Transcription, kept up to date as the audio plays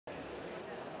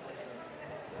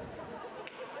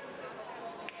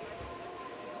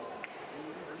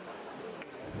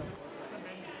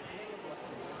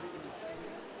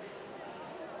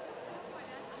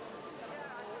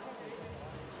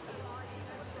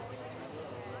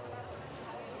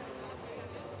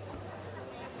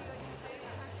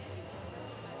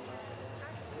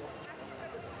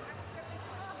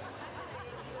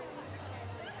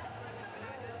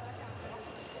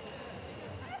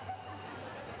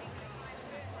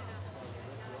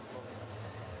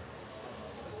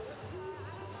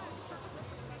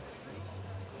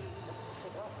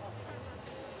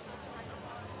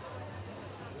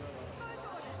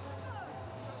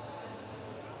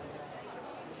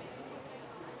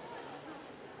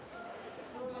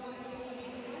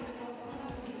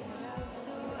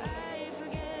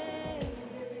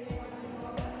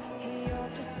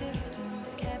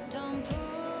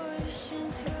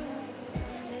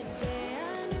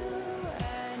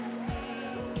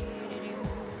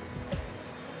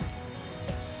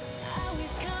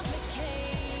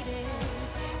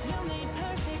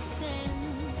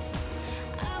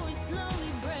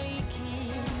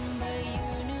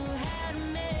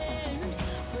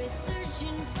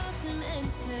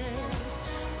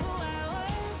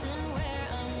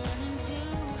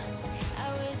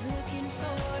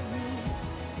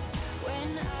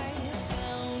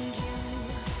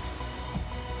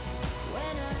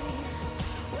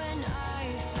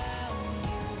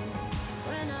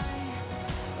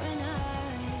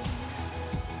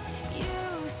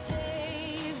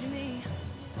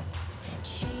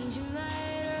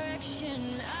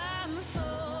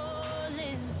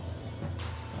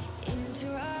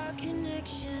was raw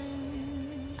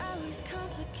connection. I was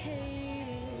complicated.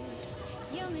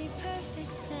 You made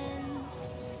perfect sense.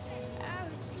 I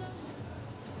was slow.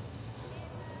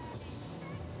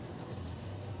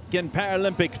 Again,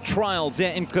 Paralympic trials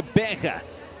here in Gqeberha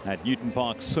at Newton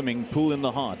Park Swimming Pool in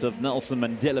the heart of Nelson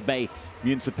Mandela Bay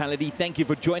Municipality. Thank you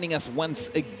for joining us once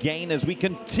again as we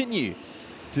continue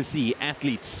to see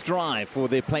athletes strive for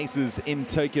their places in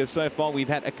Tokyo. So far, we've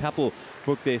had a couple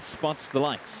book their spots, the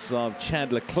likes of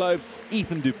Chad le Clos,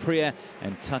 Ethan du Preez,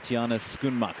 and Tatiana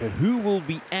Schoenmaker, who will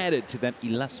be added to that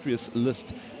illustrious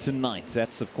list tonight.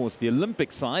 That's, of course, the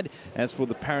Olympic side. As for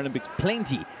the Paralympics,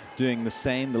 plenty doing the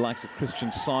same. The likes of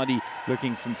Christian Sadi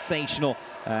looking sensational,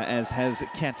 as has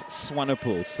Kat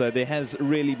Swanepoel. So there has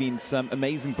really been some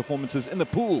amazing performances in the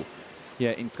pool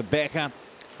here in Gqeberha,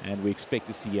 and we expect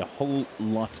to see a whole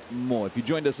lot more. If you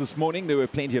joined us this morning, there were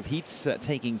plenty of heats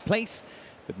taking place,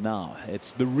 but now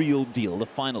it's the real deal, the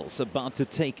finals about to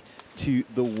take to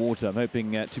the water. I'm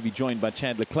hoping to be joined by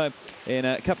Chad le Clos in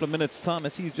a couple of minutes' time,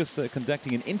 as he's just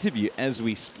conducting an interview as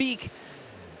we speak.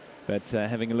 But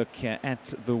having a look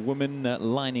at the women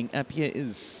lining up, here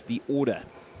is the order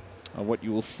of what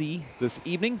you will see this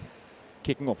evening.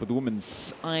 Kicking off with the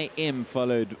women's IM,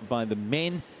 followed by the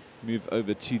men. Move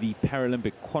over to the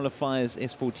Paralympic qualifiers,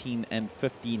 S14 and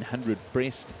 1500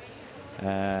 breast.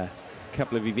 A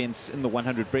couple of events in the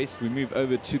 100 breast. We move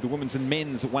over to the women's and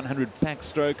men's 100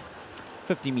 backstroke,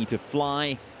 50-meter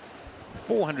fly,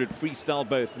 400 freestyle,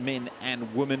 both men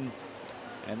and women.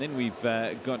 And then we've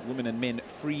got women and men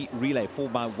free relay,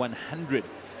 4x100.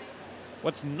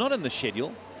 What's not in the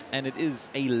schedule, and it is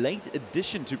a late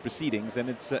addition to proceedings, and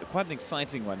it's quite an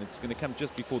exciting one. It's going to come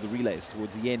just before the relays,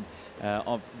 towards the end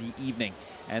of the evening.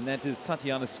 And that is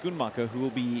Tatiana Schoenmaker, who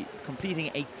will be completing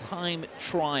a time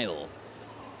trial.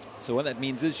 So what that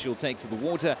means is she'll take to the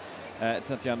water.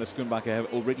 Tatiana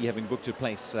Schoenmaker already having booked her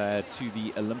place to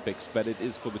the Olympics, but it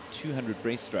is for the 200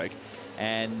 breaststroke.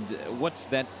 And what's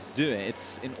that doing?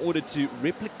 It's in order to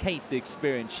replicate the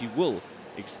experience she will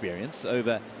experience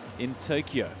over in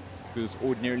Tokyo, because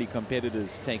ordinarily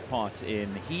competitors take part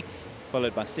in heats,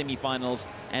 followed by semi-finals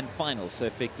and finals, so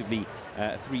effectively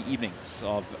 3 evenings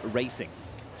of racing.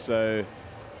 So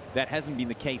that hasn't been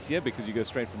the case here, because you go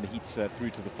straight from the heats through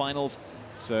to the finals.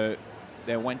 So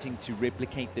they're wanting to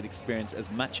replicate that experience as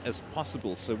much as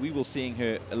possible. So we will seeing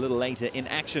her a little later in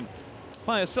action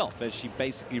by herself, as she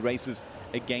basically races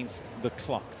against the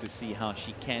clock to see how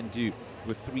she can do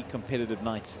with 3 competitive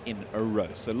nights in a row.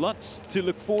 So lots to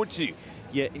look forward to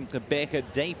here in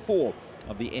Gqeberha, day 4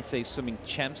 of the SA Swimming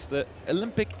Champs, the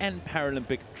Olympic and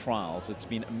Paralympic trials. It's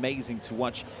been amazing to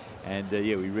watch, and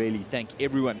yeah, we really thank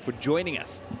everyone for joining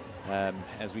us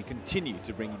as we continue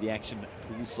to bring you the action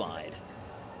poolside.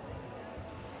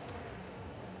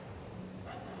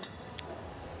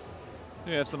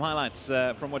 We have some highlights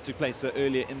from what took place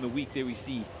earlier in the week. There we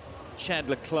see Chad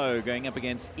le Clos going up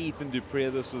against Ethan du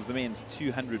Preez. This was the men's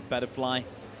 200 butterfly.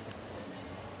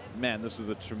 Man, this was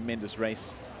a tremendous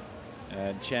race.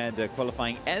 And Chad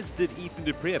qualifying, as did Ethan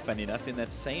du Preez, funny enough, in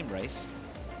that same race.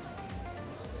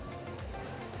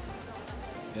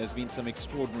 There's been some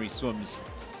extraordinary swims.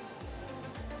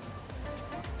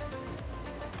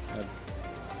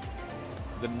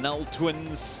 The Null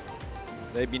twins,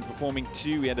 they've been performing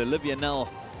too. We had Olivia Null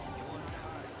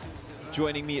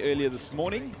joining me earlier this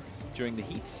morning during the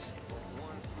heats.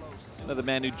 Another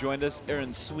man who joined us,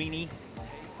 Aaron Sweeney,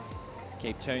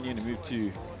 Cape Townian, who moved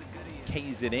to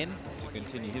KZN to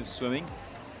continue his swimming.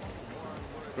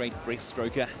 Great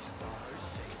breaststroker.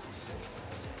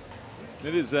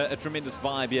 It is a tremendous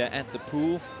vibe here at the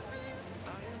pool.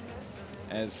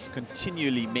 As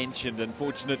continually mentioned,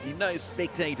 unfortunately, no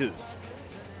spectators.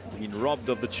 Been robbed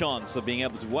of the chance of being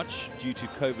able to watch due to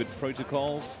COVID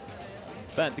protocols.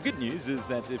 But the good news is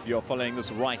that if you're following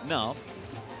this right now,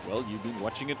 well, you've been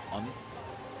watching it on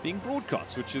being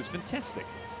broadcast, which is fantastic.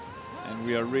 And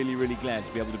we are really, really glad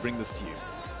to be able to bring this to you.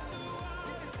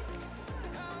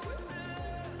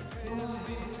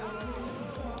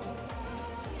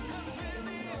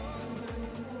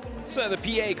 So the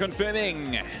PA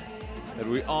confirming that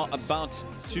we are about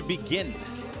to begin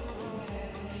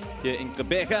here in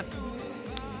Gqeberha,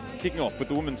 kicking off with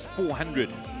the women's 400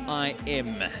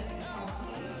 IM.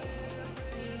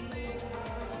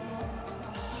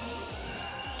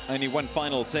 Only one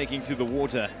final taking to the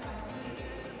water.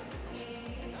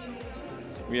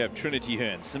 We have Trinity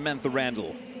Hearn, Samantha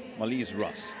Randall, Marlies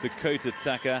Ross, Dakota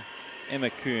Tucker, Emma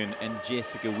Kuhn, and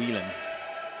Jessica Whelan.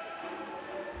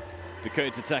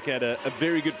 Dakota Tucker had a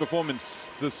very good performance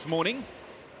this morning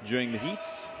during the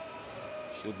heats.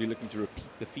 She'll be looking to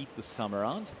repeat the feat this time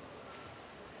around.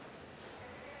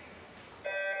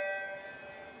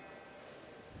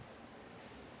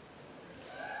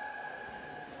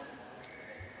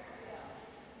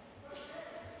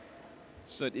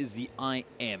 So it is the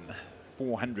IM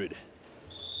 400.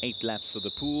 8 laps of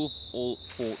the pool, all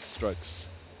 4 strokes.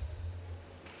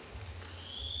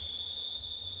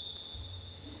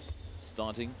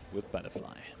 Starting with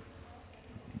Butterfly.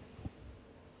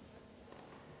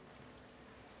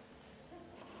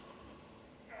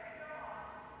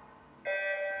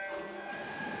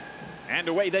 And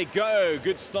away they go.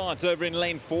 Good start over in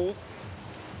lane 4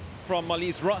 from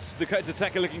Marlies Ross. Dakota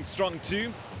Taka looking strong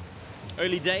too.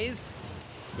 Early days.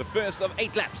 The first of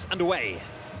 8 laps underway.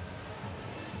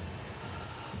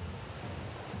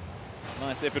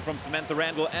 Nice effort from Samantha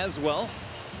Randall as well.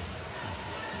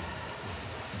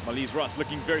 Marlies Ross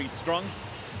looking very strong.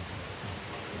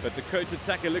 But Dakota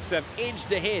Taka looks to have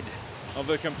edged ahead of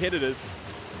her competitors.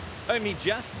 Only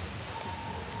just.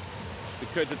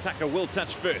 Dakota Taka will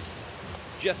touch first.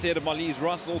 Just ahead of Marlies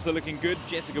Ross, also looking good.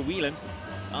 Jessica Whelan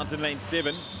out in lane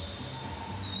 7.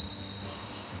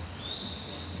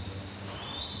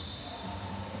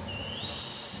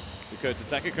 Dakota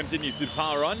Taka continues to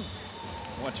power on.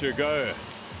 Watch her go.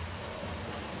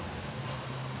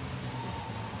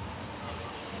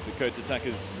 Dakota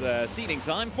Taka's seeding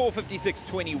time,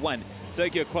 4:56.21.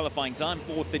 Tokyo qualifying time,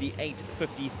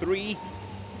 4:38.53.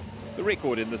 The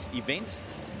record in this event,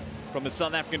 from a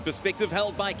South African perspective,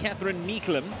 held by Catherine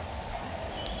Meeklem.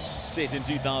 Set in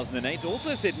 2008.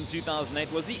 Also set in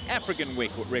 2008 was the African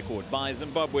record by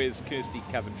Zimbabwe's Kirsty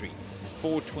Coventry,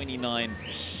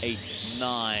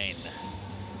 4:29.89.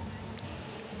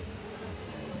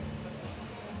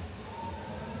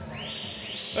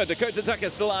 But Dakota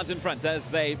Taka still out in front as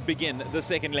they begin the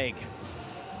second leg.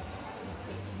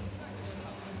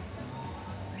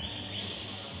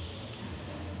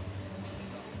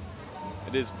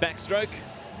 It is backstroke.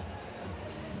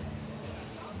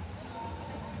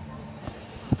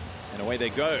 And away they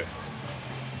go.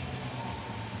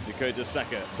 Dakota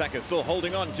Taka still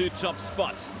holding on to top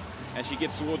spot as she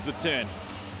gets towards the turn.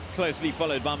 Closely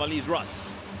followed by Marlies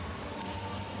Ross.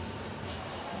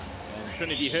 And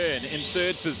Trinity Hearn in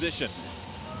 3rd position.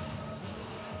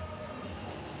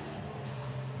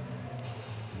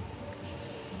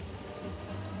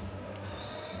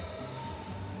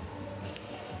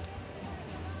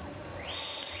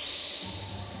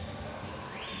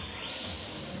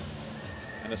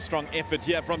 And a strong effort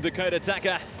here from Dakota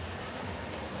Taka.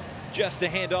 Just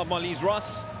ahead of Marlies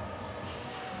Ross.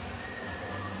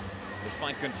 The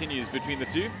fight continues between the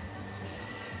two.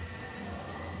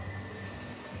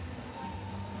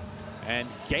 And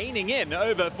gaining in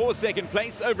over for second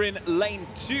place over in lane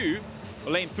 2,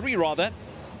 or lane 3 rather.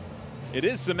 It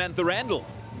is Samantha Randall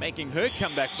making her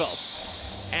comeback felt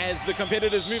as the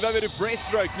competitors move over to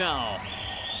breaststroke now.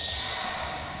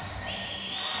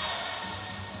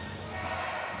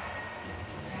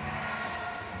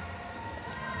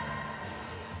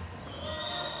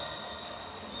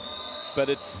 But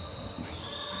it's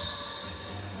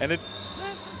and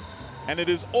it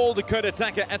is all Dakota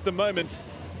Taka at the moment.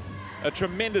 A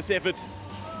tremendous effort.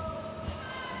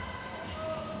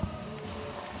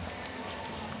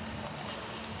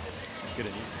 Good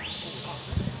idea.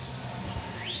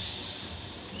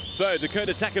 So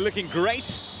Dakota Taka looking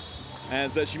great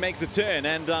as she makes a turn,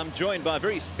 and I'm joined by a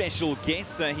very special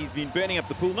guest. He's been burning up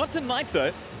the pool, not tonight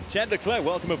though. Chad le Clos,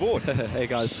 welcome aboard. Hey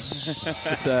guys,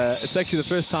 it's actually the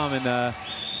first time in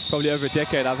probably over a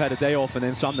decade I've had a day off and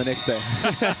then swum the next day.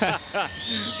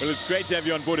 Well, it's great to have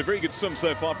you on board. A very good swim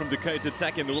so far from Dakota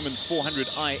Taka in the women's 400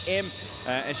 IM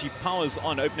as she powers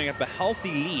on, opening up a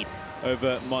healthy lead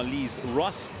over Marlies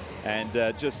Ross. And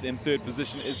just in 3rd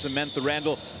position is Samantha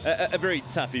Randall. A very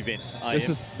tough event.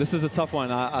 This is a tough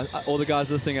one. All the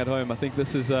guys listening at home, I think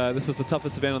this is the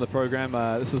toughest event on the program.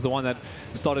 This is the one that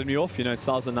started me off, you know, in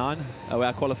 2009, where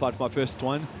I qualified for my first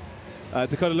one.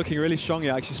 Dakota looking really strong.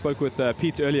 I actually spoke with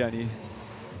Pete earlier, and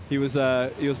he was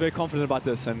very confident about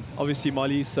this. And obviously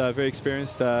Marlies very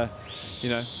experienced. You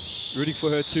know, rooting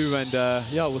for her too. And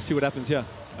yeah, we'll see what happens here.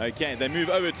 Okay, they move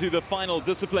over to the final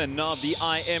discipline of the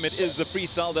IM. It is the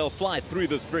freestyle. They'll fly through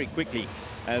this very quickly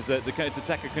as Dakota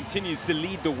Taka continues to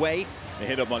lead the way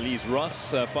ahead of Marlies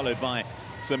Ross, followed by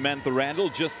Samantha Randall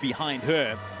just behind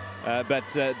her. But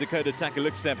Dakota Taka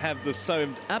looks to have this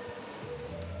sewn up.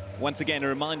 Once again, a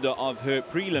reminder of her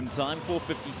prelim time,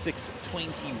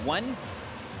 4:56.21.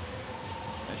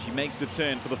 As she makes the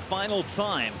turn for the final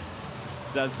time,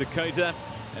 does Dakota.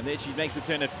 And then she makes a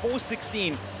turn at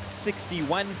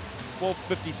 4:16.61.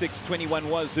 4:56.21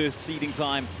 was her seeding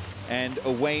time. And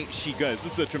away she goes.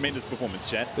 This is a tremendous performance,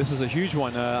 Chad. This is a huge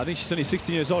one. I think she's only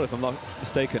 16 years old, if I'm not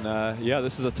mistaken. Yeah,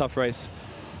 this is a tough race.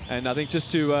 And I think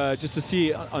just to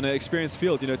see on an experienced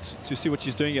field, you know, to see what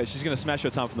she's doing here, she's going to smash her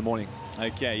time for the morning.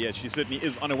 Okay, yeah, she certainly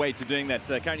is on her way to doing that.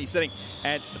 Currently sitting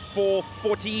at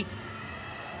 4:40.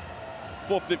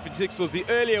 4:56 was the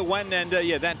earlier one, and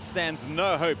yeah, that stands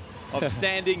no hope of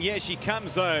standing. Here she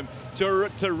comes home.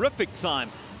 Terrific time.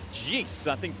 Jeez,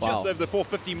 I think just over the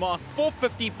 4:50 mark.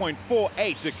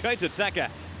 4:50.48. Dakota Tucker,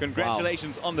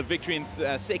 congratulations on the victory in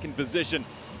second position,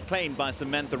 claimed by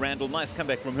Samantha Randall. Nice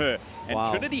comeback from her. And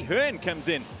Trinity Hearn comes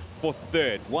in for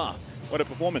third. Wow, what a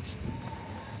performance.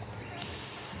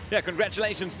 Yeah,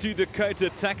 congratulations to Dakota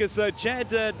Tucker. So, Chad,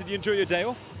 did you enjoy your day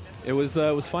off? It was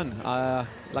fun.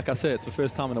 Like I said, it's the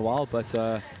first time in a while, but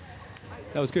that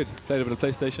was good. Played a bit of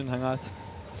PlayStation, hung out,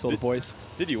 saw the boys.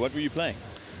 Did you? What were you playing?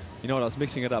 You know what? I was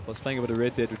mixing it up. I was playing a bit of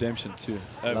Red Dead Redemption too.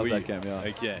 I love that game. Yeah.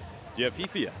 Okay. Do you have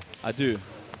FIFA? I do.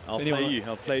 I'll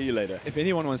play you later. If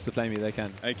anyone wants to play me, they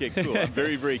can. Okay, cool. I'm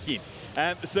very, very keen.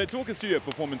 So talk us through your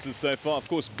performances so far. Of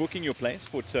course, booking your place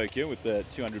for Tokyo with the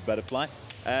 200 butterfly.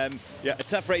 Yeah, a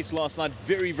tough race last night.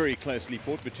 Very, very closely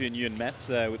fought between you and Matt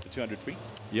with the 200 free.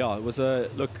 Yeah, it was a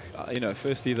look. You know,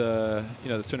 firstly the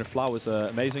 200 fly was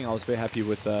amazing. I was very happy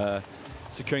with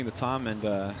securing the time, and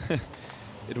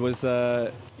it was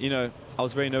you know, I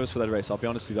was very nervous for that race. I'll be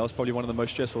honest with you. That was probably one of the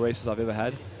most stressful races I've ever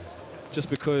had. Just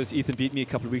because Ethan beat me a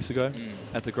couple of weeks ago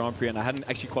at the Grand Prix, and I hadn't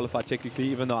actually qualified technically,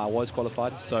 even though I was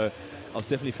qualified. So I was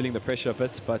definitely feeling the pressure a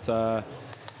bit. But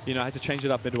you know, I had to change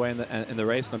it up midway in the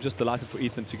race, and I'm just delighted for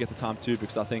Ethan to get the time too,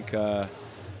 because I think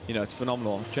you know, it's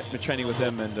phenomenal. Been training with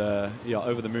him, and yeah,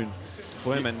 over the moon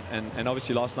for him. And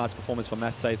obviously last night's performance from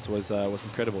Matt Sates was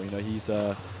incredible. You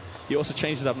know, he also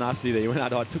changed it up nicely there. He went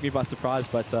out hard, took me by surprise,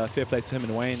 but fair play to him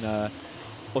and Wayne.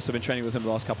 Also been training with him the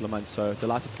last couple of months, so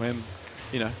delighted for him.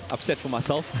 You know, upset for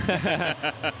myself.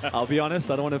 I'll be honest.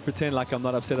 I don't want to pretend like I'm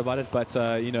not upset about it, but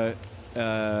you know,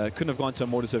 couldn't have gone to a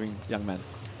more deserving young man.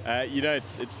 You know,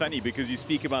 it's funny because you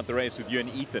speak about the race with you and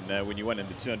Ethan when you won in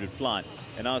the 200 fly,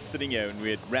 and I was sitting here and we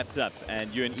had wrapped up,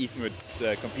 and you and Ethan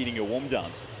were competing your warm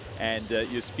downs, and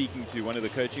you're speaking to one of the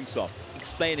coaching staff,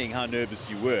 explaining how nervous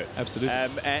you were. Absolutely.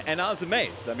 And I was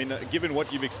amazed. I mean, given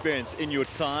what you've experienced in your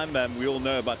time, we all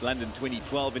know about London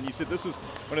 2012, and you said this is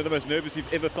one of the most nervous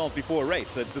you've ever felt before a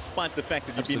race, despite the fact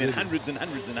that you've been in hundreds and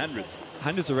hundreds and hundreds.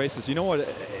 Hundreds of races. You know what?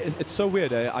 It's so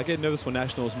weird. I get nervous for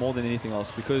nationals more than anything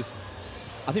else, because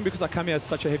I think because I come here as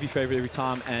such a heavy favorite every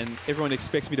time, and everyone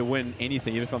expects me to win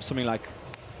anything, even if I'm something like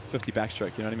 50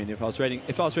 backstroke, you know what I mean? If I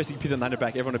was racing Peter on the 100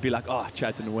 back, everyone would be like, oh,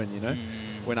 Chad didn't win, you know,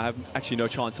 when I have actually no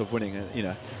chance of winning, you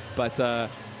know. But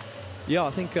yeah,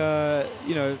 I think,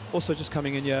 you know, also just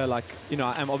coming in here, like, you know,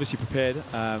 I'm obviously prepared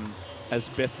as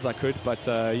best as I could, but,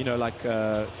 you know, like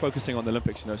focusing on the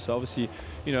Olympics, you know, so obviously,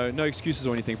 you know, no excuses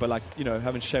or anything, but like, you know,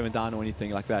 haven't shaven down or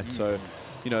anything like that. So,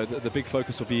 you know, the big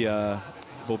focus will be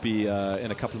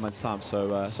in a couple of months' time.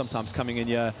 So sometimes coming in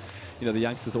here, you know, the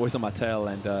youngsters are always on my tail,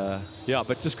 and yeah,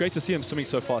 but just great to see him swimming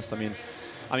so fast. I mean,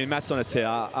 Matt's on a tear.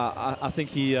 I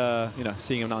think he, you know,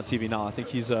 seeing him now on TV now, I think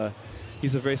he's a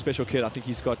very special kid. I think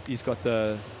he's got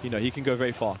the, you know, he can go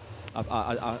very far.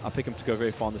 I pick him to go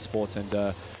very far in the sport,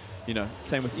 and you know,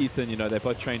 same with Ethan. You know, they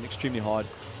both train extremely hard.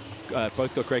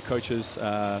 Both got great coaches.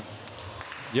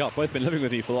 Yeah, both been living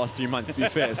with me for the last 3 months, to be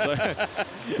fair. So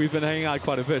we've been hanging out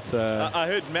quite a bit. I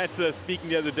heard Matt speaking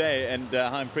the other day, and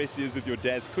how impressed he is with your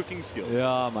dad's cooking skills.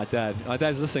 Yeah, my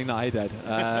dad's listening now. Hey, Dad.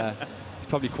 He's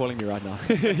probably calling me right now.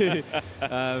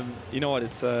 You know what?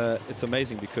 It's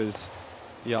amazing because,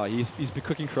 yeah, he's been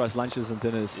cooking for us lunches and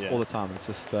dinners all the time. It's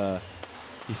just.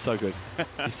 He's so good.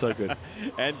 He's so good.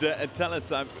 And tell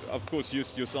us, of course,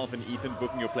 yourself and Ethan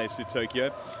booking your place to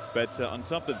Tokyo. But on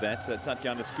top of that,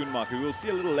 Tatjana Schoenmaker, who we'll see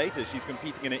a little later, she's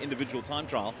competing in an individual time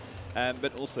trial.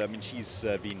 But also, I mean, she's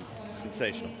been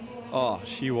sensational. Oh,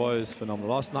 she was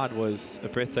phenomenal. Last night was a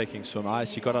breathtaking swim. I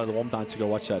actually got out of the warm down to go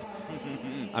watch that.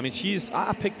 I mean,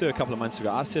 I picked her a couple of months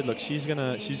ago. I said, look, she's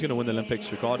gonna win the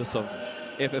Olympics regardless of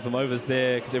if Imova's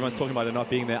there, because everyone's talking about her not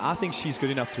being there. I think she's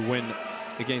good enough to win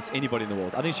against anybody in the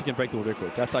world. I think she can break the world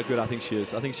record. That's how good I think she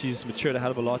is. I think she's matured a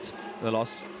hell of a lot in the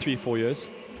last 3-4 years.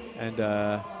 And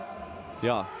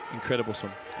yeah, incredible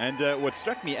swim. And what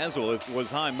struck me as well was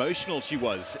how emotional she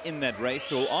was in that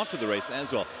race, or after the race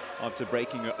as well, after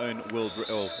breaking her own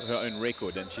her own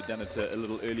record. And she'd done it a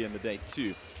little earlier in the day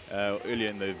too, earlier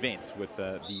in the event with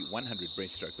the 100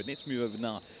 breaststroke. But let's move over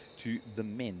now to the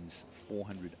men's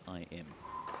 400 IM.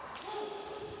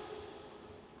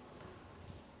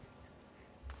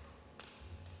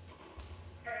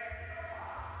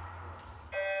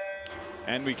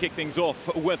 And we kick things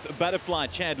off with Butterfly.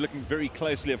 Chad looking very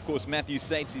closely, of course. Matthew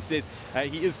Sates, he says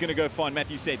he is going to go fine.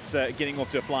 Matthew Sates getting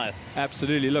off to a flyer.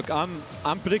 Absolutely. Look, I'm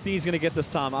predicting he's going to get this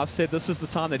time. I've said this is the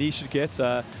time that he should get.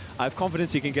 I have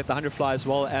confidence he can get the 100 fly as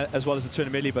well as the turn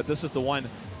medley, but this is the one,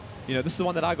 this is the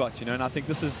one that I got, and I think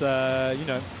this is,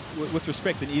 with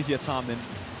respect, an easier time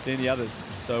than the others.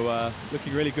 So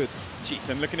looking really good.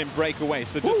 Jeez, and look at him break away.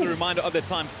 So just a reminder of the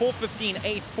time,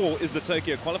 4:15.84 is the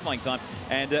Tokyo qualifying time,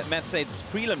 and Matt Sates'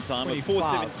 prelim time was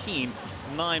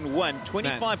 4:17.91,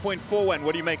 25.41.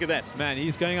 What do you make of that? Man,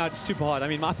 he's going out super hard. I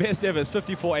mean, my best ever is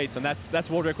 54.8, and that's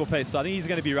world record pace. So I think he's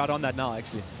going to be right on that now,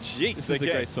 actually. Jeez, this is a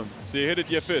great swim. So you heard it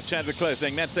here first. Chad Leclerc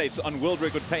saying Matt Sates on world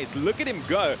record pace. Look at him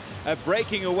go,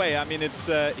 breaking away. I mean, it's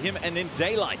him and then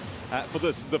Daylight for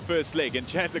the first leg. And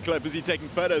Chad Leclerc busy taking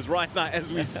photos right now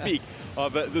as we speak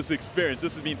of this experience.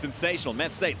 This has been sensational.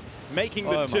 Matt Sates making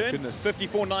the turn,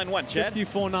 54.91. Chad?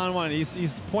 54.91.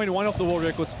 He's 0.1 off the world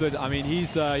record split. I mean,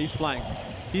 he's flying.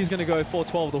 He's going to go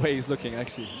 4:12 the way he's looking,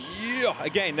 actually. Yeah,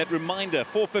 again, that reminder,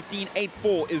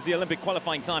 4:15.84 is the Olympic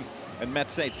qualifying time. And Matt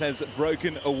Sates has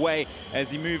broken away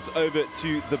as he moves over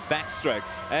to the backstroke.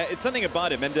 It's something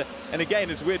about him, and again,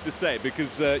 it's weird to say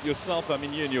because yourself, I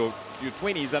mean, you in your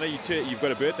 20s, I know you've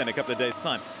got a birthday in a couple of days'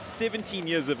 time. 17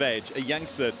 years of age, a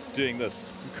youngster doing this.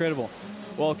 Incredible.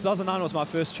 Well, 2009 was my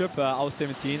first trip. I was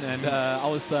 17, and I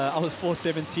was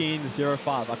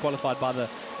 4:17.05. I qualified by the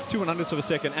 2/100ths of a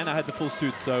second, and I had the full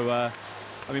suit. So, I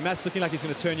mean, Matt's looking like he's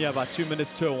going to turn here about 2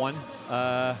 minutes to a 1.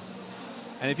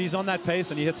 And if he's on that pace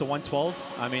and he hits a 1:12,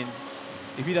 I mean,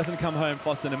 if he doesn't come home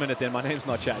faster than a minute, then my name's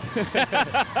not Chad.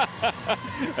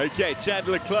 Okay, Chad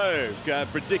Leclerc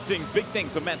predicting big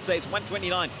things for Matt Sates,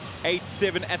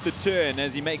 1:29.87 at the turn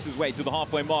as he makes his way to the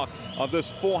halfway mark of this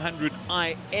 400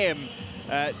 IM.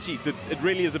 Geez, it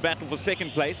really is a battle for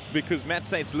second place because Matt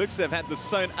Sates looks to have had the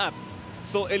sewn up.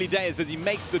 Still early days as he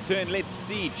makes the turn. Let's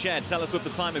see. Chad, tell us what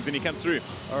the time is when he comes through.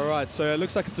 All right, so it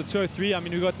looks like it's a 2:03. I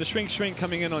mean, we've got the Shrink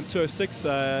coming in on 2:06.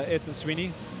 Ayrton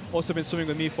Sweeney, also been swimming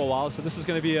with me for a while, so this is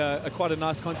going to be quite a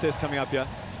nice contest coming up here.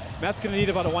 Matt's going to need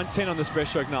about a 1:10 on this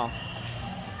breaststroke now.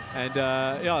 And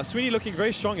yeah, Sweeney looking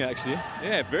very strong here, actually.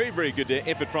 Yeah, very, very good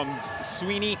effort from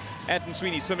Sweeney. Ayrton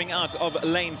Sweeney swimming out of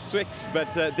lane 6,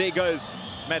 but there goes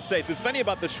Matt Sates. It's funny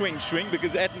about the swing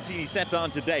because Ayrton Sweeney sat down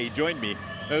today. He joined me.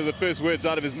 Those are the first words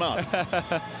out of his mouth.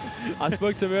 I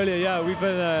spoke to him earlier. Yeah, we've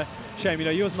been shame.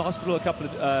 He was in the hospital a couple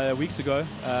of weeks ago.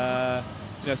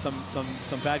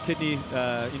 Some bad kidney,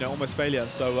 almost failure.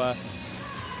 So I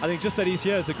think just that he's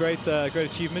here is a great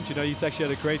achievement. He's actually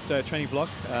had a great training block.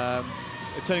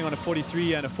 Turning on a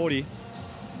 43 and a 40.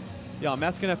 Yeah,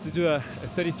 Matt's going to have to do a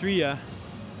 33 and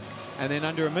then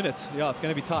under a minute. Yeah, it's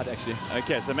going to be tight, actually.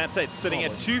 Okay, so Matt Sates sitting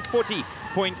at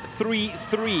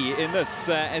 2:40.33 in this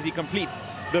as he completes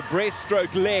the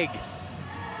breaststroke leg.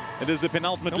 It is the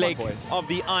penultimate leg of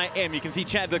the IM. You can see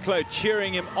Chad Leclerc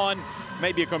cheering him on,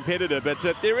 maybe a competitor, but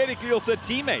theoretically also a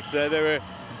teammate. They were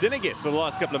dinner guests for the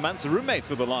last couple of months, roommates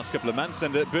for the last couple of months,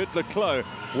 and Bert Leclerc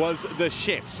was the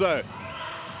chef. So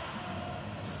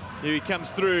here he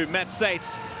comes through, Matt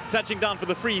Sates, touching down for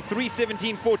the free,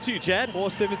 3:17.42, Chad.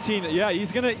 4:17, yeah, he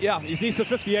needs a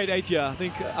 58.8 here. I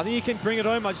think he can bring it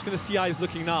home. I'm just going to see how he's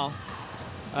looking now.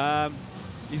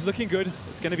 He's looking good.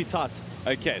 It's going to be tight.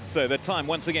 Okay, so the time,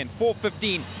 once again,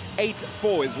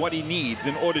 4:15.84 is what he needs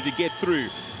in order to get through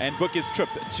and book his trip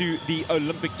to the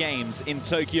Olympic Games in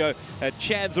Tokyo.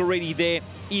 Chad's already there,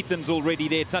 Ethan's already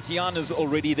there, Tatiana's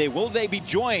already there. Will they be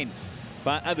joined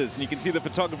by others? And you can see the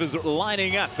photographers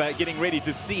lining up, getting ready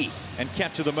to see and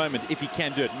capture the moment if he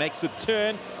can do it. Makes the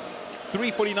turn,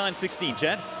 3:49.16,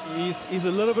 Chad. He's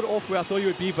a little bit off where I thought he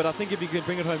would be, but I think if he can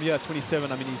bring it home here at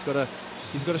 27, I mean, he's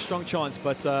got a strong chance.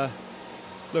 But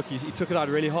look, he took it out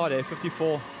really hard,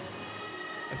 54.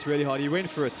 That's really hard. He went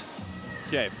for it.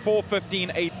 Okay,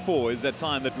 4:15.84 is the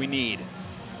time that we need.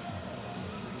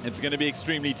 It's going to be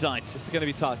extremely tight. This is going to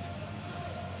be tight.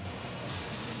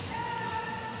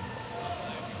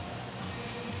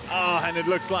 Oh, and it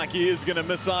looks like he is going to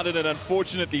miss out on it,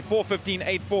 unfortunately.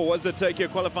 4:15.84 was the Tokyo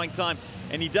qualifying time,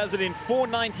 and he does it in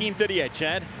 4:19.38,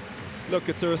 Chad. Look,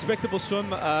 it's a respectable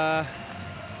swim.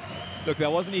 Look,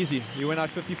 that wasn't easy. He went out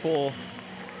 54,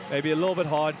 maybe a little bit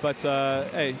hard, but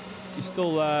hey, he's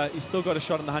still got a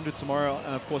shot on the 100 tomorrow,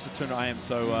 and of course a turn IM.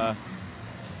 So,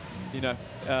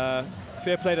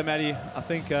 fair play to Matty. I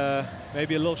think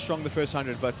maybe a little strong the first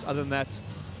 100, but other than that,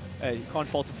 hey, you can't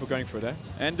fault him for going for it, eh?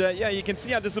 And yeah, you can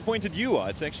see how disappointed you are.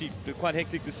 It's actually quite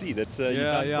hectic to see that.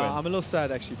 Yeah, I'm a little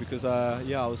sad actually because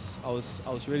yeah,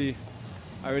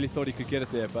 I really thought he could get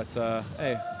it there, but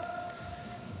hey,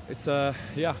 it's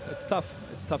yeah, it's tough.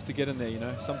 It's tough to get in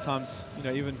there, Sometimes,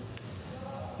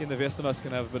 in the best of us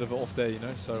can have a bit of an off day, you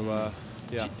know. So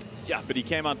yeah. Yeah, but he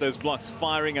came out those blocks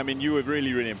firing. I mean, you were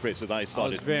really, really impressed with how he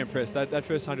started. I was very impressed. That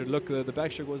first 100, look, the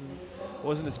backstroke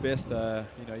wasn't his best. You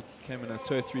know, he came in a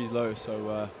 2-3 low,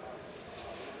 so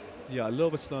yeah, a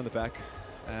little bit slow in the back.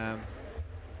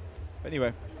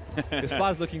 Anyway, his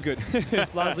fly's looking good. His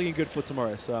fly's looking good for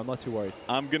tomorrow, so I'm not too worried.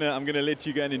 I'm gonna let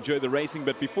you go and enjoy the racing,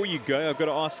 but before you go, I've got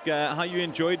to ask how you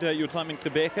enjoyed your time in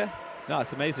Quebec. No,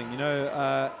 it's amazing. You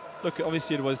know, look,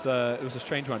 obviously it was a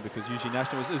strange one because usually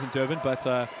Nationals is in Durban,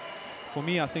 but for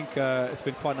me, I think it's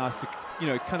been quite nice to, you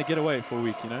know, kind of get away for a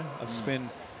week. You know, I've just been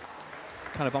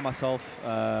kind of by myself,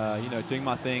 you know, doing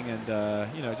my thing and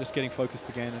you know, just getting focused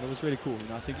again, and it was really cool. You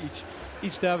know, I think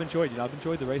each day I've enjoyed. You know, I've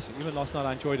enjoyed the racing. Even last night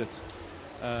I enjoyed it.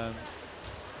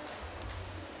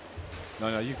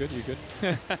 No, you're good.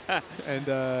 And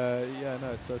yeah,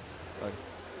 no, it's sorry.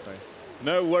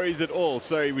 No worries at all.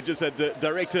 Sorry, we just had the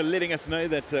director letting us know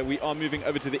that we are moving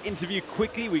over to the interview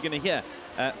quickly. We're going to hear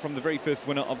from the very first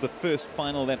winner of the first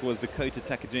final. That was Dakota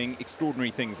Tucker doing extraordinary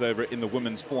things over in the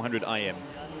women's 400 IM.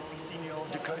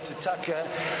 16-year-old Dakota Tucker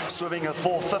swimming a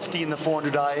 450 in the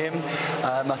 400 IM.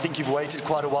 I think you've waited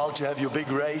quite a while to have your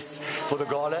big race for the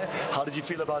gala. How did you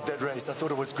feel about that race? I thought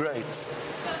it was great.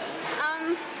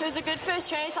 It was a good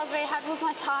first race. I was very happy with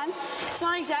my time. It's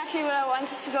not exactly where I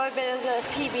wanted to go, but it was a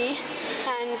PB,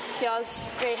 and yeah, I was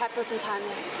very happy with the time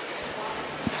there.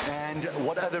 And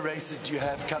what other races do you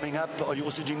have coming up? Are you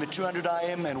also doing the 200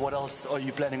 IM, and what else are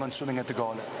you planning on swimming at the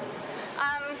gala?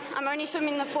 I'm only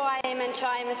swimming the 4 IM and 2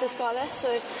 IM at this gala,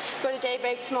 so got a day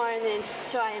break tomorrow and then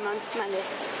 2 IM on Monday.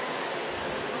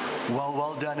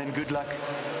 Well done and good luck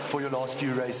for your last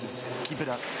few races. Keep it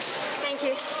up. Thank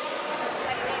you.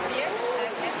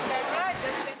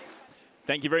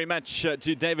 Thank you very much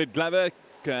to David Glover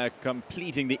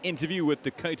completing the interview with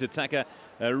Dakota Tucker.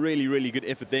 A really, really good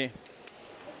effort there.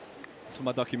 It's for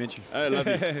my documentary. Oh,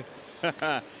 lovely.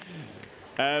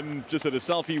 Just had a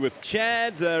selfie with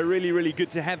Chad. Really, really good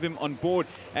to have him on board.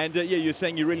 And yeah, you're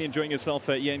saying you're really enjoying yourself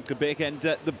here in Quebec. And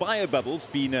the bio bubble's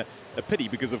been a pity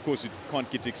because, of course, you can't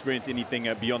get to experience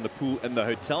anything beyond the pool and the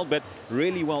hotel. But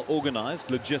really well organized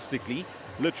logistically.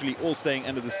 Literally all staying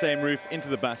under the same roof, into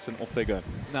the bus, and off they go.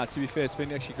 No, to be fair, it's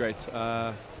been actually great.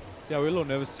 Yeah, we were a little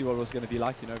nervous to see what it was going to be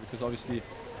like, you know, because obviously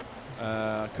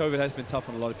COVID has been tough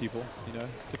on a lot of people, you know.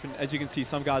 As you can see,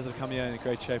 some guys have come here in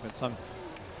great shape, and some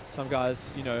guys,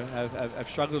 you know, have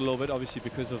struggled a little bit, obviously,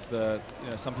 because of the, you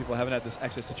know, some people haven't had this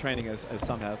access to training as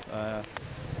some have.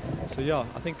 So yeah,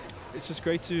 I think it's just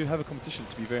great to have a competition,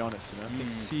 to be very honest, you know. I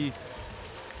think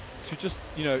to just,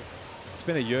 you know, it's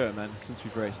been a year, man, since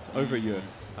we've raced. Over a year.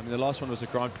 I mean, the last one was a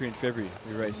Grand Prix in February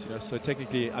we raced, you know. So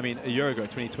technically, I mean, a year ago,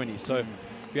 2020. So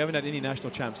we haven't had any national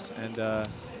champs, and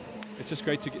it's just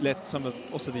great to let some of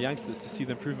also the youngsters to see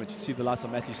the improvement. You see the likes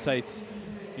of Matthew Sates,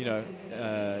 you know,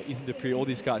 Ethan Dupree, all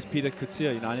these guys. Peter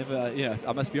Coetzee, you know, I never, you know,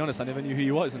 I must be honest, I never knew who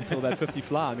he was until that 50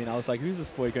 fly. I mean, I was like, who's this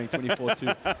boy going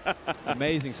 24-2?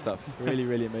 Amazing stuff, really,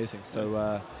 really amazing.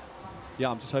 So yeah,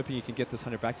 I'm just hoping he can get this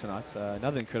 100 back tonight.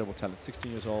 Another incredible talent,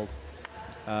 16 years old.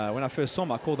 When I first saw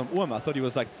him, I called him Oom. I thought he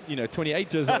was like, you know,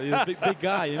 28 years old. He was a big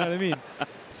guy, you know what I mean?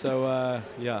 So,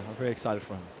 yeah, I'm very excited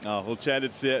for him. Oh, well, Chad,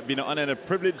 it's been an honor and a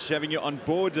privilege having you on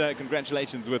board.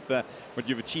 Congratulations with what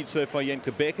you've achieved so far here in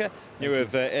Quebec. You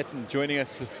have Etten joining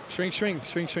us.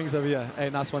 Swing's over here. Hey,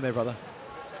 nice one there, brother.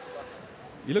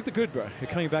 You looked good, bro. You're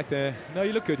coming back there. No,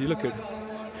 you look good.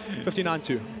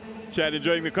 59-2. Chad,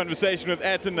 enjoying the conversation with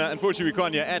Atten. Unfortunately, we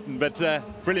can't hear Atten, but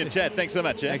brilliant, Chad. Thanks so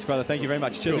much. Thanks, brother. Thank you very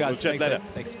much. Cheers, cool. guys. We'll chat later.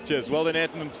 Thanks. Cheers. Well done,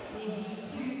 Atten.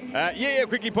 Yeah,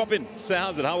 quickly pop in. Say,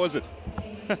 how's it? How was it?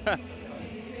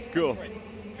 Cool.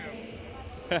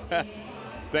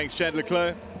 Thanks, Chad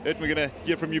Leclos. We're going to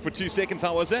hear from you for 2 seconds.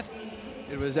 How was that?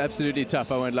 It was absolutely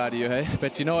tough, I won't lie to you, hey?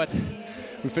 But you know what?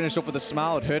 We finished off with a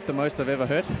smile. It hurt the most I've ever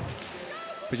hurt.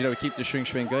 But you know, we keep the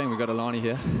swing going. We've got Alani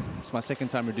here. It's my second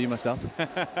time redeeming myself.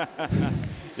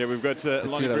 Yeah, we've got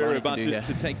Alani Ferreira about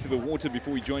to take to the water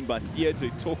before we joined by Theo to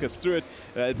talk us through it.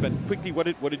 But quickly, what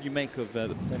did you make of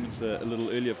the performance a little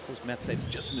earlier? Of course, Matt Sates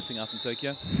just missing out in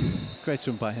Tokyo. Great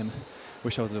swim by him.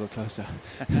 Wish I was a little closer.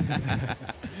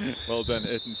 Well done,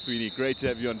 Ayrton Sweeney. Great to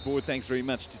have you on board. Thanks very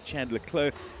much to Chad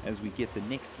Leclos as we get the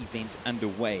next event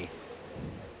underway.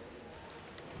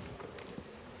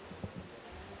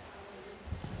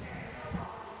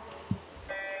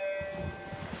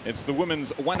 It's the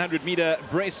women's 100-meter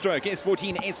breaststroke,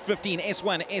 S14, S15,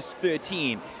 S1,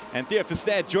 S13. And Theo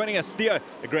Verstaert joining us. Theo,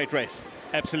 a great race.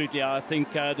 Absolutely. I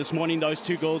think this morning those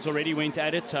two girls already went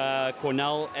at it,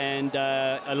 Cornell and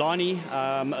Alani.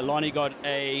 Alani got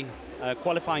a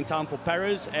qualifying time for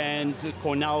Paris, and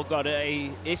Cornell got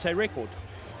a SA record.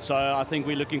 So I think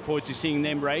we're looking forward to seeing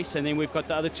them race. And then we've got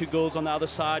the other two girls on the other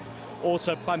side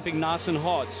also pumping nice and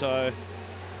hard. So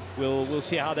we'll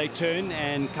see how they turn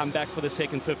and come back for the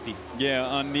second 50. Yeah,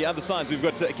 on the other sides, we've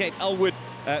got Kate Elwood,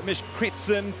 Mish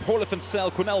Kretzen, Paula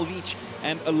Vincel, Cornell Leach,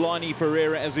 and Alani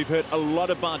Ferreira, as we've heard a lot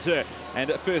about her.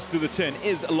 And first to the turn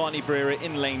is Alani Ferreira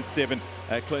in lane 7,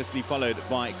 closely followed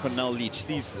by Cornell Leach.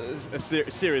 She's a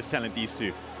serious talent, these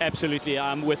two. Absolutely.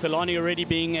 With Alani already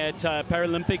being at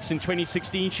Paralympics in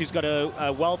 2016, she's got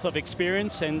a wealth of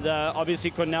experience. And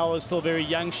obviously Cornell is still very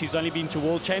young. She's only been to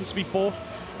World Champs before.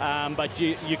 But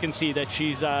you can see that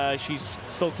she's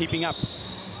still keeping up.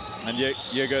 And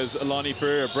here goes Alani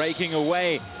Ferreira breaking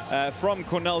away from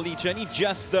Cornell Leach. Only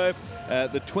just, though,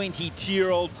 the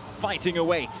 22-year-old fighting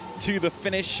away to the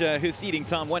finish. Her seeding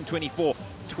time,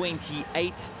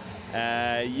 1:24.28.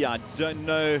 Yeah, I don't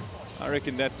know. I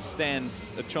reckon that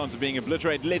stands a chance of being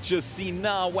obliterated. Let's just see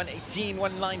now, 1:18,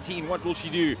 1:19. What will she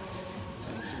do?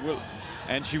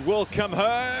 And she will come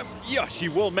home. Yeah, she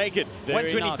will make it.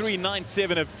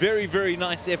 1:23.97, a very, very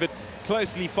nice effort.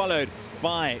 Closely followed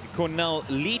by Cornell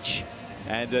Leach.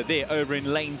 And there over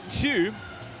in lane 2.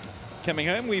 Coming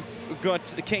home, we've got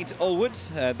Kate Elwood.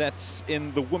 That's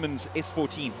in the women's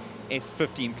S14,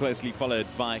 S15, closely followed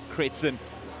by Kretzen.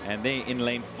 And there in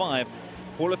lane 5,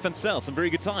 Paula Vincel, some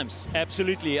very good times.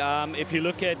 Absolutely. If you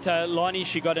look at Lani,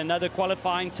 she got another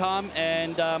qualifying time,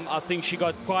 and I think she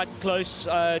got quite close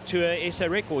to a SA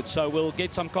record. So we'll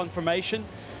get some confirmation.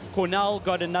 Cornell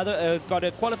got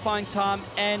a qualifying time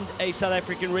and a South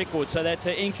African record. So that's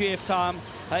an NQF time,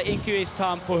 NQS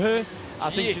time for her. I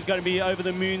think she's going to be over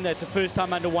the moon. That's the first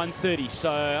time under 1:30.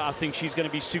 So I think she's going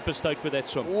to be super stoked with that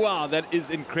swim. Wow, that is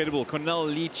incredible. Cornell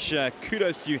Leach,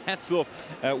 kudos to you. Hats off.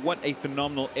 What a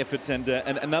phenomenal effort. And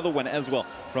another one as well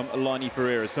from Alani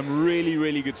Ferreira. Some really,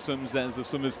 really good swims as the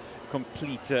swimmers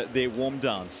complete their warm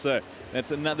down. So that's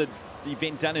another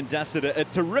event done and dusted. A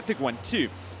terrific one too.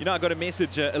 You know, I got a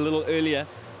message a little earlier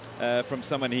from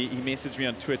someone. He messaged me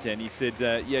on Twitter and he said,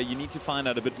 yeah, you need to find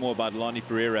out a bit more about Alani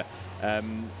Ferreira.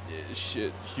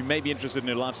 She may be interested in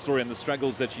her life story and the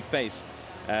struggles that she faced.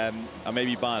 I may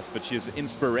be biased, but she is an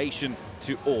inspiration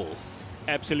to all.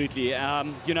 Absolutely.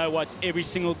 You know what? Every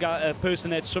single person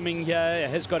that's swimming here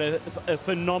has got a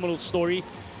phenomenal story.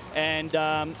 And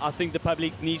I think the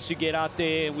public needs to get out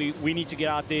there. We need to get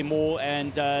out there more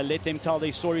and let them tell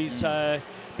their stories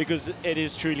because it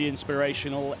is truly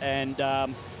inspirational.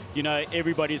 And you know,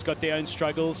 everybody's got their own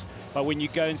struggles, but when you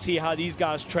go and see how these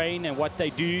guys train and what they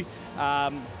do,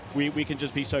 we can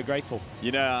just be so grateful.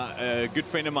 You know, a good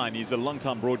friend of mine, he's a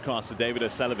long-time broadcaster, David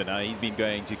O'Sullivan. He's been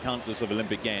going to countless of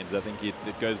Olympic Games. I think it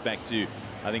goes back to,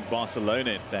 I think,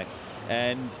 Barcelona, in fact.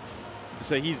 And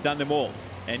so he's done them all.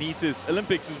 And he says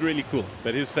Olympics is really cool,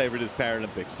 but his favorite is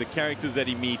Paralympics. The characters that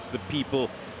he meets, the people,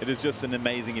 it is just an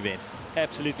amazing event.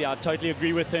 Absolutely, I totally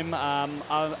agree with him.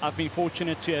 I've been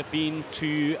fortunate to have been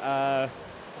to,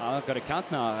 I've got to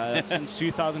count now, since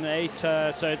 2008.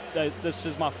 So this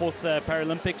is my 4th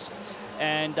Paralympics.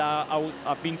 And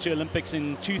I've been to Olympics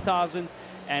in 2000,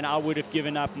 and I would have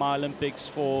given up my Olympics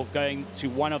for going to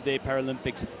one of their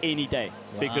Paralympics any day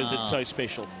because it's so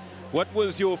special. What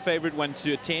was your favorite one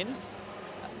to attend?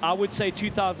 I would say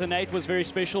 2008 was very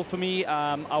special for me.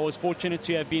 I was fortunate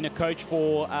to have been a coach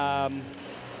for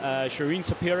Shireen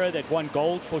Sapira that won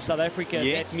gold for South Africa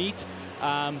at that meet.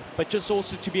 But just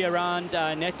also to be around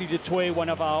Natalie du Toit, one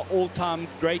of our all-time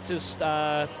greatest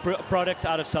products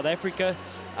out of South Africa.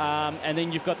 And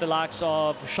then you've got the likes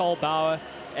of Charles Bauer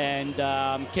and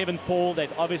Kevin Paul that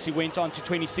obviously went on to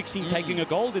 2016 taking a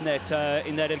gold in that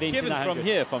event. Kevin's from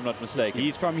here, if I'm not mistaken.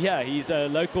 He's from here. He's a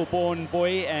local-born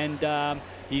boy, and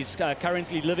he's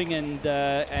currently living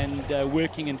and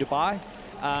working in Dubai.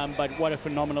 But what a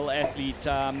phenomenal athlete.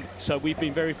 So we've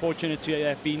been very fortunate to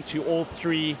have been to all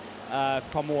 3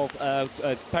 Commonwealth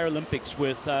Paralympics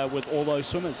with all those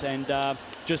swimmers, and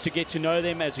just to get to know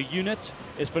them as a unit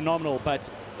is phenomenal. But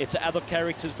it's other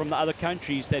characters from the other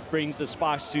countries that brings the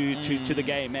spice to the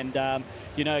game, and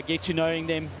you know, get to knowing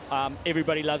them.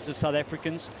 Everybody loves the South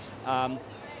Africans.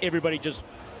 Everybody just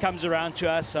comes around to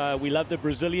us. We love the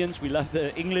Brazilians, we love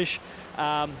the English,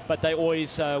 but they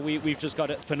always, we've just got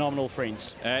phenomenal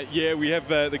friends. Yeah, we have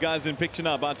the guys in picture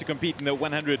now about to compete in the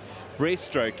 100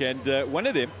 breaststroke, and one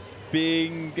of them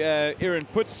being Aaron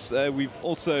Putz. We've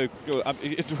also,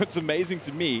 what's amazing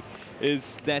to me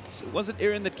is that, was it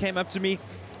Aaron that came up to me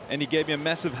and he gave me a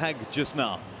massive hug just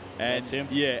now? And that's him.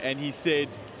 Yeah, and he said,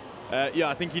 yeah,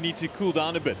 I think you need to cool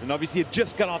down a bit. And obviously it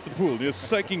just got out the pool. You're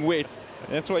soaking wet.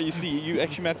 And that's why you see, you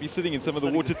actually might be sitting in some of the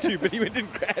water too, but he went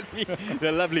and grabbed me.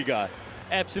 The lovely guy.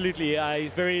 Absolutely,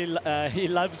 he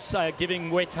loves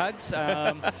giving wet hugs,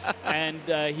 and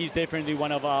he's definitely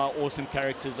one of our awesome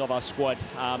characters of our squad.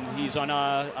 He's on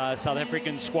our South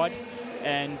African squad,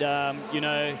 and you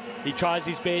know, he tries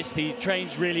his best. He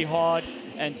trains really hard,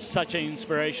 and such an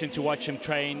inspiration to watch him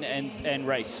train and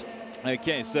race.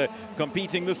 Okay, so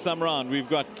competing this time around, we've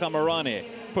got Kamarane,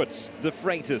 Puts, De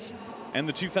Freitas, and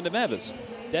the two Van der Merwes.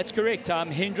 That's correct.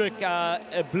 Hendrik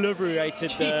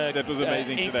obliterated the that was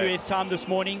amazing today. NQS time this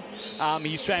morning.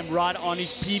 He swam right on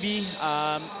his PB.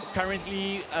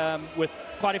 Currently, with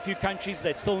quite a few countries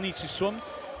that still need to swim,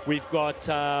 we've got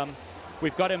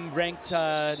him ranked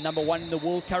 #1 in the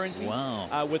world currently.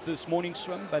 Wow. With this morning's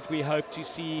swim. But we hope to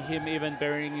see him even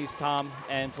burying his time,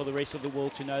 and for the rest of the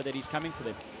world to know that he's coming for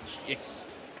them. Yes,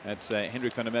 that's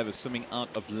Hendrik Van der Merwe swimming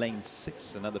out of lane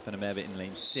 6, another Van der Merwe in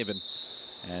lane 7.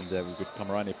 And we've got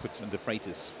Kamarane, Puts, and De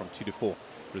Freitas from 2 to 4,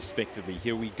 respectively.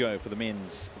 Here we go for the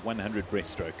men's 100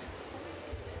 breaststroke.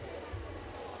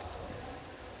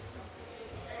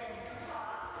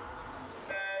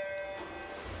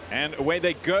 And away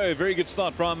they go. Very good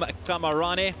start from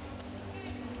Kamarane.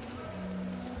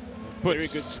 Very good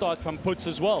start from Puts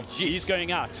as well. Jeez. He's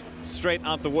going out. Straight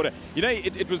out the water. You know,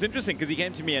 it was interesting because he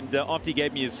came to me, and after he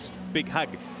gave me his big hug,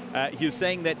 he was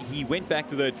saying that he went back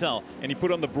to the hotel and he put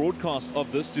on the broadcast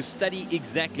of this to study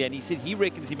exactly, and he said he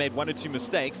reckons he made 1 or 2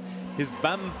 mistakes. His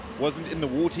bum wasn't in the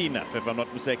water enough, if I'm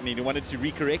not mistaken, and he wanted to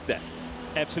recorrect that.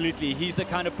 Absolutely. He's the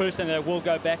kind of person that will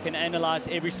go back and analyze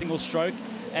every single stroke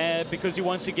because he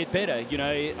wants to get better. You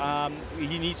know,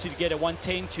 he needs to get a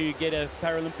 110 to get a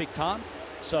Paralympic time.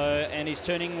 So, and he's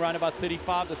turning around about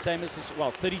 35, the same as, well,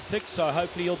 36, so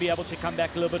hopefully he'll be able to come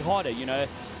back a little bit harder, you know.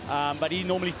 But he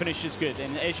normally finishes good,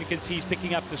 and as you can see, he's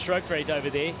picking up the stroke rate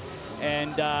over there.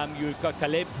 And you've got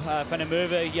Caleb Van der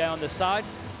Merwe here on the side,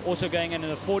 also going in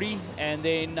the 40, and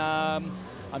then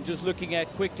I'm just looking at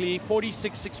quickly,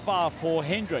 46.65 for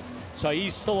Hendrik. So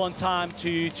he's still on time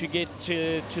to get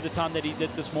to the time that he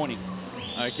did this morning.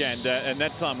 Okay, and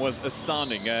that time was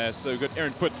astounding. So we've got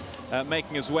Aaron Puts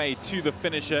making his way to the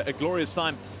finisher. A glorious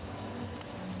time.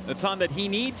 The time that he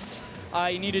needs?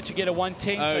 He needed to get a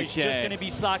 110, so he's just going to be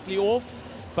slightly off.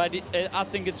 But I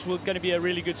think it's going to be a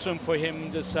really good swim for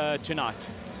him this tonight.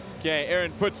 Okay,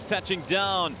 Aaron Puts touching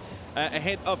down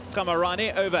ahead of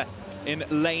Kamarane over in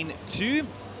lane 2.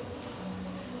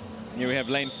 Here we have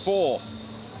lane 4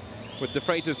 with De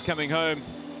Freitas coming home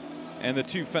and the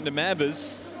two Van der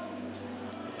Merwes.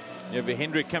 You have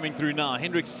Hendrik coming through now.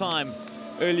 Hendrik's time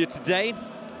earlier today,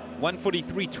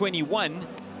 1:43.21.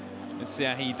 Let's see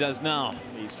how he does now.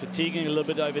 He's fatiguing a little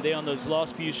bit over there on those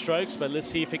last few strokes, but let's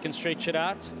see if he can stretch it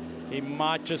out. He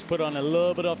might just put on a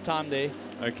little bit of time there.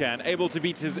 Okay, and able to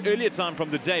beat his earlier time from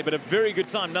the day, but a very good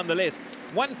time nonetheless.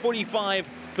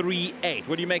 1:45.38.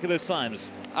 What do you make of those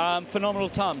times? Phenomenal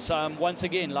times. Once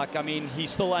again, like, I mean, he's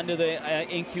still under the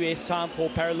NQS time for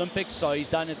Paralympics, so he's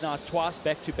done it now twice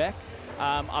back to back.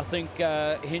 I think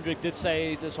Hendrik did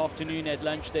say this afternoon at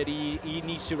lunch that he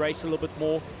needs to race a little bit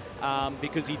more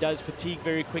because he does fatigue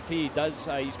very quickly.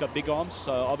 He's got big arms,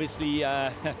 so obviously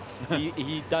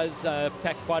he does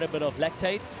pack quite a bit of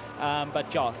lactate.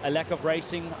 But yeah, a lack of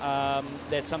racing,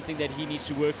 that's something that he needs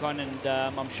to work on, and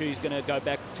I'm sure he's going to go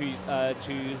back to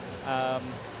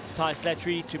Ty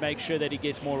Slattery to make sure that he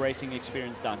gets more racing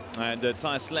experience done. And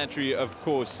Ty Slattery, of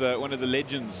course, one of the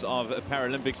legends of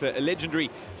Paralympics, a legendary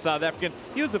South African.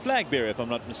 He was the flag bearer, if I'm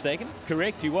not mistaken.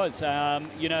 Correct, he was.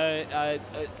 You know,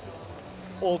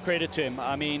 all credit to him.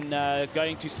 I mean,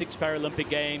 going to 6 Paralympic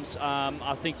Games,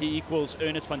 I think he equals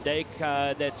Ernest van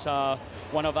Dijk. That's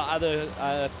one of our other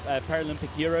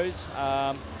Paralympic heroes.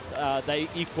 They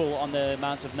equal on the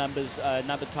amount of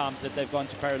number times that they've gone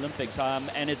to Paralympics,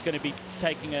 and it's going to be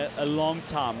taking a long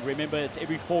time. Remember, it's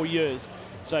every 4 years,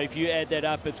 so if you add that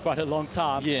up, it's quite a long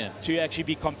time to actually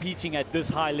be competing at this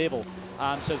high level.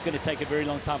 So it's going to take a very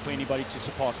long time for anybody to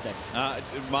surpass that.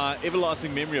 My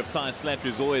everlasting memory of Ty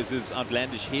Slattery is always his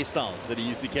outlandish hairstyles that he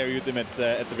used to carry with him at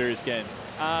the various games.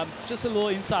 Just a little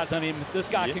insight on him. This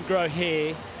guy can grow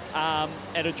hair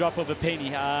at a drop of a penny.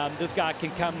 This guy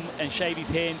can come and shave his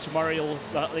hair, and tomorrow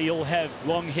he'll have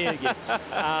long hair again.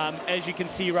 As you can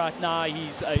see right now,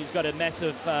 he's got a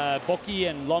massive bokkie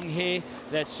and long hair.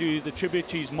 That's the tribute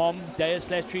to his mom, Dea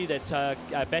Slattery, that's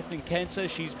battling cancer.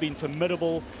 She's been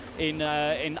formidable in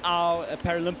our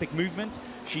Paralympic movement.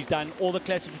 She's done all the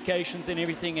classifications and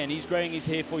everything, and he's growing his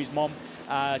hair for his mom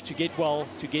to get well,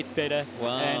 to get better.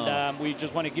 Wow. And we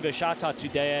just want to give a shout out to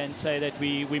Dea and say that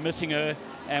we're missing her,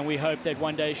 and we hope that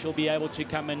one day she'll be able to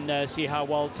come and see how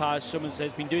well Ty Swimmers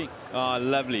has been doing. Oh,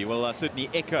 lovely. Well, I certainly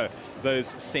echo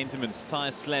those sentiments. Ty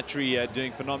Slattery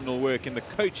doing phenomenal work in the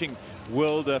coaching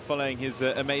world following his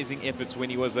amazing efforts when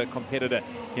he was a competitor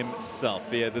himself.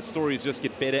 Yeah, the stories just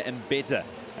get better and better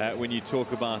when you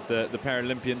talk about the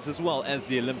Paralympians as well as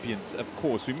the Olympians, of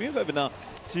course. We move over now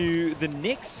to the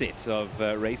next set of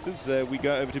races. We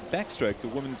go over to backstroke, the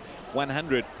women's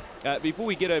 100. Before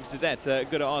we get over to that,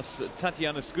 I've got to ask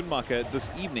Tatiana Schoenmaker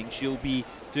this evening. She'll be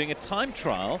doing a time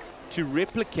trial to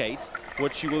replicate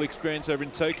what she will experience over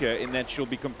in Tokyo, in that she'll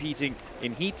be competing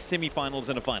in heats, semi-finals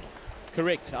and a final.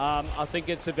 Correct. I think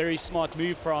it's a very smart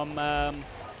move from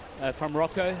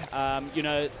Rocco.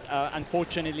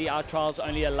 Unfortunately, our trials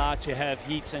only allow to have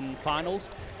heats and finals,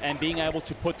 and being able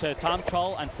to put a time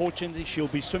trial, unfortunately, she'll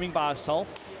be swimming by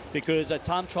herself, because a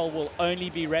time trial will only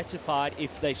be ratified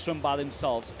if they swim by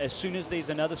themselves. As soon as there's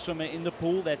another swimmer in the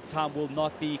pool, that time will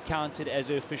not be counted as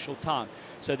her official time.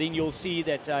 So then you'll see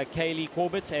that Kaylee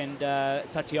Corbett and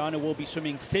Tatiana will be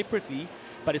swimming separately,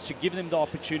 but it's to give them the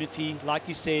opportunity, like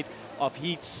you said, of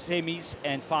heats, semis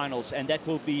and finals, and that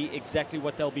will be exactly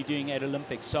what they'll be doing at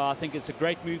Olympics. So I think it's a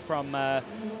great move from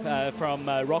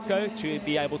Rocco to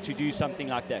be able to do something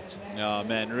like that. Oh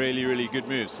man, really, really good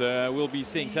move. So we'll be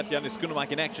seeing Tatiana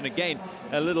Schoenmaker in action again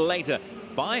a little later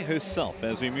by herself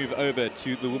as we move over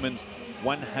to the women's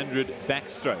 100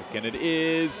 backstroke, and it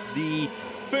is the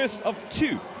first of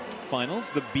two finals,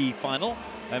 the B final,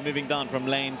 moving down from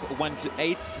lanes 1 to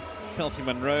 8. Kelsey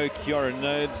Monroe, Kiara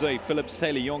Node, Zoe Phillips,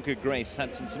 Taylor Jonker, Grace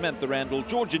Hudson, Samantha Randall,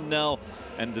 Georgia Nell,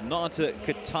 and Donata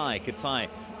Katai. Katai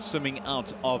swimming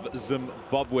out of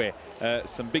Zimbabwe.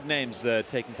 Some big names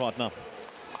taking part now.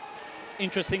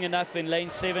 Interesting enough, in lane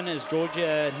 7 is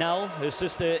Georgia Nell. Her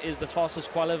sister is the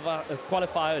fastest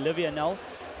qualifier, Olivia Nell.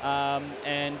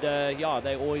 Yeah,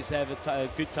 they always have a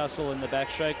good tussle in the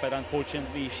backstroke, but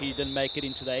unfortunately she didn't make it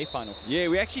into the A final. Yeah,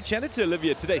 we actually chatted to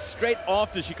Olivia today straight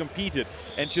after she competed,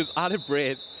 and she was out of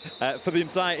breath for the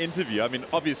entire interview. I mean,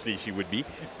 obviously she would be,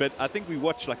 but I think we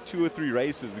watched like 2 or 3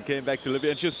 races and came back to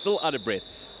Olivia and she was still out of breath.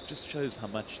 It just shows how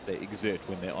much they exert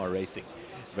when they are racing.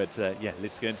 But yeah,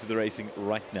 let's go into the racing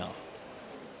right now.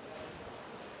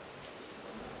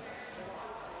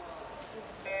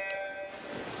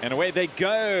 And away they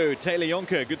go. Taylor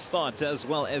Jonker, good start, as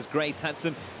well as Grace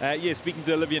Hudson. Yeah, speaking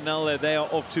to Olivia Nell, they are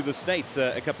off to the States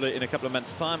in a couple of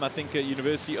months' time. I think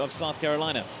University of South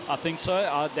Carolina. I think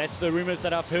so. That's the rumors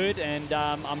that I've heard, and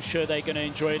I'm sure they're going to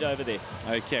enjoy it over there.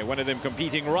 Okay, one of them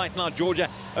competing right now, Georgia,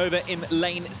 over in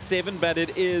lane 7, but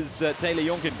it is Taylor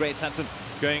Jonker and Grace Hudson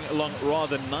going along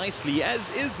rather nicely,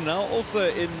 as is Nell also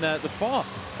in the far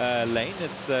lane.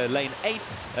 It's lane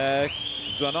 8.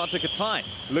 Donata Katai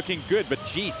looking good, but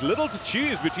geez, little to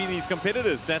choose between these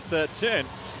competitors at the turn.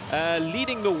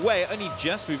 Leading the way, only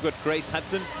just, we've got Grace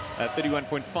Hudson,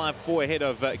 31.54 ahead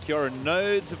of Kiara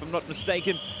Nodes, if I'm not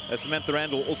mistaken. Samantha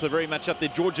Randall also very much up there.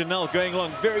 Georgia Nell going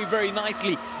along very, very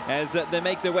nicely as they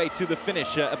make their way to the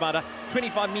finish. About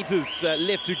 25 meters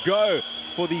left to go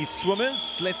for these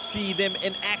swimmers. Let's see them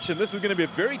in action. This is going to be a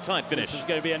very tight finish. This is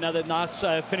going to be another nice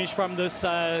finish from this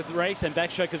race, and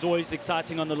backstroke is always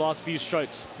exciting on the last few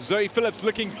strokes. Zoe Phillips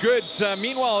looking good.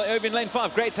 Meanwhile, over in lane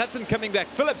 5, Grace Hudson coming back.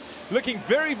 Phillips looking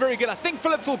very, very good. I think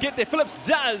Phillips will get there. Phillips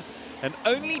does, and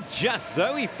only just.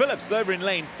 Zoe Phillips over in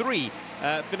lane 3,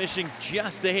 finishing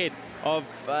just ahead of,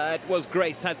 it was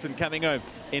Grace Hudson coming home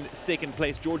in second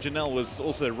place. Georgia Nell was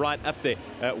also right up there.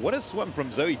 What a swim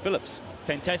from Zoe Phillips.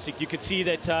 Fantastic. You could see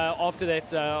that after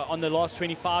that, on the last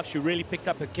 25, she really picked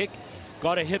up her kick,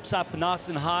 got her hips up nice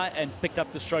and high, and picked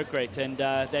up the stroke rate, and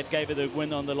that gave her the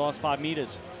win on the last 5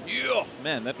 meters. Yeah,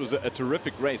 man, that was a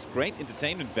terrific race. Great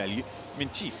entertainment value. I mean,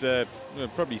 geez,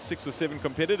 probably 6 or 7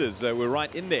 competitors were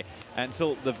right in there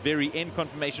until the very end.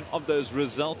 Confirmation of those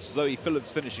results. Zoe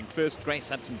Phillips finishing first, Grace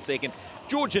Hudson second,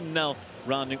 Georgia Nell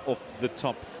rounding off the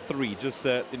top 3. Just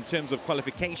in terms of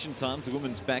qualification times, the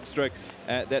women's backstroke,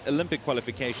 that Olympic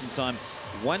qualification time,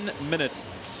 1 minute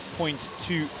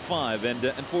 0.25, and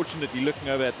unfortunately, looking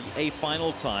over at the A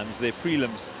final times, their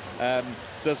prelims,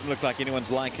 doesn't look like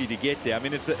anyone's likely to get there. I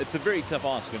mean, it's a very tough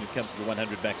ask when it comes to the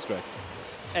 100 backstroke.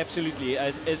 Absolutely,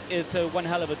 it's a one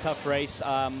hell of a tough race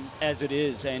as it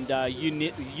is, and you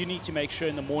need to make sure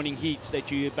in the morning heats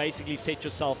that you basically set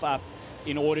yourself up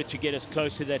in order to get as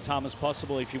close to that time as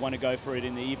possible if you want to go for it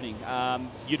in the evening.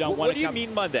 You don't want to. What do you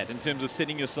mean by that in terms of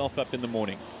setting yourself up in the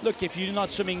morning? Look, if you're not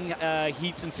swimming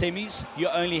heats and semis, you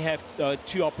only have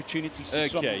 2 opportunities to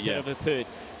swim instead of a third.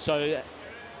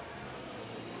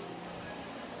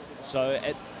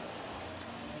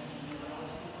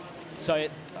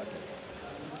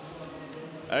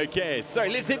 Okay, so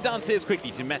let's head downstairs quickly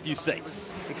to Matthew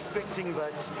Sates. Expecting,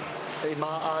 but in my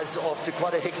eyes, after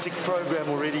quite a hectic program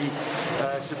already,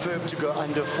 superb to go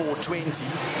under 420.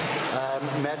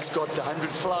 Matt's got the 100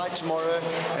 fly tomorrow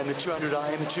and the 200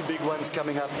 IM, two big ones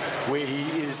coming up, where he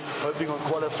is hoping on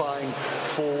qualifying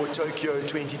for Tokyo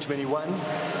 2021.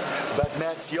 But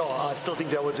Matt, yeah, I still think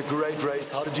that was a great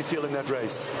race. How did you feel in that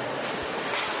race?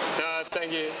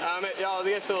 Thank you. Yeah, I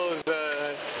guess it was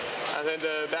I think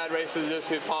the bad races just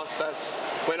moved past, but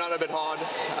went out a bit hard.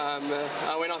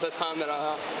 I went out the time that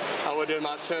I would do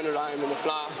my 200 IM in the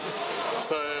fly.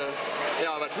 So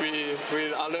yeah, but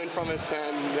I learned from it,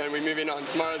 and then we're moving on.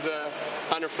 Tomorrow's a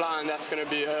 100 fly, and that's going to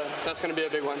be a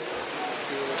big one.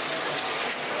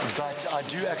 But I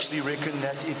do actually reckon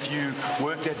that if you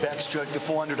work that backstroke, the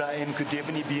 400 IM could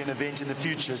definitely be an event in the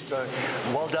future. So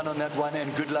well done on that one,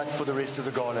 and good luck for the rest of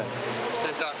the gala.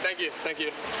 Thank you. Thank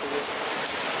you.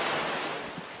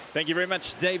 Thank you very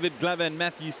much, David Glover and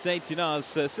Matthew Sates. You know, I was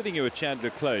sitting here with Chad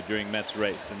Leclos during Matt's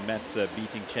race, and Matt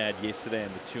beating Chad yesterday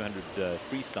in the 200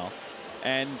 freestyle.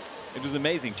 And it was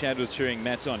amazing. Chad was cheering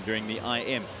Matt on during the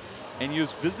IM, and he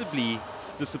was visibly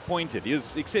disappointed. He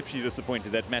was exceptionally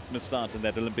disappointed that Matt missed out in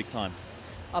that Olympic time.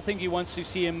 I think he wants to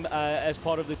see him as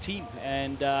part of the team,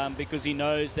 and because he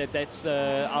knows that that's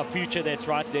our future that's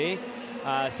right there.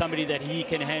 Somebody that he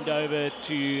can hand over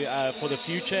to for the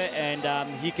future, and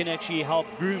he can actually help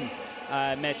groom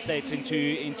Matt Sates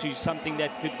into something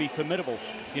that could be formidable.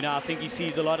 You know, I think he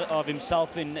sees a lot of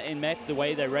himself in Matt, the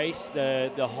way they race,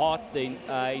 the heart, the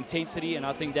intensity, and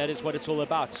I think that is what it's all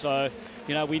about. So,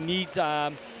 you know, we need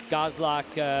guys like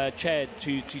Chad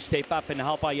to step up and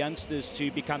help our youngsters to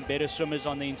become better swimmers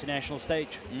on the international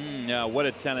stage. Yeah, what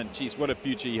a talent. Jeez, what a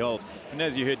future he holds. And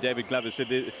as you heard David Glover said,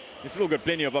 he's still got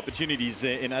plenty of opportunities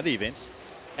in other events.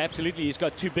 Absolutely, he's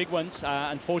got two big ones.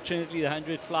 Unfortunately, the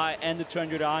 100 fly and the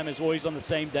 200 IM is always on the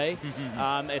same day.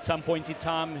 At some point in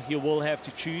time, he will have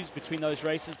to choose between those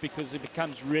races because it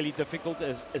becomes really difficult,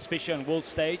 especially on world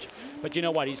stage. But you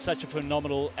know what? He's such a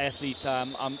phenomenal athlete.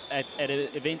 At an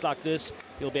event like this,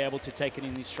 he'll be able to take it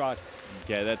in his stride.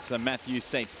 Okay, that's Matthew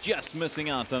Sates just missing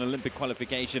out on Olympic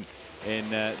qualification in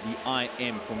the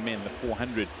IM for men, the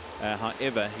 400.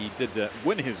 However, he did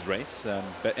win his race,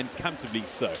 and comfortably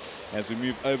so. As we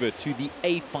move over to the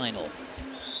A final,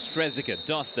 Strazica,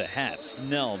 Doster, Haps,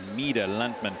 Nel, Meader,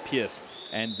 Luntman, Pierce,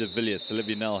 and De Villiers.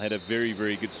 Olivia Nel had a very,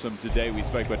 very good swim today. We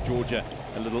spoke about Georgia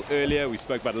a little earlier. We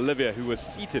spoke about Olivia, who was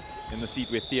seated in the seat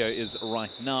where Theo is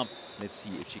right now. Let's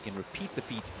see if she can repeat the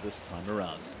feat this time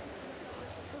around.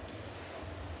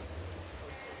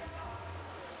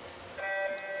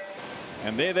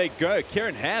 And there they go.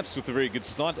 Karen Haps with a very good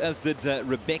start, as did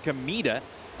Rebecca Meader.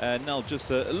 Nell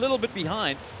just a little bit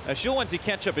behind. She'll want to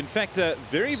catch up. In fact, a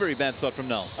very, very bad start from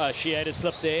Nell. She had a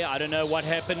slip there. I don't know what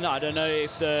happened. I don't know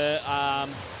if the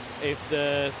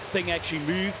thing actually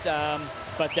moved.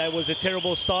 But that was a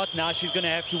terrible start. Now she's going to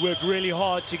have to work really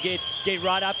hard to get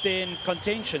right up there in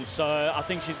contention. So I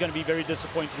think she's going to be very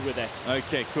disappointed with that.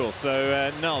 Okay, cool. So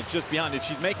Nell just behind it.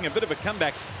 She's making a bit of a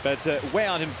comeback, but way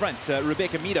out in front.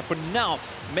 Rebecca Meader for now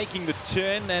making the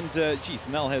turn. And, geez,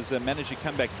 Nell has managed to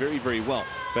come back very, very well.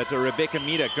 But Rebecca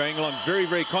Meader going along very,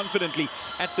 very confidently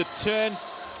at the turn.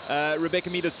 Rebecca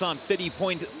Meader's time,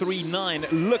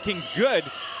 30.39. Looking good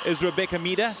is Rebecca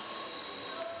Meader.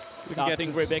 I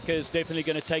think Rebecca is definitely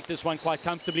going to take this one quite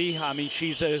comfortably. I mean,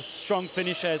 she's a strong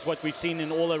finisher, as what we've seen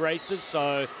in all the races.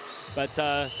 So, but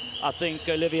I think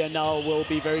Olivia Nel will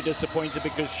be very disappointed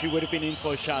because she would have been in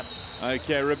for a shot.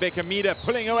 Okay, Rebecca Meader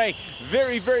pulling away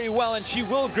very, very well, and she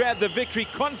will grab the victory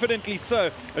confidently.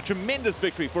 So, a tremendous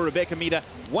victory for Rebecca Meader,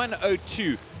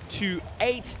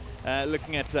 102.28.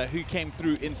 Looking at who came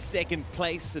through in second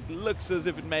place, it looks as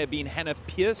if it may have been Hannah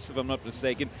Pierce, if I'm not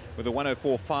mistaken, with a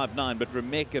 104.59. But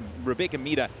Rebecca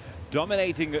Meader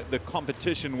dominating the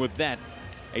competition with that.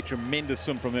 A tremendous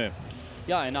swim from her.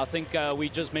 Yeah, and I think we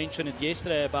just mentioned it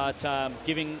yesterday about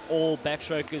giving all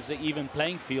backstrokers an even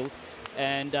playing field.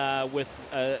 And with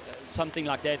something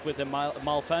like that, with a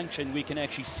malfunction, we can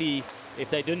actually see if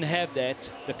they didn't have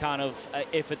that, the kind of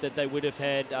effort that they would have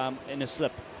had in a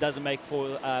slip doesn't make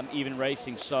for even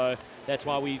racing. So that's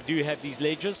why we do have these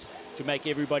ledges to make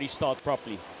everybody start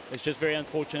properly. It's just very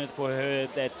unfortunate for her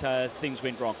that things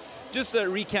went wrong. Just a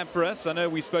recap for us. I know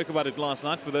we spoke about it last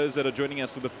night for those that are joining us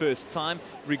for the first time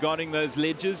regarding those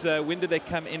ledges. When did they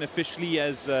come in officially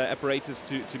as apparatus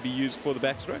to be used for the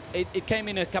backstroke? It came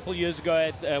in a couple of years ago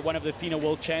at one of the FINA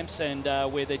World Champs, and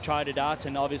where they tried it out,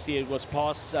 and obviously it was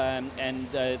passed, and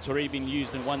it's already been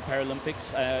used in one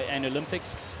Paralympics and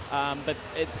Olympics. But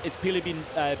it's purely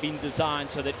been designed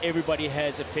so that everybody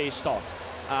has a fair start.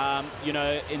 You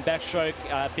know, in backstroke,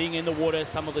 being in the water,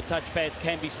 some of the touch pads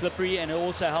can be slippery, and it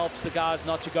also helps the guys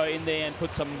not to go in there and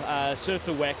put some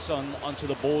surfer wax onto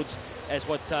the boards, as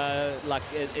what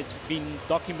it's been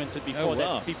documented before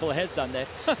that people has done that.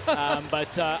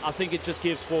 But I think it just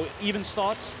gives for even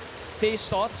starts, fair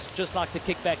starts, just like the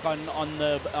kickback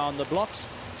on the blocks,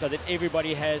 so that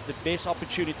everybody has the best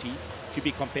opportunity to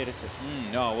be competitive.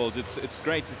 Oh, well, it's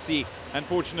great to see.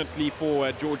 Unfortunately for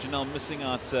Georgia Nell missing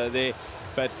out there,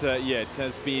 but yeah, it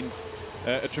has been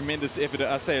a tremendous effort.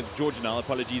 I say Georgia Nell,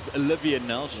 apologies, Olivia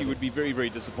Nell. She would be very, very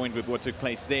disappointed with what took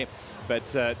place there. But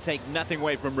take nothing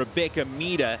away from Rebecca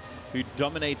Meader, who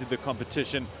dominated the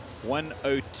competition,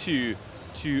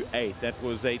 102.28. That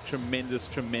was a tremendous,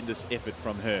 tremendous effort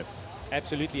from her.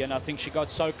 Absolutely, and I think she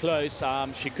got so close.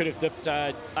 She could have dipped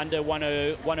under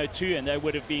 102, and that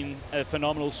would have been a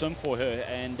phenomenal swim for her.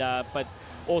 And but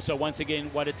also, once again,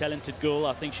 what a talented girl.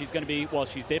 I think she's going to be, well,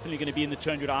 she's definitely going to be in the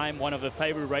 200 IM, one of her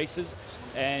favorite races.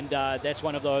 And that's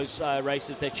one of those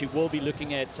races that she will be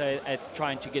looking at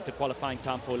trying to get the qualifying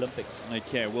time for Olympics.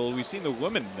 Okay, well, we've seen the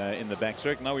women in the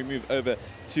backstroke. Now we move over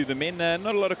to the men.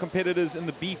 Not a lot of competitors in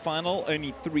the B final,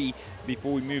 only 3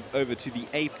 before we move over to the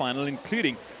A final,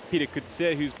 including Peter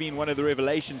Coetzee, who's been one of the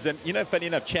revelations. And, you know, funny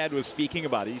enough, Chad was speaking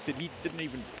about it. He said he didn't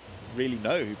even really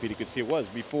know who Peter Coetzee was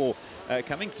before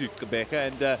coming to Quebec.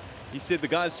 And he said the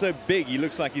guy's so big, he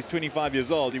looks like he's 25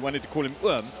 years old. He wanted to call him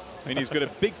and he's got a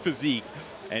big physique,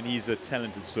 and he's a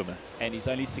talented swimmer. And he's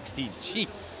only 16.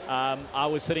 Jeez. I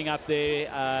was sitting up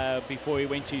there before he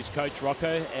went to his coach,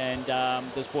 Rocco, and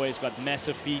this boy has got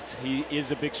massive feet. He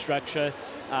is a big structure,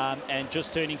 and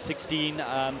just turning 16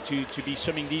 to be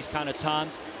swimming these kind of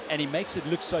times, and he makes it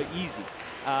look so easy.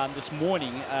 This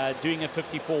morning, doing a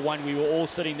 54.1, we were all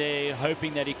sitting there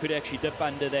hoping that he could actually dip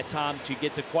under that time to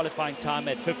get the qualifying time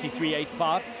at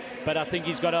 53.85. But I think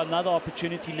he's got another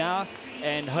opportunity now,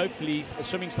 and hopefully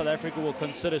Swimming South Africa will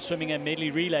consider swimming a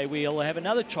medley relay where he'll have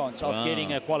another chance of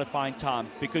getting a qualifying time,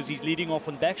 because he's leading off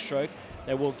on backstroke.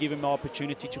 That will give him an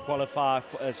opportunity to qualify,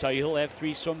 so he'll have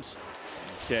 3 swims.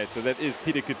 Okay, so that is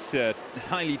Peter Coetzee, a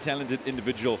highly talented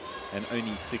individual and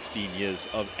only 16 years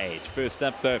of age. First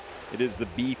up, though, it is the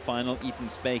B final. Ethan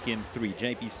Spake in 3,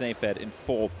 JP Seyfert in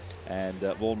 4, and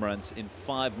Wolmarans in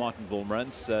 5. Martin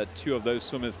Wolmarans, 2 of those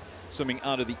swimmers swimming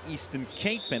out of the Eastern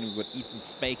Cape, and we've got Ethan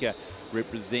Spake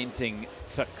representing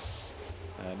Tuks.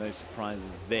 No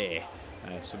surprises there,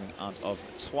 swimming out of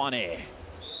Tshwane.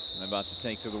 I'm about to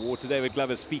take to the water. David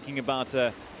Glover speaking about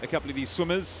a couple of these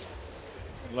swimmers.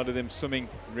 A lot of them swimming,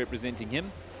 representing him.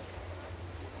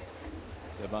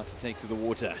 So about to take to the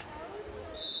water.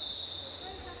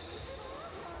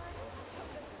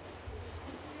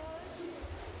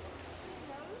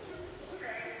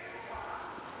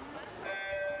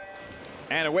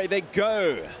 And away they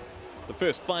go. The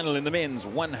first final in the men's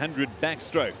 100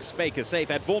 backstroke. Spake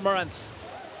safe at Wolmarans.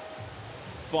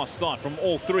 Fast start from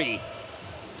all 3.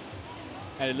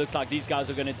 And it looks like these guys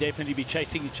are going to definitely be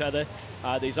chasing each other.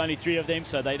 There's only 3 of them,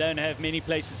 so they don't have many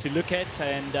places to look at,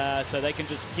 and so they can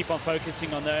just keep on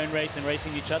focusing on their own race and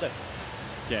racing each other.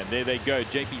 Yeah, there they go.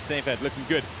 JP Seyfert looking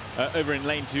good over in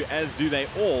lane 2, as do they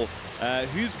all.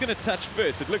 Who's going to touch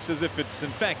first? It looks as if it's, in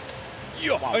fact,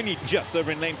 only just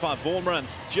over in lane 5.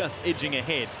 Wolmarans just edging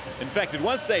ahead. In fact, it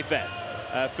was Seyfert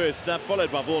first up,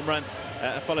 followed by Wolmarans,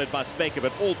 followed by Spake,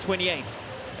 but all 28s.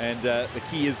 And the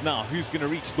key is now, who's going to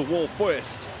reach the wall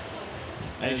first?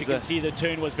 As you can see, the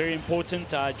turn was very important.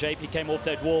 JP came off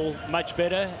that wall much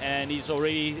better, and he's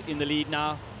already in the lead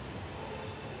now.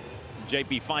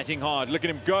 JP fighting hard. Look at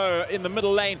him go in the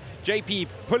middle lane. JP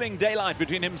pulling daylight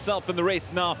between himself and the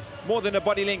rest now. More than a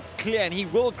body length clear, and he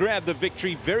will grab the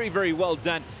victory. Very, very well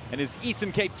done. And his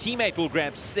Eastern Cape teammate will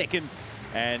grab second.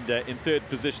 And in 3rd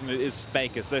position, it is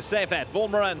Spake. So Seyfert,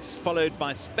 Wolmarans, followed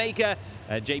by Spake.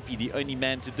 JP, the only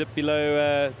man to dip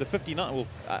below the 59, well,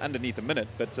 underneath a minute,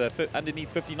 but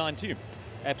underneath 59 too.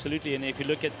 Absolutely, and if you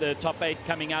look at the top 8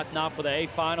 coming out now for the A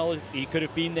final, he could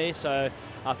have been there. So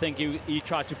I think he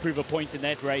tried to prove a point in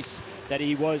that race that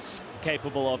he was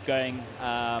capable of going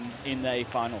in the A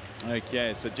final.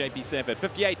 Okay, so JP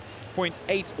Seyfert,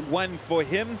 58.81 for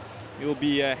him. He'll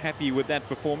be happy with that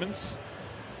performance.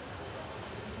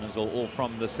 Those are all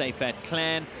from the Seyfert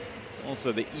clan.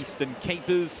 Also the Eastern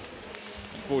Capers.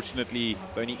 Unfortunately,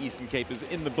 only Eastern Capers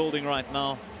in the building right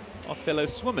now are fellow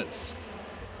swimmers.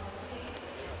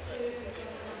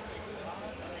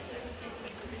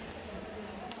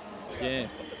 Yeah.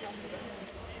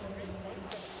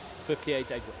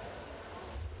 58.8.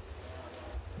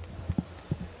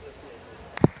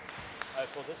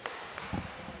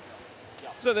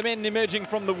 So the men emerging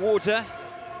from the water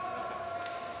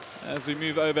as we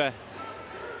move over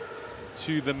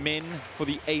to the men for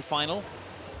the A final.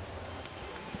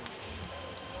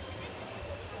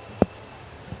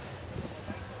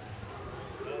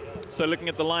 So looking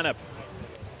at the lineup,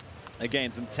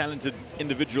 again, some talented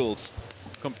individuals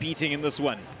competing in this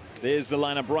one. There's the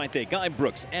lineup right there. Guy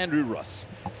Brooks, Andrew Ross,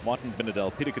 Martin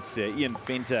Binnendaal, Pieter Coetzee, Ian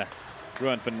Venter,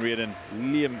 Rowan van Reeden,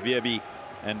 Liam Weerby,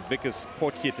 and Vickers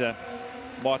Potgieter.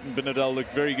 Martin Binnendaal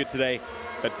looked very good today,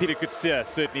 but Pieter Coetzee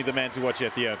certainly the man to watch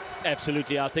here, Theo.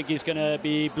 Absolutely. I think he's going to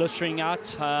be blistering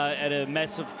out at a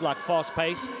massive, fast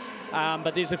pace.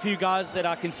 But there's a few guys that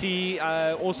I can see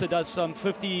also does some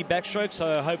 50 backstrokes,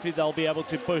 so hopefully they'll be able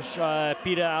to push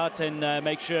Peter out and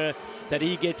make sure that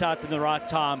he gets out in the right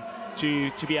time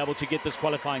to be able to get this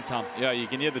qualifying time. Yeah, you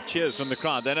can hear the cheers from the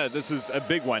crowd. They know this is a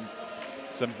big one.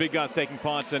 Some big guys taking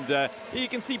part, and you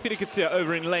can see Pieter Coetzee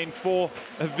over in lane 4,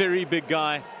 a very big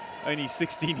guy, only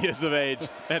 16 years of age.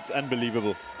 That's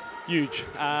unbelievable. Huge.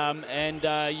 And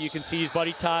you can see his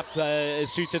body type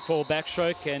is suited for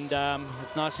backstroke, and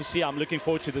it's nice to see. I'm looking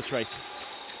forward to this race.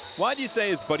 Why do you say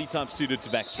his body type suited to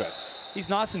backstroke? He's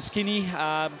nice and skinny,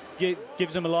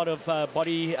 gives him a lot of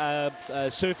body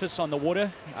surface on the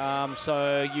water.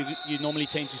 So you normally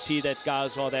tend to see that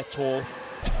guys are that tall.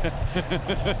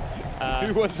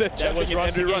 Who was that? That was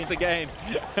Andrew Ross again.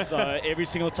 So every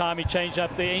single time he changed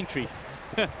up the entry.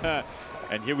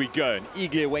 And here we go, an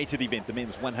eagerly awaited event, the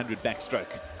men's 100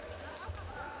 backstroke.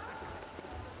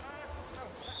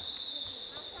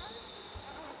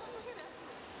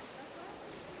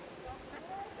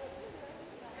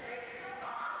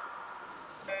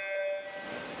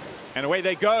 And away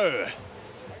they go.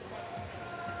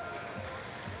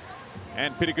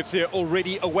 And Pieter Coetzee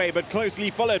already away, but closely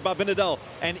followed by Binnendaal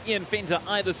and Ian Venter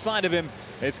either side of him.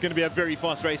 It's going to be a very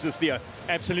fast race, this, Theo.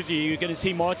 Absolutely. You're going to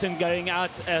see Martin going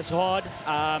out as hard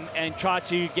and try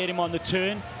to get him on the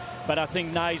turn. But I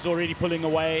think now he's already pulling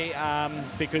away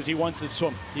because he wants to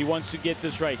swim. He wants to get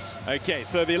this race. Okay,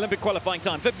 so the Olympic qualifying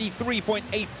time,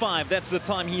 53.85. That's the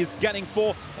time he is gunning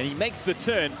for, and he makes the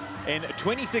turn in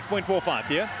 26.45,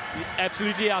 Theo.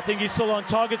 Absolutely. I think he's still on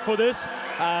target for this.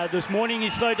 This morning he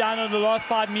slowed down on the last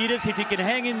 5 meters. If he can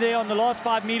hang in there on the last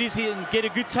 5 meters and get a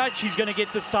good touch, he's going to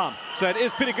get this time. So it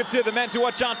is Pieter Coetzee, the man to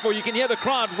watch out for. You can hear the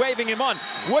crowd waving him on.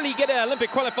 Will he get an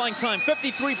Olympic qualifying time?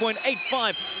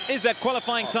 53.85 is that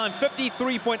qualifying time.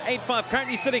 53.85,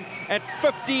 currently sitting at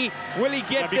 50. Will he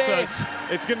get there? Close.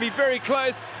 It's going to be very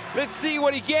close. Let's see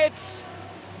what he gets.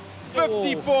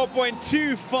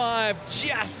 54.25,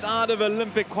 just out of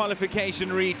Olympic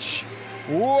qualification reach.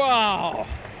 Wow.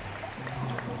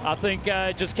 I think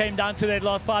it just came down to that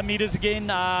last 5 meters again.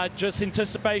 Just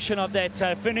anticipation of that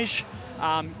finish.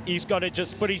 He's got to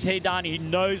just put his head down. He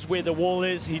knows where the wall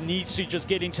is. He needs to just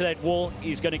get into that wall.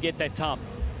 He's going to get that time.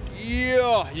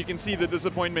 Yeah, you can see the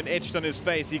disappointment etched on his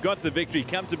face. He got the victory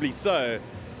comfortably so,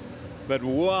 but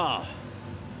wow.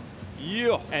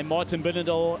 Yeah. And Martin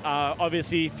Binnendaal,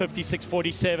 obviously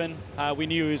 56.47. We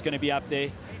knew he was going to be up there.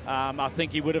 I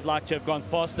think he would have liked to have gone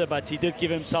faster, but he did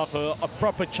give himself a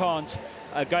proper chance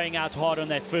going out hard on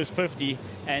that first 50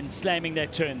 and slamming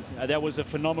that turn. That was a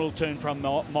phenomenal turn from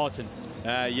Martin.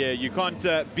 Yeah, you can't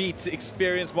beat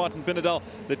experience. Martin Binnendaal,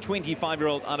 the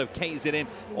 25-year-old out of KZN.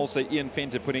 Also Ian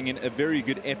Venter putting in a very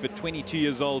good effort, 22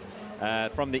 years old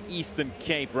from the Eastern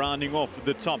Cape, rounding off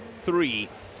the top 3.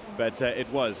 But it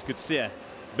was Coetzee,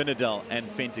 Binnendaal and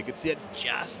Venter. Coetzee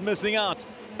just missing out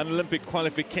on Olympic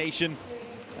qualification.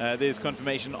 There's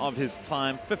confirmation of his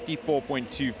time,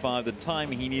 54.25. The time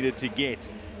he needed to get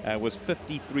was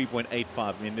 53.85.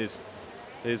 I mean, there's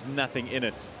nothing in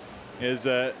it.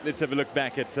 Let's have a look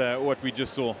back at what we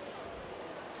just saw.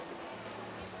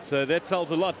 So that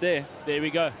tells a lot there. There we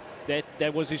go.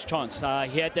 That was his chance.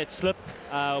 He had that slip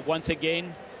once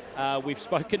again. We've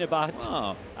spoken about,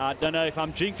 I don't know if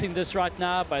I'm jinxing this right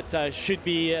now, but should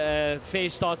be a fair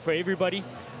start for everybody.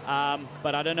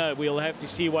 But I don't know. We'll have to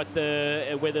see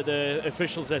whether the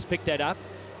officials has picked that up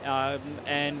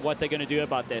and what they're going to do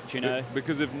about that, you know.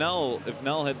 Because if Nel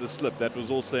had the slip, that was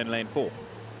also in lane 4.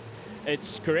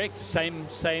 It's correct. Same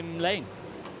lane.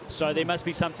 So there must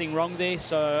be something wrong there.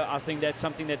 So I think that's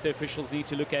something that the officials need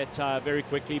to look at very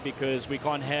quickly, because we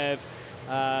can't have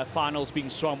finals being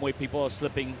swum where people are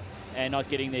slipping and not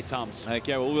getting their times.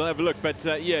 Okay, well, we'll have a look. But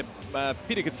yeah,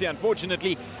 Pieter Coetzee,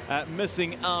 unfortunately,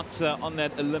 missing out on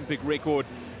that Olympic record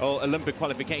or Olympic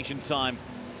qualification time.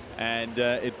 And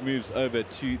it moves over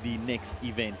to the next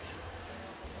event.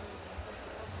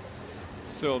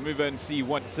 So we'll move on and see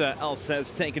what else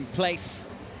has taken place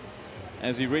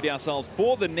as we ready ourselves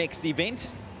for the next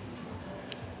event.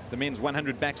 The men's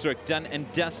 100 backstroke done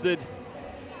and dusted.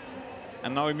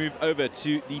 And now we move over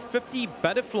to the 50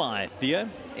 butterfly, Theo.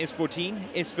 S14,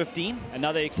 S15.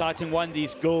 Another exciting one.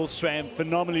 These girls swam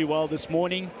phenomenally well this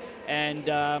morning, and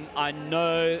I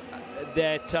know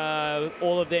that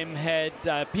all of them had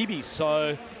PBs,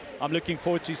 so I'm looking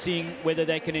forward to seeing whether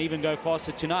they can even go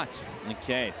faster tonight.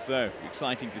 Okay, so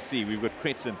exciting to see. We've got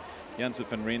Kretsen, Janse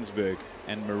van Rensburg,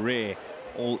 and Marais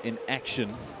all in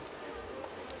action.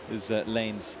 There's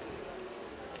lanes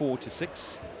 4 to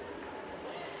 6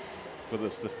 for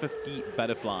this, the 50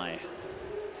 butterfly.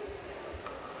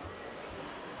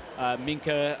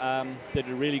 Minka did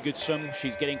a really good swim.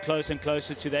 She's getting closer and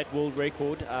closer to that world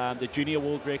record, the junior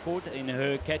world record in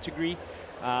her category.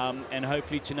 And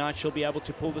hopefully tonight she'll be able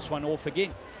to pull this one off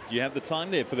again. Do you have the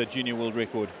time there for the junior world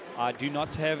record? I do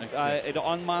not have it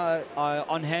on my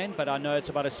on hand, but I know it's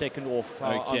about a second off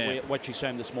on what she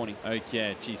swam this morning.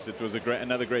 Okay, geez, it was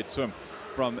another great swim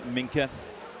from Minka.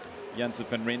 Janse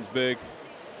van Rensburg,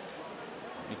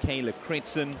 Michaela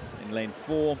Kretsen in lane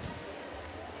 4,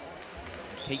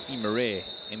 Katie Marais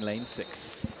in lane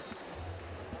 6.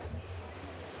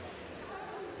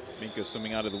 Minka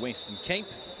swimming out of the Western Cape,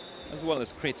 as well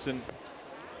as Kretsen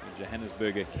and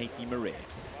Johannesburger Katie Marais.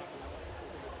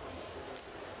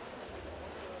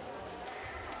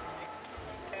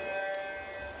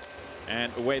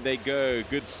 And away they go.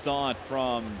 Good start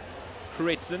from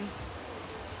Kretsen.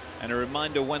 And a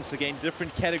reminder once again,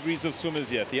 different categories of swimmers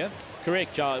here, Thea.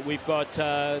 Correct, we've got two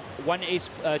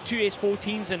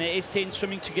S14s and an S10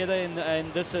 swimming together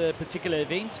in this particular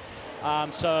event.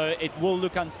 So it will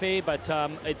look unfair, but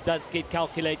it does get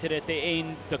calculated at the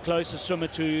end. The closest swimmer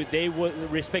to their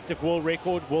respective world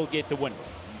record will get the win.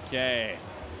 Okay,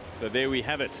 so there we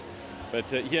have it. But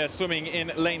here swimming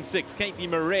in lane 6, Katie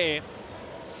Marais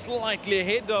slightly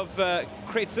ahead of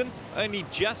Kretsen. Only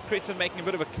just Kretsen making a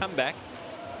bit of a comeback.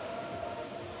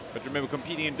 But remember,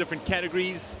 competing in different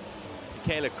categories.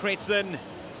 Michaela Kretsen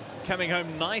coming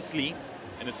home nicely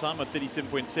in a time of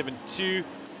 37.72.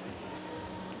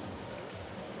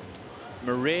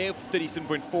 Marais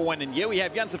 37.41, and here we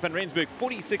have Janse van Rensburg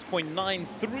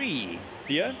 46.93.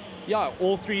 Theo? Yeah,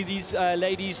 all three of these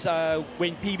ladies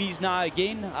went PBs now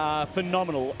again.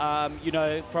 Phenomenal. You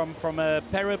know, from a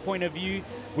para point of view,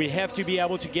 we have to be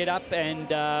able to get up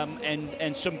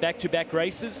and swim back-to-back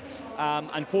races.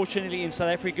 Unfortunately, in South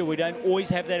Africa, we don't always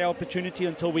have that opportunity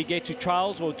until we get to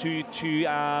trials or to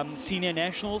senior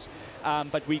nationals.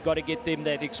 But we got to get them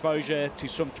that exposure to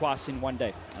swim twice in one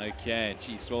day. Okay,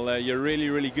 geez, well, you're really,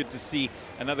 really good to see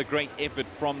another great effort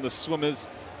from the swimmers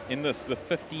in this, the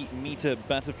 50-meter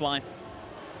butterfly.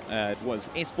 It was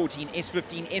S14,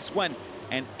 S15, S1,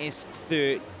 and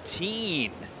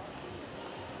S13.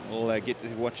 We'll get to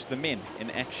watch the men in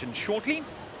action shortly.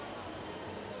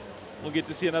 We'll get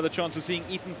to see another chance of seeing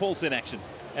Ethan Paulse in action.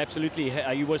 Absolutely.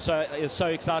 He was so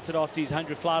excited after his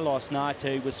 100 fly last night.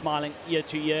 He was smiling ear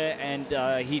to ear, and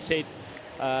he said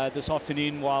this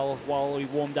afternoon while he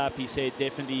warmed up, he said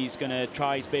definitely he's going to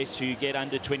try his best to get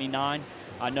under 29.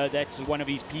 I know that's one of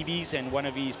his PBs and one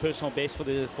of his personal bests for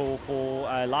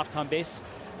lifetime bests.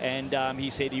 And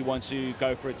he said he wants to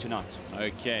go for it tonight.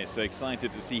 Okay, so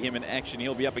excited to see him in action.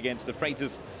 He'll be up against the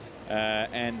Freitas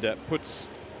and Puts.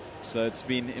 So it's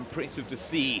been impressive to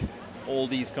see all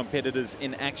these competitors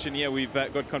in action here. We've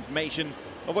got confirmation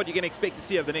of what you can expect to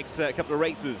see over the next couple of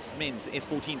races. Men's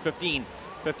S14, 15,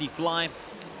 50 fly.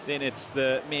 Then it's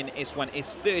the men S1,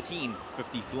 S13,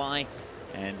 50 fly.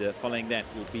 And following that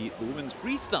will be the women's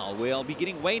freestyle, where I'll be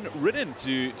getting Wayne Ridden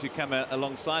to come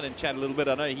alongside and chat a little bit.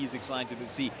 I know he's excited to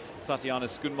see Tatiana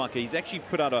Schoenmaker. He's actually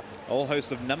put out a whole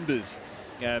host of numbers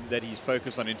that he's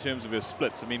focused on in terms of her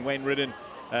splits. I mean, Wayne Ridden,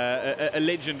 a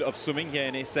legend of swimming here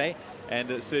in SA,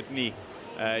 and certainly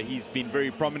he's been very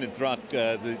prominent throughout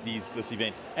this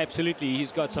event. Absolutely,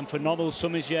 he's got some phenomenal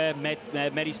swimmers here.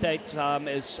 Matty State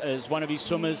is one of his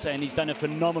swimmers, and he's done a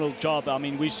phenomenal job. I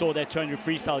mean, we saw that 200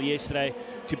 freestyle yesterday.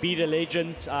 To beat a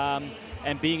legend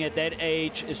and being at that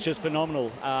age is just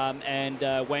phenomenal.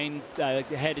 Wayne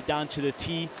had it down to the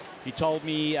T. He told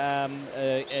me at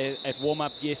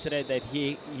warm-up yesterday that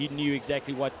he knew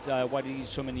exactly what his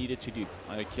swimmer needed to do.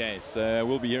 Okay, so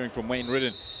we'll be hearing from Wayne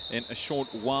Ridden in a short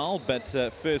while, but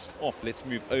first off, let's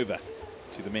move over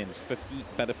to the men's 50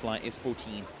 butterfly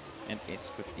S14 and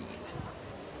S15.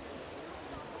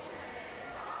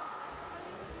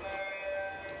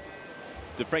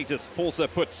 De Freitas, Paulse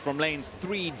Puts from lanes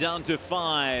 3 down to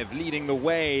 5, leading the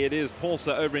way. It is Paulse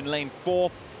over in lane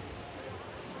 4.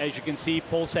 As you can see,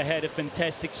 Paulse had a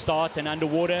fantastic start and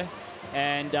underwater,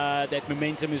 and that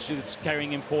momentum is just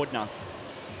carrying him forward now.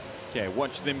 Okay,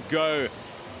 watch them go.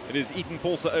 It is Ethan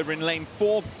Paulse over in lane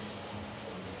 4.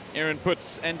 Aaron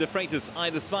Puts and De Freitas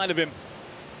either side of him.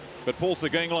 But Paulse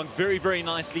going along very, very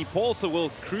nicely. Paulse will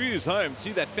cruise home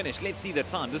to that finish. Let's see the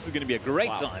time. This is going to be a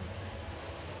great time.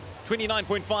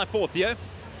 29.54, Theo.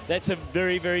 That's a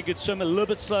very, very good swim. A little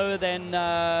bit slower than,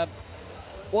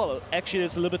 well, actually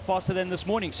it's a little bit faster than this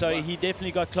morning. So he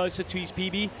definitely got closer to his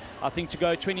PB. I think to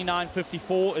go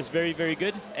 29.54 is very, very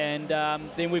good. And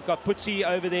then we've got Putsi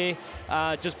over there,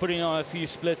 just putting on a few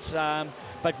splits.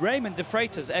 But Raymond de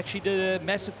Freitas actually did a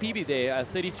massive PB there,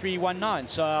 33.19.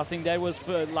 So I think that was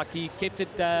for, like, he kept it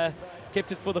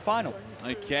for the final.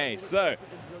 Okay, so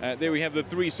there we have the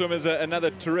three swimmers. Another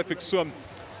terrific swim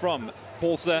from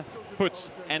Paulse,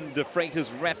 Puts, and de Freitas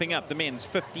wrapping up the men's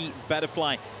 50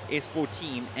 butterfly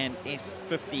S14 and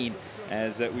S15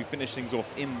 as we finish things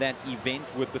off in that event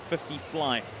with the 50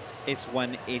 fly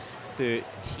S1,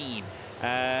 S13.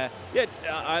 Yeah,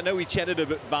 I know we chatted a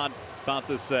bit about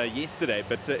this yesterday,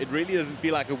 but it really doesn't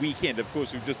feel like a weekend. Of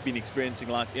course, we've just been experiencing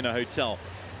life in a hotel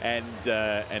and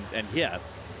here.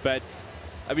 But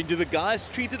I mean, do the guys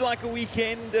treat it like a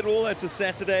weekend at all? It's a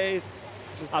Saturday. It's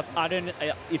I don't.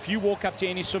 If you walk up to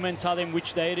any swimmer and tell them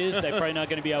which day it is, they're probably not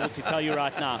going to be able to tell you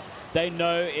right now. They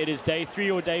know it is day 3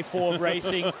 or day 4 of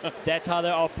racing. That's how they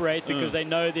operate, because they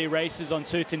know their races on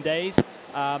certain days,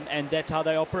 and that's how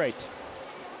they operate.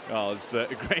 Oh, it's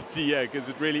great to hear, because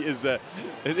it really is.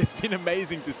 It's been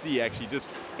amazing to see, actually, just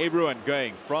everyone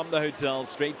going from the hotel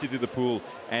straight to the pool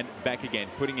and back again,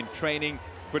 putting in training,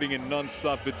 putting in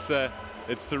non-stop.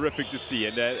 It's terrific to see.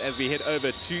 And as we head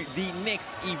over to the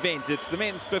next event, it's the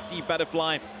men's 50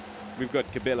 butterfly. We've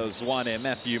got Kabelo Zwane,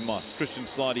 Matthew Moss, Christian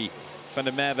Sadi, Van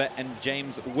der Merwe, and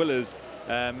James Willers.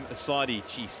 Sadi,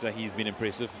 geez, he's been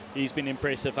impressive. He's been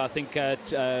impressive. I think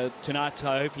tonight,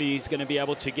 hopefully, he's going to be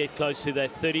able to get close to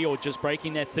that 30 or just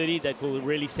breaking that 30. That will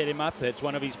really set him up. It's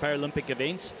one of his Paralympic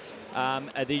events. And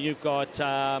then you've got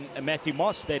Matthew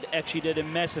Moss that actually did a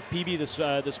massive PB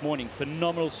this morning.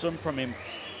 Phenomenal swim from him.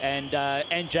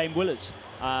 And James Willers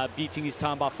beating his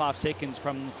time by 5 seconds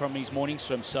from his morning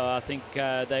swim. So I think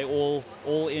they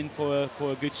all in for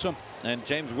a good swim. And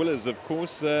James Willers, of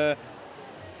course, the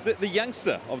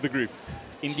youngster of the group.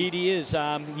 Indeed he is.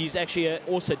 He's actually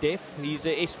also deaf. He's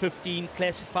a S15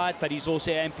 classified, but he's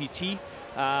also an amputee.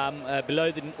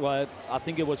 Below the, well, I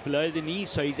think it was below the knee,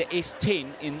 so he's a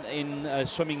S10 in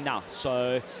swimming now.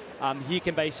 So he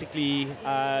can basically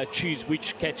choose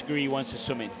which category he wants to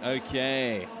swim in.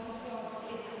 Okay.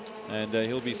 And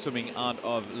he'll be swimming out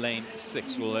of lane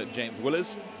 6, will James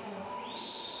Willers.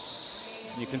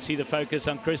 You can see the focus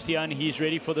on Christian. He's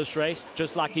ready for this race,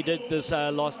 just like he did this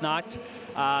last night.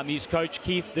 His coach,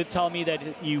 Keith, did tell me that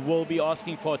he will be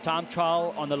asking for a time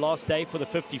trial on the last day for the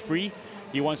 50 free.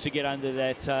 He wants to get under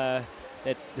the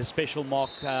special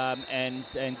mark and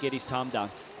get his time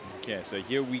down. Okay, so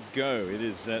here we go. It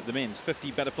is the men's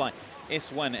 50 butterfly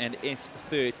S1 and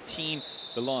S13,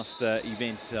 the last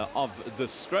event of the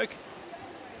stroke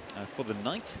for the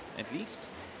night, at least.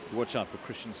 Watch out for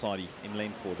Christian Sadi in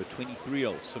lane 4, the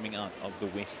 23-year-old swimming out of the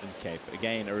Western Cape.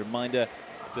 Again, a reminder,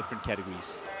 different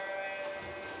categories.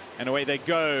 And away they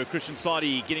go. Christian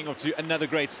Sadi getting off to another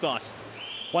great start.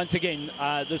 Once again,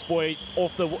 this boy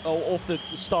off the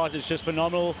start is just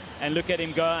phenomenal. And look at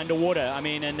him go underwater. I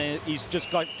mean, and he's just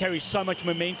carries so much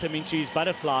momentum into his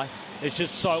butterfly. It's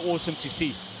just so awesome to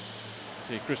see.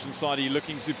 See Christian Sadi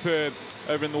looking superb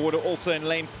over in the water. Also in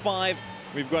lane 5.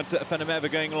 We've got Van der Merwe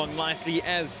going along nicely,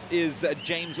 as is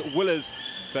James Willers.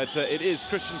 But it is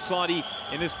Christian Sadi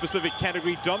in this specific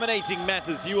category dominating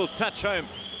matters. He will touch home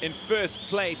in first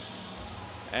place.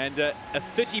 And a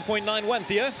 30.91,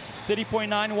 Theo.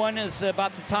 30.91 is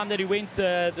about the time that he went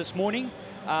this morning.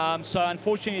 So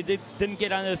unfortunately, he didn't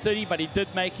get under 30, but he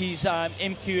did make his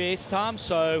MQS time.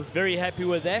 So very happy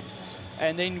with that.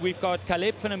 And then we've got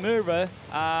Caleb van der Merwe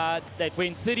that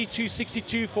went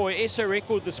 32.62 for an SO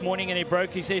record this morning, and he broke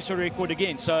his SO record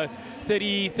again. So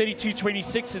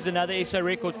 32.26 is another SO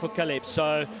record for Caleb.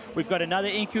 So we've got another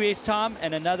NQS time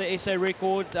and another SO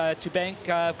record to bank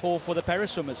for the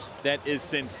paraswimmers. That is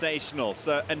sensational.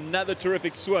 So another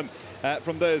terrific swim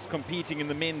from those competing in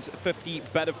the men's 50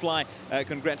 butterfly.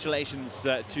 Congratulations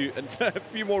to a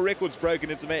few more records broken.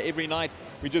 It's every night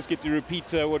we just get to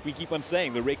repeat what we keep on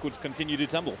saying. The records continue to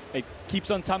tumble. It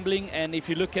keeps on tumbling, and if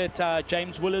you look at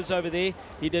James Willers over there,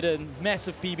 he did a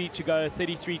massive PB to go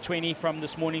 33.20 from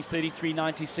this morning's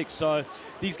 33.96. So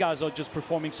these guys are just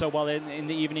performing so well in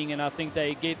the evening, and I think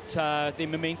they get their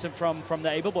momentum from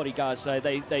the able-bodied guys. So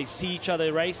they see each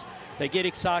other race, they get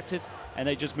excited, and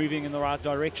they're just moving in the right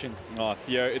direction. Oh,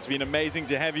 Theo, it's been amazing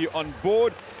to have you on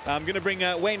board. I'm going to bring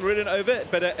Wayne Ridden over,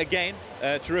 but again,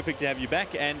 terrific to have you back,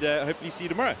 and hopefully see you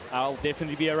tomorrow. I'll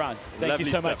definitely be around. Thank Lovely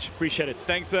you so stuff. much. Appreciate it.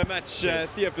 Thanks so much,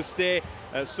 Theo Verster,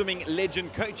 swimming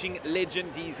legend, coaching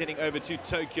legend. He's heading over to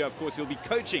Tokyo. Of course, he'll be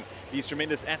coaching these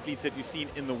tremendous athletes that you've seen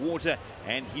in the water,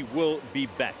 and he will be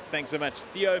back. Thanks so much,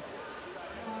 Theo.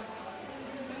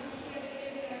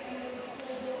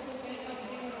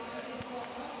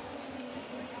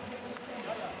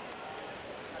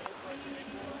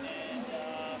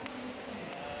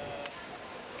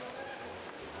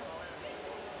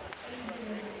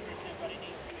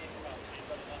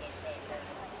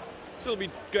 So we'll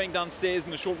be going downstairs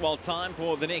in a short while time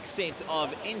for the next set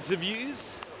of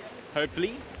interviews,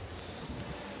 hopefully.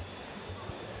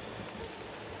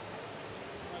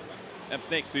 Up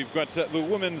next, we've got the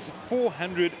women's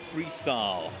 400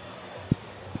 freestyle.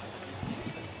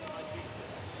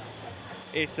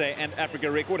 SA and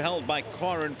Africa record held by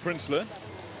Karen Prinsloo,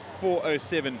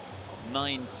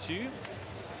 4:07.92.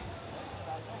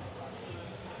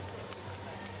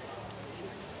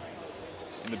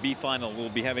 In the B final, we'll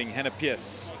be having Hannah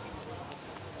Pierce,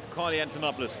 Carly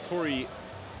Antonopoulos, Tori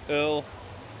Earl,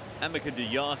 Amika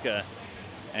Diyaka,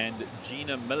 and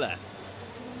Gina Miller.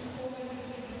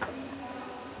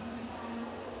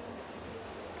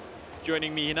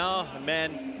 Joining me now, a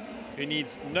man who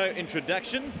needs no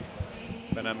introduction,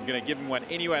 but I'm going to give him one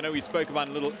anyway. I know we spoke about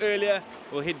it a little earlier.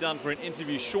 We'll head down for an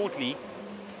interview shortly,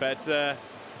 but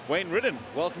Wayne Ridden,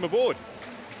 welcome aboard.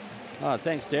 Oh,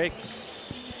 thanks, Derek.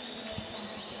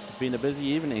 Been a busy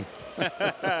evening.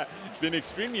 Been an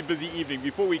extremely busy evening.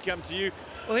 Before we come to you,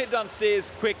 we'll head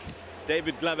downstairs quick.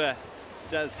 David Glover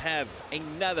does have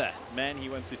another man he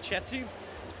wants to chat to.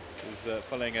 He's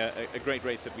following a great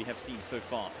race that we have seen so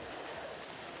far.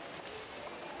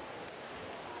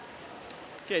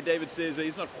 Okay, David says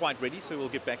he's not quite ready, so we'll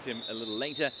get back to him a little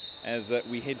later as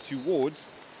we head towards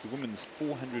the women's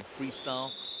 400 freestyle.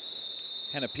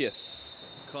 Hannah Pierce,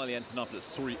 Carly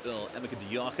Antonopoulos, Tori Earl, Amika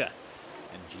Diyaka,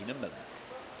 and Gina Miller.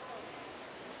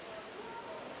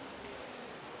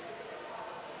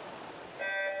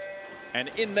 And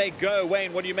in they go.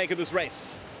 Wayne, what do you make of this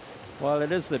race? Well,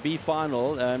 it is the B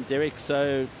final, Derek.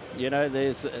 So, you know,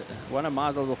 there's one of my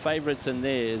little favorites in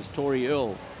there is Tori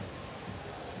Earl.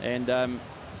 And,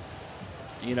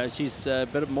 you know, she's a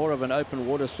bit more of an open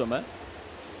water swimmer.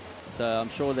 So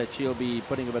I'm sure that she'll be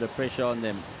putting a bit of pressure on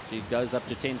them. She goes up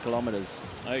to 10 kilometers.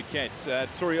 Okay,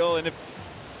 Tori Earl, and if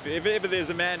ever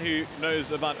there's a man who knows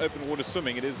about open water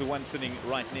swimming, it is the one sitting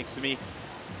right next to me.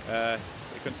 They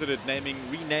considered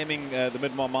renaming the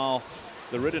Midmar Mile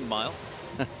the Ridden Mile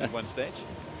at one stage.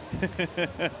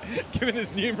 Given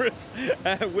his numerous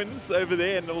wins over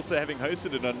there and also having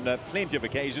hosted it on plenty of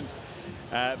occasions.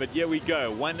 But here we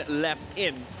go, one lap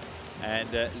in, and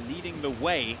leading the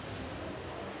way,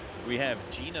 we have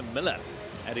Gina Miller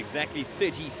at exactly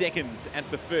 30 seconds at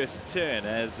the first turn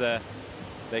as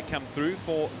they come through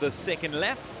for the second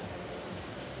lap.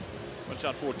 Watch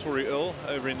out for Tori Earl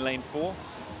over in lane 4,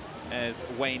 as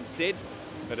Wayne said,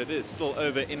 but it is still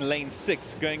over in lane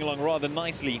 6, going along rather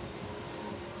nicely.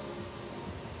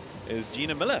 Is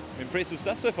Gina Miller. Impressive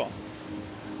stuff so far.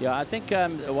 Yeah, I think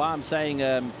why I'm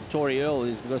saying Tori Earl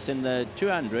is because in the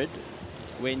 200,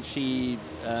 when she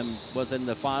was in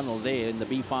the final there, in the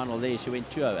B final there, she went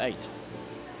 2:08.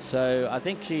 So I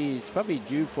think she's probably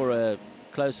due for a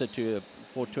closer to a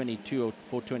 4:22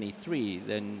 or 4:23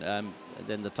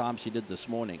 than the time she did this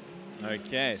morning.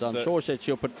 Okay. So I'm sure that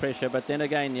she'll put pressure, but then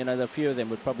again, you know, the few of them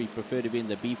would probably prefer to be in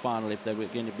the B final. If they were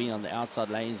going to be on the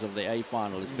outside lanes of the A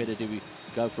final, it's better to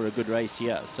go for a good race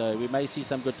here. So we may see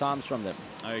some good times from them.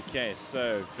 Okay,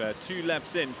 so 2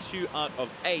 laps in, 2 out of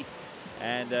 8.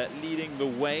 And leading the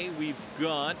way, we've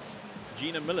got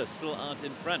Gina Miller still out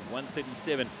in front,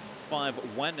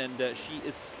 1:37.51, and she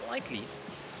is slightly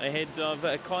ahead of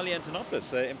Carly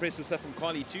Antonopoulos. Impressive stuff from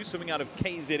Carly too, swimming out of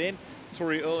KZN.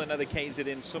 Tori Earl, another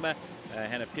KZN swimmer.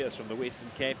 Hannah Pierce from the Western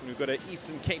Cape. And we've got an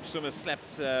Eastern Cape swimmer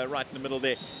slapped right in the middle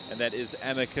there, and that is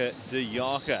Amika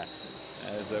Diyaka.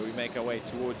 As we make our way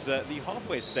towards the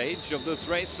halfway stage of this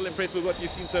race. Still impressed with what you've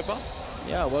seen so far?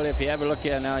 Yeah, well, if you have a look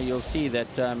here now, you'll see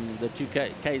that the two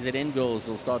KZN girls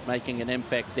will start making an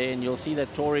impact there, and you'll see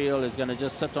that Tori Earl is going to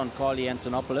just sit on Carly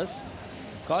Antonopoulos.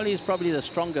 Carly is probably the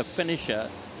stronger finisher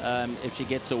if she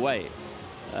gets away.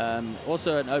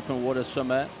 Also an open water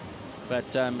swimmer,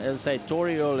 but as I say,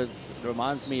 Tori Earl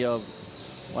reminds me of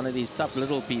one of these tough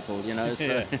little people, you know,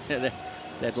 so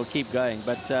that will keep going.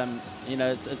 But, you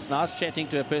know, it's nice chatting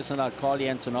to a person like Carly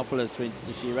Antonopoulos when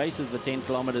she races the 10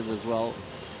 kilometers as well.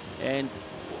 And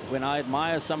when I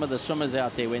admire some of the swimmers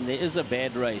out there, when there is a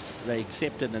bad race, they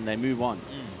accept it and they move on.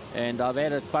 And I've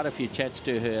had quite a few chats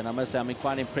to her, and I must say I'm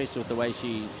quite impressed with the way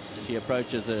she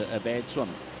approaches a bad swim.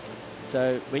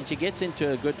 So when she gets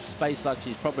into a good space like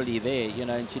she's probably there, you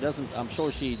know, and she doesn't, I'm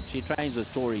sure she trains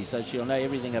with Tori, so she'll know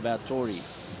everything about Tori.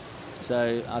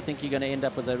 So I think you're going to end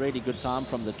up with a really good time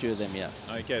from the two of them, yeah.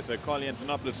 Okay, so Carly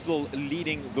Antonopoulos still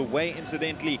leading the way.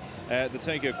 Incidentally, the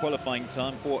Tokyo qualifying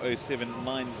time,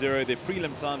 4:07.90. The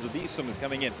prelim times of these swimmers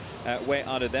coming in way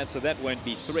out of that, so that won't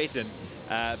be threatened.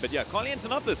 But yeah, Carly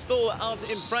Antonopoulos still out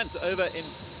in front over in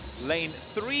lane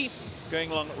 3, going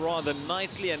along rather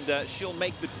nicely, and she'll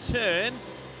make the turn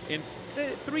in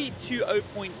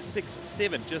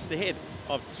 3:20.67, just ahead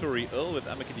of Tori Earl, with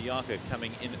Amika Diaka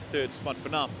coming in 3rd spot for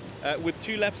now, with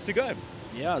 2 laps to go.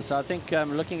 Yeah, so I think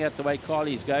looking at the way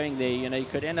Carly's going there, you know, you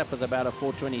could end up with about a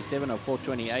 4:27 or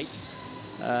 4:28.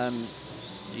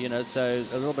 You know, so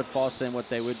a little bit faster than what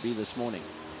they would be this morning.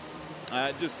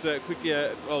 Just quickly,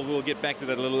 well, we'll get back to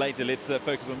that a little later. Let's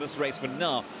focus on this race for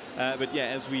now. But yeah,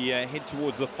 as we head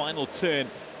towards the final turn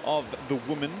of the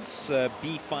women's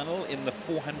B final in the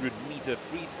 400-meter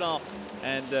freestyle,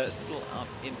 and still out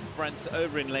in front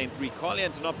over in lane 3, Carly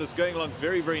Antonopoulos going along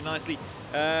very, very nicely.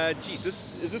 Geez,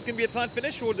 is this going to be a tight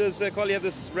finish, or does Carly have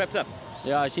this wrapped up?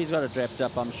 Yeah, she's got it wrapped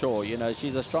up, I'm sure. You know,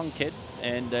 she's a strong kid,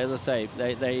 and as I say,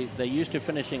 they're used to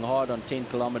finishing hard on 10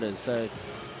 kilometers, so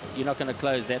you're not going to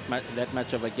close that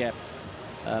much of a gap.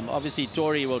 Obviously,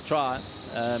 Tori will try,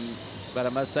 but I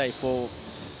must say for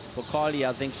Carly,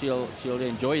 I think she'll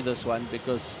enjoy this one,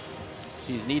 because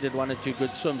she's needed 1 or 2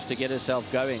 good swims to get herself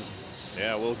going.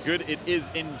 Yeah, well, good it is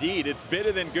indeed. It's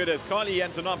better than good as Carly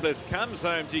Antonopoulos comes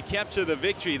home to capture the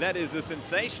victory. That is a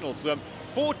sensational swim,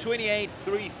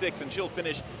 4:28.36, and she'll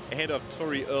finish ahead of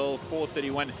Tori Earl,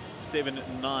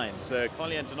 4:31.79. So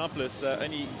Carly Antonopoulos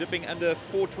only dipping under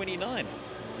 4:29.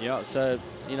 Yeah, so,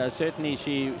 you know, certainly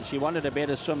she wanted a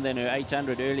better swim than her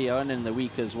 800 earlier on in the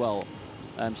week as well.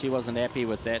 She wasn't happy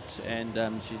with that, and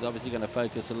she's obviously going to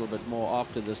focus a little bit more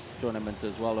after this tournament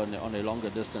as well on her longer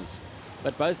distance.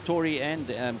 But both Tori and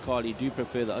Carly do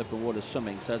prefer the open water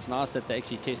swimming, so it's nice that they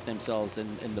actually test themselves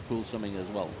in the pool swimming as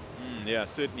well. Yeah,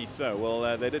 certainly so. Well,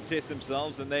 they did test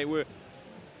themselves, and they were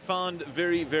found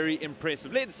very, very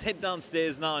impressive. Let's head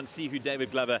downstairs now and see who David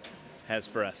Glover has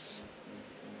for us.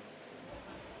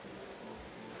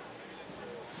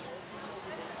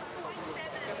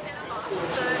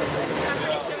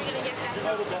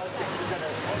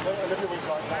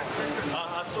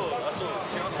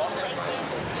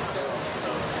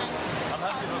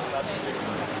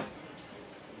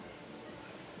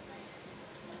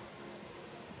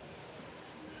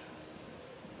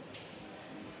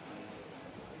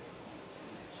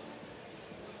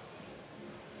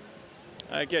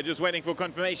 Okay, just waiting for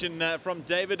confirmation from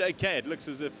David. Okay, it looks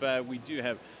as if we do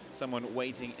have someone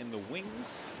waiting in the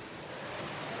wings.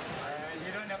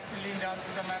 You don't have to lean down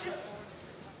to the mat.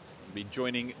 Be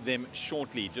joining them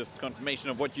shortly. Just confirmation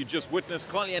of what you just witnessed.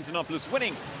 Carly Antonopoulos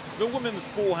winning the women's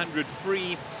 400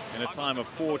 free in a time of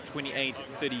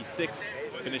 4:28.36,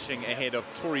 finishing ahead of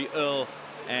Tori Earl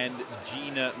and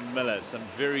Gina Miller. Some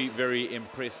very, very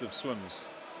impressive swims.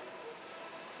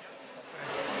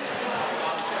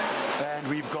 And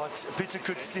we've got Peter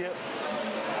Coetzee.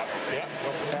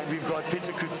 And we've got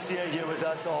Peter Coetzee here with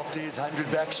us after his 100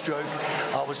 backstroke.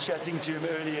 I was chatting to him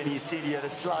earlier, and he said he had a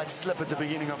slight slip at the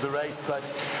beginning of the race,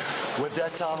 but with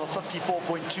that time of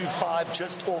 54.25,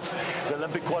 just off the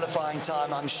Olympic qualifying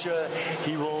time, I'm sure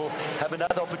he will have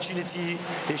another opportunity.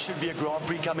 There should be a Grand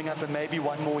Prix coming up and maybe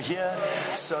one more here.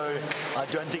 So I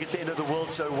don't think it's the end of the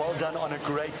world. So well done on a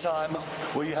great time.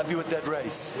 Were you happy with that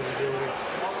race?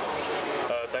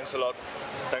 Thanks a lot.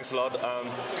 Thanks a lot.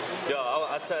 Yeah,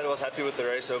 I'd say I was happy with the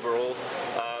race overall.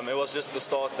 It was just the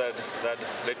start that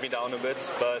let me down a bit,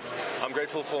 but I'm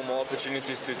grateful for more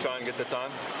opportunities to try and get the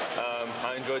time.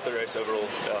 I enjoyed the race overall.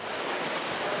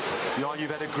 Yeah,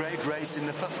 you've had a great race in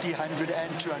the 50, 100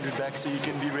 and 200 back, so you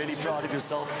can be really proud of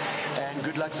yourself, and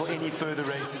good luck for any further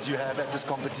races you have at this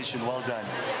competition. Well done.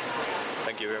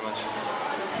 Thank you very much.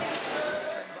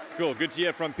 Cool, good to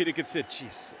hear from Peter Coetzee.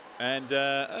 Jeez. And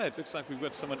it looks like we've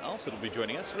got someone else that will be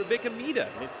joining us, Rebecca Meader.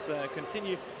 Let's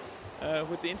continue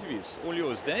with the interviews. All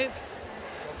yours, Dave.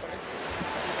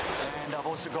 And I've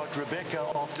also got Rebecca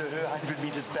after her 100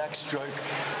 meters backstroke.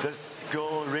 This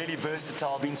girl, really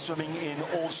versatile, been swimming in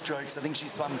all strokes. I think she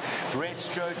swam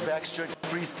breaststroke, backstroke,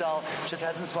 freestyle, just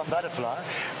hasn't swum butterfly.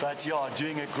 But yeah,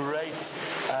 doing a great,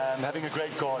 having a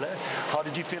great gala. How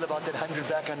did you feel about that 100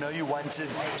 back? I know you wanted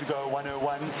to go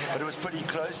 101, but it was pretty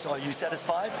close. Are you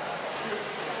satisfied?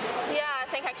 Yeah, I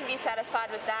think think I can be satisfied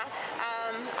with that.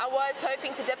 I was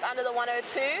hoping to dip under the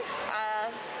 102.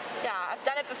 Yeah, I've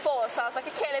done it before, so I was like,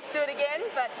 okay, let's do it again.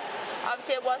 But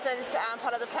obviously it wasn't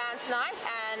part of the plan tonight.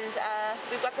 And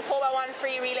we've got the 4x1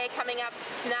 free relay coming up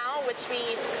now, which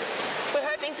we're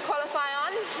hoping to qualify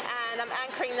on. And I'm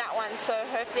anchoring that one, so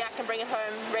hopefully I can bring it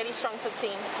home really strong for the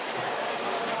team.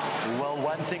 Well,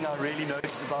 one thing I really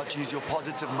notice about you is your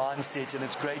positive mindset, and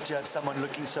it's great to have someone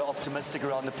looking so optimistic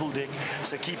around the pool deck.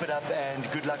 So keep it up, and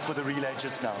good luck for the relay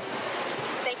just now.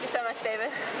 Thank you so much,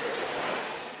 David.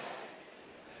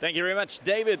 Thank you very much,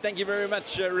 David. Thank you very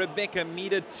much, Rebecca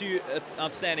Meader. Two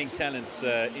outstanding talents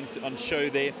on show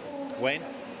there. Wayne?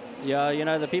 Yeah, you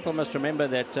know, the people must remember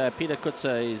that Peter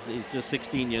Kutzer is just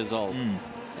 16 years old.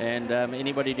 And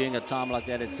anybody doing a time like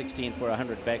that at 16 for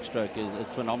 100 backstroke is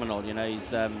phenomenal. You know,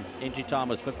 his entry time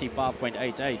was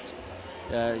 55.88.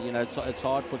 You know, it's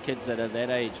hard for kids that are that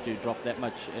age to drop that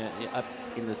much up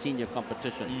in the senior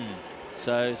competition.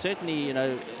 So certainly, you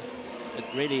know, it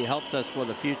really helps us for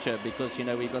the future because, you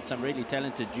know, we've got some really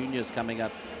talented juniors coming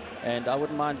up. And I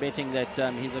wouldn't mind betting that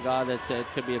he's a guy that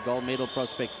could be a gold medal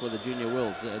prospect for the Junior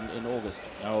Worlds in August.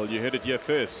 Oh, well, you heard it here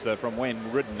first from Wayne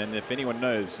Riddin, and if anyone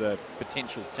knows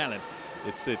potential talent,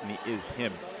 it certainly is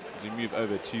him. As we move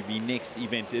over to the next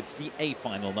event, it's the A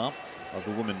final now of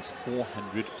the women's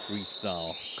 400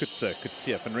 freestyle. Kutzer,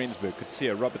 Coetzee, van Rensburg,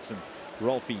 Coetzee, Robertson,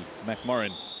 Rolfie,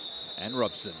 McMorrin, and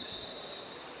Robson.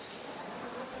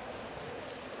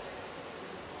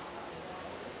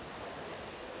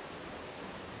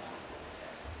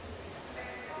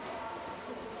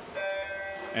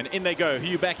 And in they go. Who are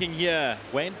you backing here,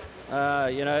 Wayne?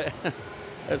 You know,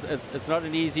 it's not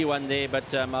an easy one there,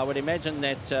 but I would imagine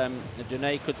that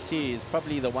Danae Coetzee is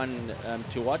probably the one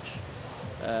to watch.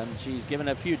 She's given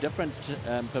a few different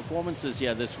performances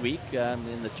here this week.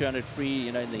 In the 200 free,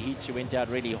 you know, in the heat, she went out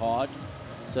really hard.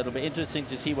 So it'll be interesting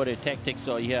to see what her tactics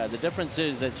are here. The difference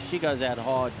is that she goes out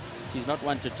hard. She's not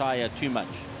one to tire too much.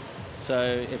 So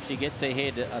if she gets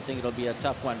ahead, I think it'll be a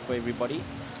tough one for everybody.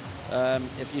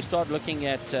 If you start looking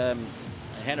at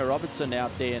Hannah Robertson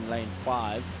out there in lane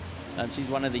 5, she's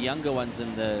one of the younger ones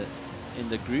in the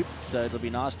group, so it'll be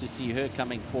nice to see her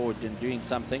coming forward and doing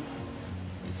something.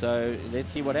 So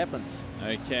let's see what happens.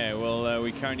 Okay, well,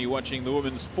 we're currently watching the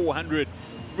women's 400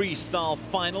 freestyle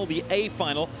final, the A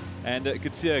final, and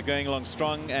Coetzee going along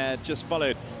strong, just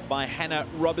followed by Hannah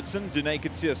Robertson. Danae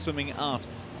Coetzee swimming out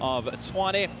of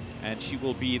Tshwane, and she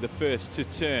will be the first to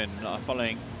turn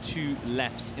following 2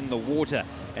 laps in the water.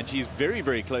 And she's very,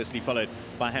 very closely followed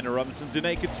by Hannah Robertson.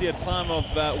 Danae Coetzee a time of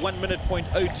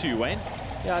 1:02, Wayne.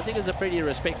 Yeah, I think it's a pretty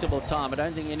respectable time. I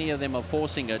don't think any of them are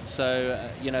forcing it. So,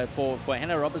 you know, for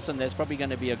Hannah Robertson, that's probably going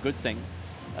to be a good thing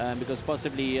because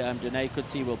possibly Danae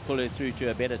Coetzee will pull her through to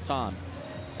a better time.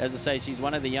 As I say, she's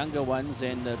one of the younger ones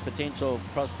and a potential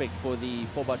prospect for the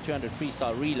 4x200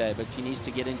 freestyle relay, but she needs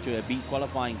to get into a B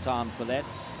qualifying time for that.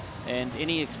 And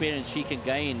any experience she can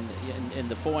gain in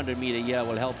the 400-meter year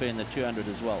will help her in the 200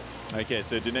 as well. Okay,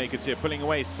 so Danae Coetzee pulling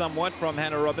away somewhat from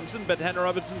Hannah Robinson, but Hannah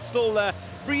Robinson still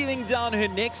breathing down her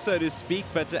neck, so to speak.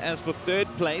 But as for third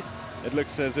place, it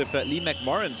looks as if Lee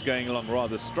McMorrin's going along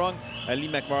rather strong. Lee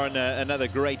McMorrin, another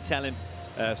great talent,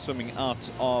 swimming out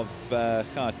of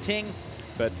Gauteng.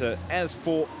 But as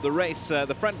for the race,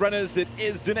 the front runners, it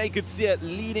is Danae Coetzee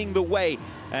leading the way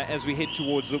as we head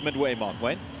towards the midway mark.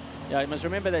 Wayne? Yeah, you must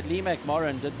remember that Lee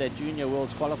McMorrin did that Junior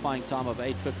Worlds qualifying time of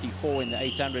 8:54 in the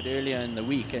 800 earlier in the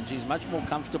week, and she's much more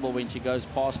comfortable when she goes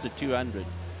past the 200.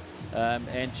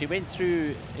 And she went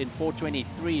through in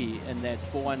 4:23 in that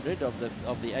 400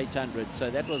 of the 800, so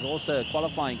that was also a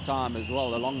qualifying time as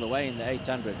well along the way in the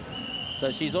 800.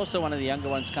 So she's also one of the younger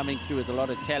ones coming through with a lot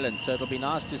of talent, so it'll be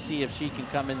nice to see if she can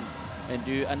come in and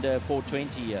do under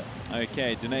 4:20 here.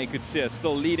 Okay, Danae Coetzee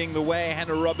still leading the way.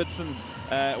 Hannah Robertson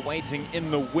waiting in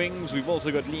the wings. We've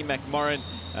also got Lee McMorrin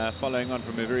following on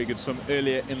from a very good swim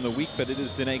earlier in the week, but it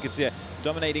is Danae Coetzee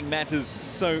dominating matters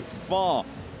so far.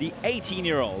 The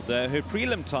 18-year-old, her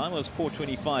prelim time was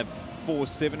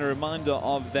 4:25.47. A reminder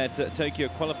of that Tokyo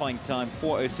qualifying time,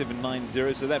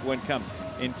 4:07.90, so that won't come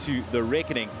into the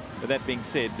reckoning. But that being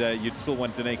said, you'd still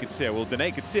want Danae Coetzee. Well,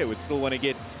 Danae Coetzee would still want to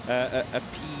get a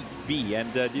PB.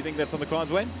 And do you think that's on the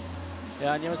cards, Wayne?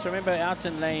 Yeah, and you must remember out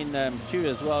in lane 2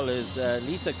 as well is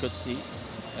Lisa Coetzee.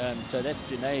 So that's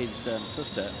Danae's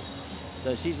sister.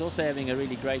 So she's also having a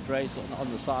really great race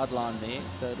on the sideline there.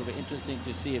 So it'll be interesting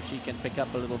to see if she can pick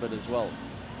up a little bit as well.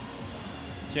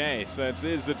 Okay, so it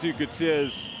is the two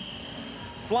Coetzees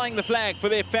flying the flag for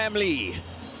their family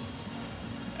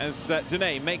as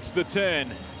Danae makes the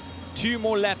turn. 2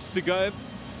 more laps to go.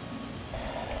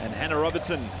 And Hannah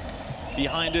Robertson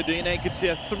Behind her, Dene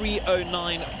Coetzee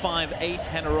 3:09.58.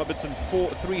 Hannah Robertson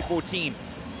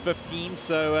 3:14.15.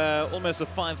 So almost a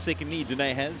 5-second lead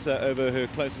Dene has over her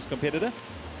closest competitor.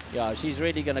 Yeah, she's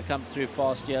really going to come through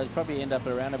fast here. Probably end up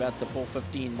around about the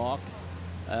 4:15 mark.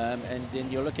 And then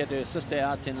you look at her sister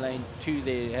out in lane 2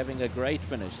 there, having a great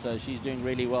finish. So she's doing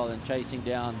really well and chasing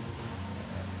down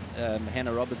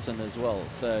Hannah Robertson as well.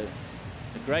 So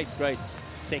a great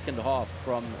second half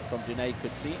from Dene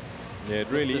Coetzee. Yeah, it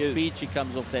really is. The speed she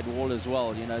comes off that wall as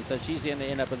well, you know, so she's going to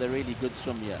end up with a really good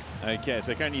swim here. Okay,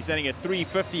 so currently standing at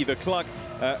 3:50 the clock.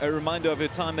 A reminder of her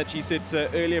time that she set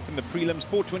earlier from the prelims,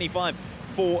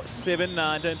 4:25.47.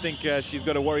 I don't think she's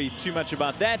got to worry too much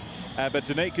about that. But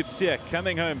Dene Coetzee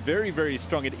coming home very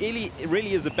strong. It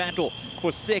really is a battle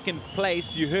for second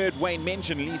place. You heard Wayne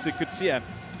mention Lisa Coetzee.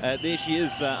 There she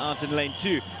is out in lane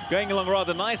 2, going along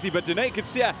rather nicely, but Dene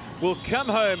Coetzee will come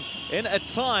home in a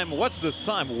time, what's this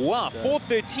time? Wow,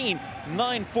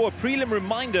 4:13.94. Prelim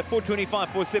reminder,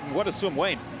 4:25.47. What a swim,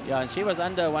 Wayne. Yeah, and she was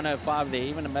under 105 there,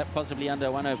 even possibly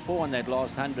under 104 on that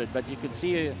last 100, but you could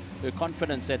see her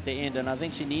confidence at the end, and I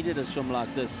think she needed a swim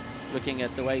like this, looking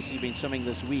at the way she's been swimming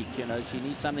this week. You know, she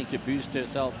needs something to boost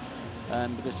herself,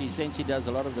 because she essentially does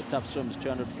a lot of the tough swims,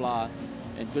 200 fly.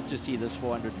 And good to see this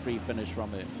 400 free finish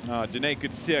from her. Dene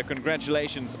Coetzee,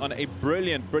 congratulations on a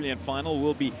brilliant final.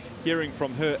 We'll be hearing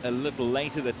from her a little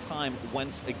later. The time,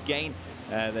 once again,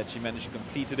 that she managed to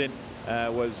complete it in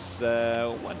was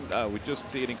we're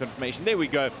just getting confirmation. There we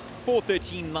go.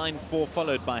 4:13.94,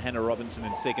 followed by Hannah Robinson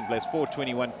in second place,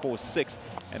 4:21.46.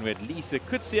 And we had Lisa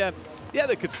Coetzee, the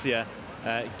other Coetzee,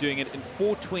 doing it in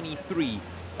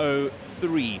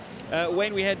 4:23.03.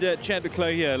 Wayne, we had Chad de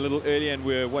Clos here a little earlier, and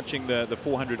we're watching the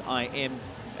 400 IM,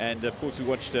 and of course we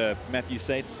watched Matthew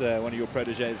Sates, one of your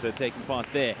proteges, taking part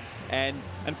there, and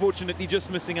unfortunately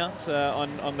just missing out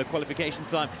on the qualification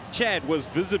time. Chad was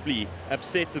visibly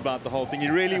upset about the whole thing. He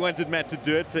really wanted Matt to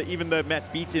do it, even though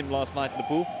Matt beat him last night in the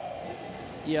pool.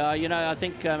 Yeah, you know, I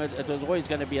think it was always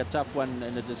going to be a tough one,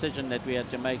 and a decision that we had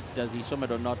to make, does he swim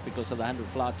it or not, because of the 100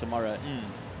 fly tomorrow.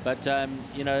 But,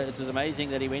 you know, it was amazing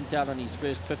that he went out on his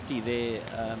first 50 there,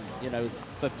 you know,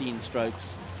 15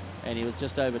 strokes, and he was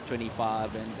just over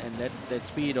 25, and that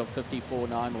speed of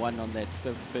 54.91 on that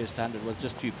first 100 was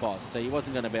just too fast, so he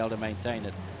wasn't going to be able to maintain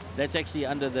it. That's actually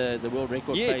under the world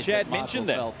record pace Chad that mentioned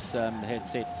Michael Phelps had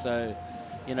set. So,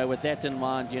 you know, with that in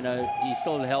mind, you know, he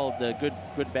still held the good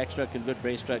backstroke and good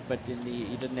breaststroke, but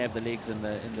he didn't have the legs in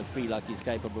the free like he's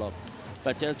capable of.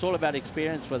 But it's all about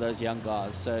experience for those young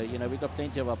guys. So, you know, we've got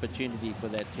plenty of opportunity for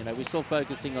that. You know, we're still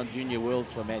focusing on Junior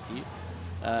Worlds for Matthew,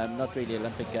 not really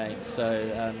Olympic Games. So,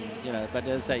 you know, but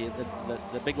as I say,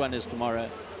 the big one is tomorrow.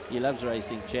 He loves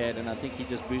racing, Chad, and I think he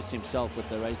just boosts himself with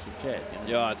the race with Chad. You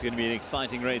know? Yeah, it's going to be an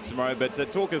exciting race tomorrow. But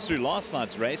talk us through last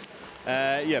night's race.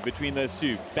 Yeah, between those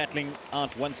two, battling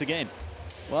out once again.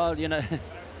 Well, you know,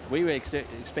 we were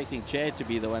expecting Chad to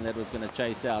be the one that was going to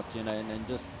chase out, you know, and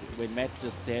just when Matt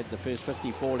just had the first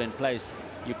 50 fall in place,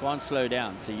 you can't slow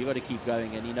down, so you got to keep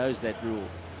going, and he knows that rule.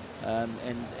 And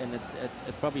it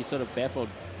probably sort of baffled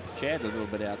Chad a little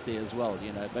bit out there as well,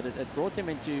 you know, but it brought him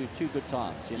into two good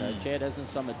times. You know, Chad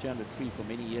hasn't swum a 200 free for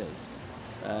many years.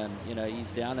 You know,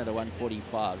 he's down at a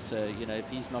 145, so, you know, if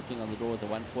he's knocking on the door at the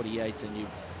 148 and you've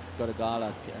got a guy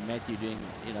like Matthew doing,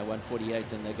 you know,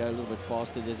 148 and they go a little bit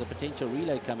faster, there's a potential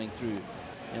relay coming through.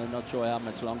 You know, not sure how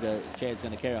much longer Chad's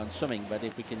going to carry on swimming, but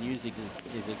if we can use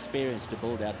his experience to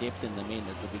build our depth in the men,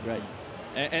 it would be great.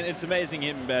 And it's amazing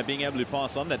him being able to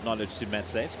pass on that knowledge to Matt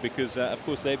Sates, because, of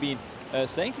course, they've been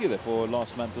staying together for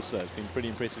last month or so. It's been pretty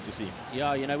impressive to see.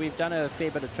 Yeah, you know, we've done a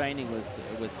fair bit of training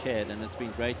with Chad, and it's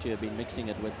been great to have been mixing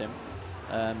it with him.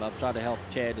 I've tried to help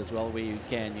Chad as well where you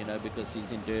can, you know, because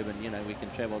he's in Durban, you know, we can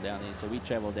travel down there. So we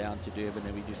travel down to Durban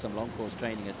and we do some long course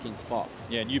training at Kings Park.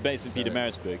 Yeah, and you're based in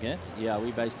Pietermaritzburg, yeah? Yeah,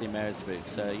 we're based in Maritzburg.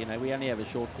 So, you know, we only have a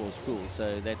short course pool.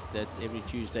 So that every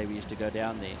Tuesday we used to go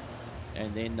down there.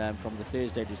 And then from the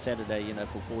Thursday to Saturday, you know,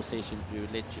 for 4 sessions, we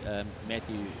would let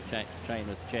Matthew train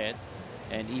with Chad.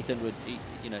 And Ethan would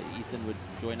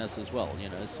join us as well, you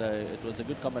know. So it was a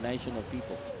good combination of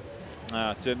people.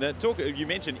 You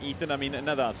mentioned Ethan. I mean,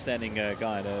 another outstanding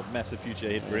guy, and a massive future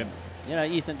ahead for him. You know,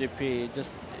 Ethan Dupree,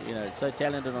 just, you know, so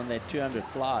talented on that 200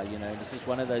 fly. You know, this is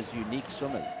one of those unique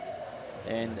swimmers,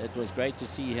 and it was great to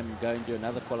see him go and do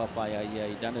another qualifier. Yeah,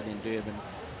 he done it in Durban,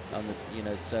 you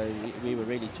know. So we were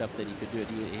really chuffed that he could do it.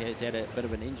 He has had a bit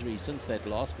of an injury since that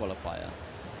last qualifier.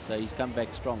 So he's come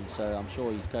back strong. So I'm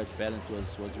sure his coach Ballant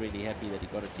was really happy that he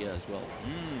got it here as well.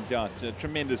 Yeah,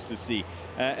 tremendous to see.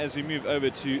 As we move over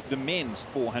to the men's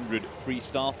 400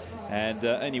 freestyle, and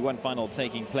only one final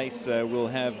taking place, we'll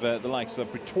have the likes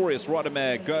of Pretorius,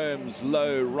 Rodimer, Gomes,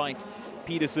 Lowe, Wright,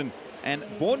 Peterson and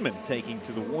Bournemouth taking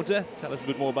to the water. Tell us a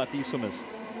bit more about these swimmers.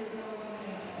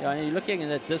 Yeah, you're looking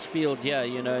at this field here,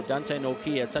 you know, Dante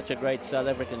Norquille had such a great South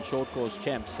African short course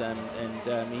champs, and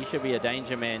he should be a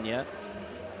danger man here.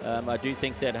 I do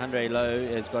think that Henry Lowe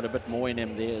has got a bit more in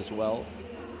him there as well.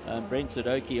 Brent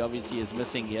Sudoku obviously is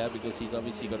missing here because he's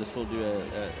obviously got to still do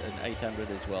an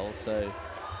 800 as well. So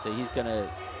he's going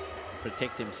to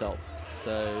protect himself.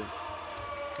 So,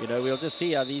 you know, we'll just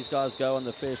see how these guys go on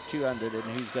the first 200 and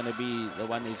who's going to be the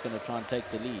one who's going to try and take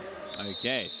the lead.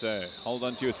 Okay, so hold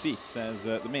on to your seats as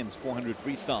the men's 400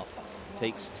 freestyle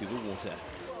takes to the water.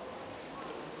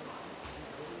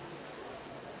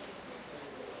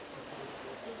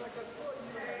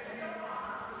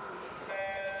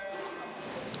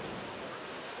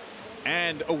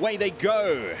 And away they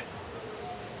go.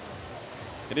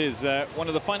 It is one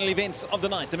of the final events of the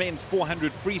night, the men's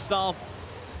 400 freestyle.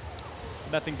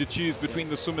 Nothing to choose between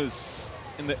the swimmers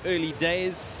in the early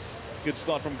days. Good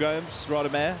start from Gomes,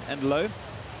 Rademacher and Lowe.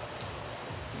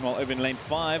 While over in lane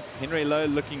 5, Henry Lowe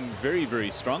looking very,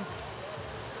 very strong.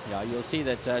 Yeah, you'll see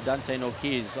that Dante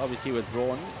Norquille is obviously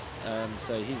withdrawn,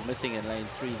 so he's missing in lane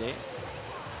 3 there.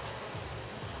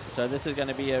 So this is going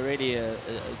to be already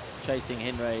chasing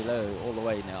Henry Lowe all the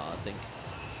way now, I think.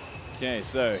 Okay,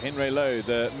 so Henry Lowe,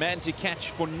 the man to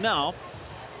catch for now.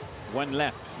 1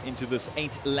 lap into this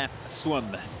 8-lap swim.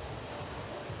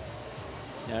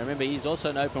 Now remember, he's also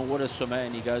an open water swimmer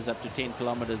and he goes up to 10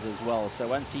 kilometers as well. So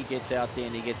once he gets out there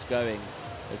and he gets going,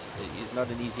 he's not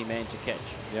an easy man to catch.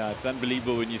 Yeah, it's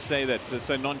unbelievable when you say that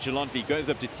so nonchalantly. Goes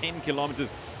up to 10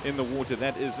 kilometers in the water.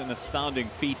 That is an astounding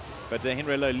feat. But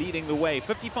Henry Lowe leading the way,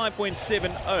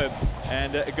 55.70,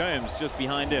 and Gomes just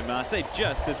behind him. Now, I say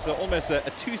just, it's almost a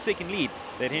 2-second lead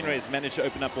that Henry has managed to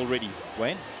open up already.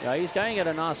 Wayne? Yeah, he's going at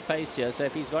a nice pace here. So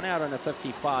if he's gone out on a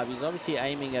 55, he's obviously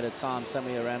aiming at a time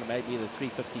somewhere around maybe the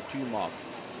 3:52 mark.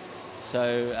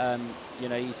 So, you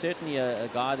know, he's certainly a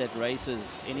guy that races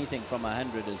anything from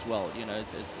 100 as well. You know,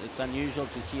 it's unusual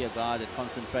to see a guy that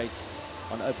concentrates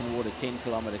on open water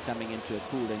 10-kilometer coming into a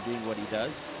pool and doing what he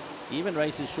does. He even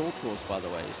races short course, by the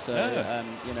way. So,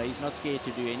 you know, he's not scared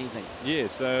to do anything.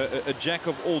 Yes, a jack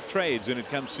of all trades when it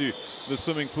comes to the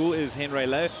swimming pool is Henry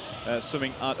Lowe,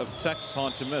 swimming out of Tuks.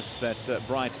 Hard to miss that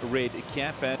bright red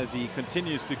cap as he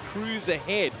continues to cruise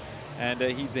ahead. And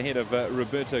he's ahead of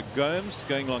Roberto Gomes,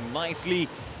 going along nicely.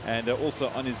 And also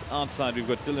on his outside, we've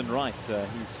got Dylan Wright.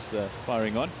 He's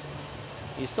firing on.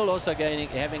 He's still also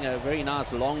having a very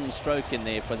nice long stroke in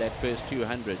there for that first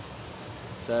 200.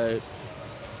 So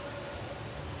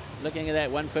looking at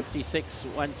that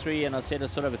 156.13, and I said a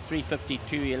sort of a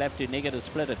 352. You'll have to negative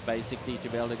split it basically to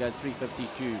be able to go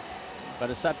 352. But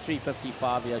a sub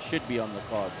 355 here should be on the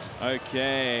cards.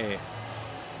 Okay.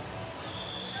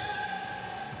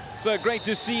 So great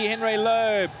to see Henry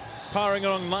Lowe powering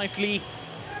along nicely.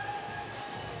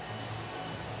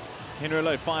 Henry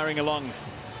Lowe firing along,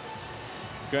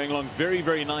 going along very,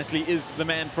 very nicely, is the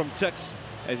man from Tuks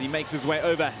as he makes his way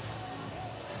over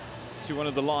to one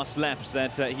of the last laps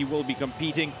that he will be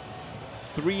competing.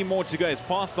 3 more to go. It's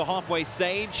past the halfway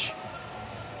stage.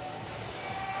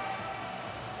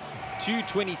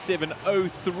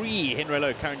 2:27.03 Henry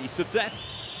Lowe currently sits at.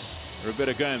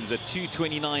 Roberto Gomes at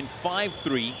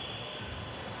 2:29.53.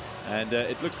 And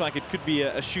it looks like it could be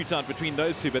a shootout between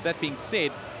those two. But that being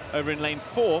said, over in lane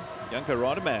 4, Janko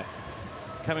Rademacher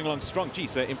coming along strong.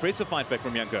 Geez, impressive fight back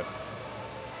from Janko.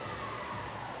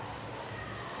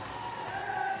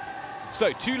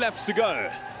 So 2 laps to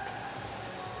go.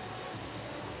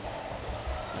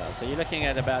 So you're looking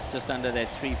at about just under that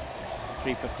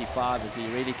 355 if he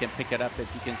really can pick it up.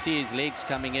 If you can see his legs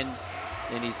coming in,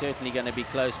 then he's certainly going to be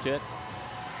close to it.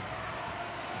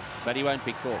 But he won't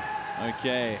be caught.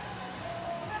 Okay.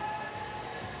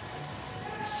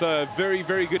 So very,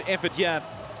 very good effort here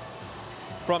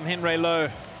from Henry Lowe,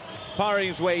 powering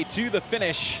his way to the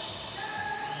finish.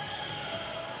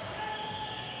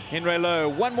 Henry Lowe,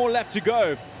 1 more lap to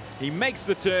go. He makes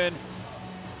the turn.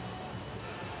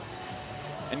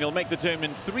 And he'll make the turn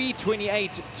in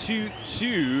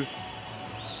 3:28.22.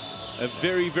 A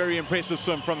very, very impressive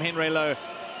swim from Henry Lowe.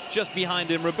 Just behind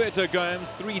him, Roberto Gomes,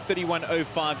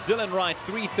 3:31.05. Dylan Wright,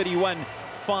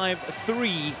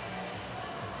 3:31.53.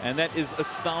 And that is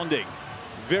astounding.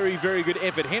 Very, very good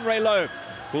effort. Henry Lowe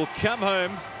will come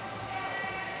home.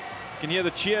 You can hear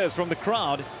the cheers from the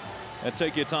crowd. At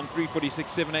Tokyo time,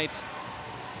 3:46.78.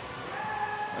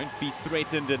 Won't be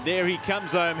threatened, and there he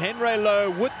comes home. Henry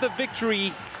Lowe with the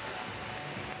victory.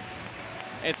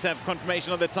 Let's have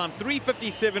confirmation of that time,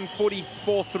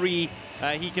 3:57.44.3.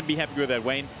 He can be happy with that,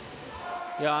 Wayne.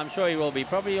 Yeah, I'm sure he will be.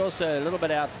 Probably also a little bit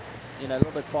out you know, a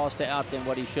little bit faster out than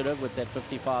what he should have with that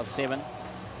 55.7.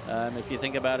 If you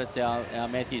think about it, our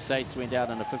Matthew Sates went out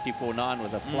on a 54.9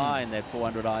 with a fly in that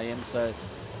 400 IM, so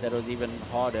that was even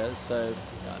harder. So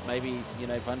maybe, you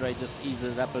know, if Andre just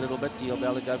eases it up a little bit, he'll be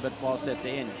able to go a bit faster at the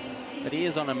end. But he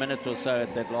is on a minute or so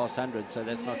at that last 100, so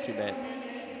that's not too bad.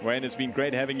 Wayne, it's been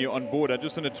great having you on board. I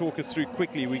just want to talk us through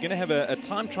quickly. We're going to have a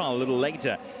time trial a little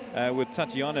later with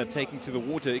Tatiana taking to the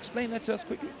water. Explain that to us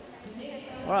quickly.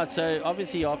 All right, so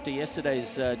obviously after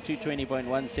yesterday's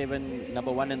 220.17,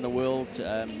 #1 in the world,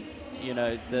 you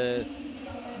know, it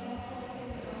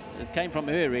came from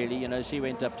her really. You know, she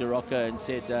went up to Rocco and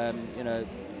said, you know,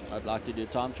 I'd like to do a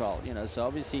time trial. You know, so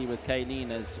obviously with Kayleen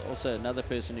as also another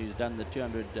person who's done the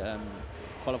 200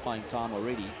 qualifying time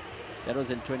already. That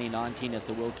was in 2019 at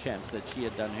the World Champs that she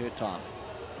had done her time.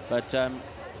 But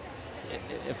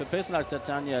if a person like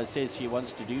Tatiana says she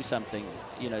wants to do something,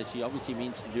 you know, she obviously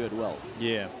means to do it well.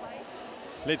 Yeah.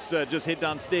 Let's just head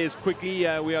downstairs quickly.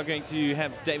 We are going to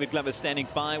have David Glover standing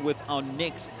by with our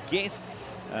next guest.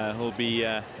 He'll be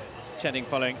chatting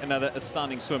following another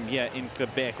astounding swim here in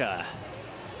Gqeberha.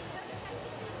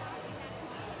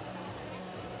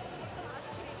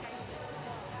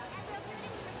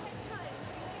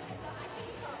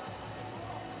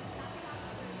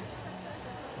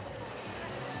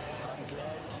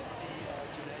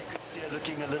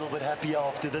 Looking a little bit happier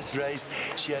after this race.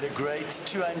 She had a great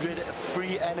 200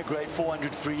 free and a great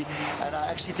 400 free, and I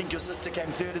actually think your sister came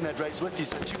third in that race with you,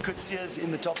 so 2 Kutsias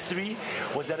in the top 3.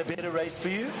 Was that a better race for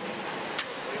you?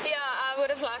 I would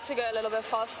have liked to go a little bit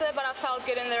faster, but I felt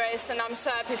good in the race, and I'm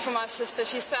so happy for my sister.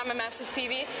 She swam a massive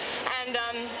PB, and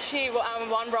she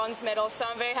won bronze medal, so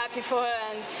I'm very happy for her.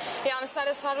 And yeah, I'm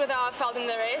satisfied with how I felt in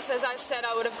the race. As I said,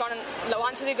 I would have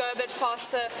wanted to go a bit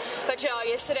faster, but yeah,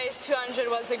 yesterday's 200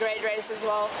 was a great race as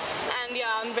well. And yeah,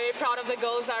 I'm very proud of the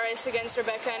girls I raced against,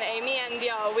 Rebecca and Amy, and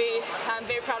yeah, I'm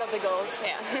very proud of the girls.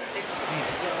 Yeah.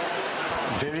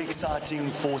 Very exciting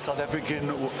for South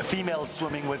African female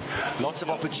swimming with lots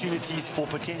of opportunities for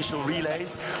potential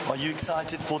relays. Are you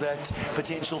excited for that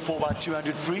potential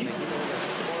 4x200 free?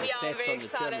 Yeah, I'm very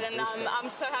excited, and I'm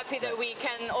so happy that we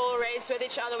can all race with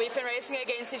each other. We've been racing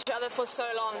against each other for so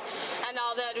long, and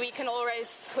now that we can all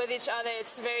race with each other,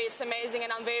 it's amazing,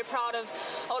 and I'm very proud of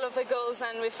all of the girls,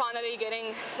 and we're finally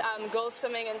getting girls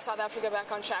swimming in South Africa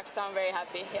back on track, so I'm very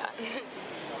happy. Yeah.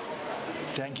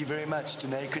 Thank you very much,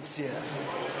 Danae Kutsia.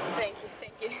 Thank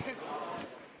you.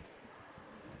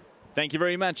 Thank you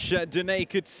very much, Danae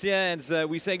Kutsia. As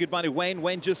we say goodbye to Wayne.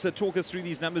 Wayne, just talk us through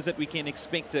these numbers that we can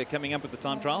expect coming up at the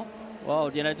time trial. Well,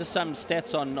 you know, just some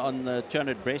stats on the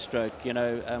 200 breaststroke. You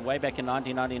know, way back in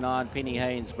 1999, Penny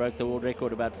Haynes broke the world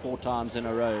record about 4 times in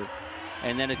a row.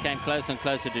 And then it came closer and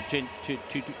closer to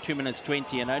 2 minutes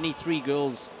 20. And only 3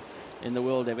 girls in the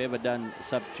world have ever done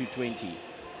sub 2:20.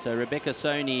 So Rebecca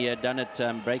Sony had done it,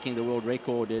 breaking the world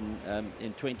record in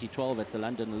 2012 at the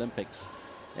London Olympics.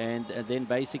 And then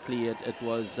basically it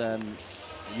was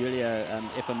Yulia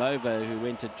Efimova who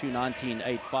went at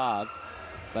 2:19.85,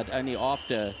 but only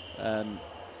after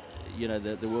you know,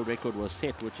 the world record was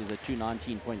set, which is a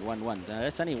 2:19.11. Now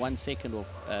that's only 1 second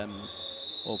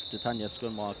off Tatiana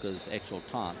Schoonmaker's actual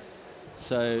time.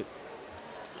 So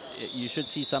you should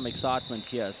see some excitement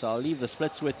here. So I'll leave the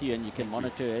splits with you, and you can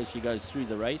monitor as she goes through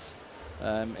the race.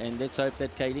 And let's hope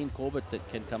that Kayleen Corbett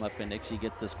can come up and actually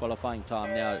get this qualifying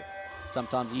time. Now,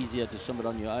 sometimes easier to swim it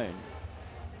on your own.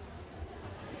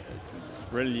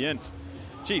 Brilliant.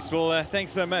 Jeez, well,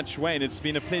 thanks so much, Wayne. It's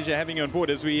been a pleasure having you on board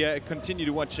as we continue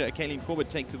to watch Kayleen Corbett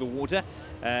take to the water.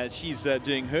 She's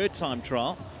doing her time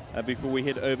trial before we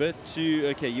head over to,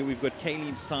 okay, yeah, we've got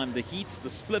Kayleen's time, the heats, the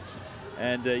splits,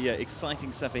 and yeah,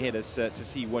 exciting stuff ahead as to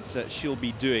see what she'll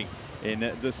be doing in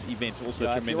this event. Also,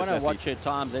 yeah, tremendous. if you want to athlete. watch her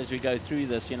times as we go through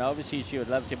this, you know, obviously she would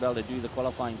love to be able to do the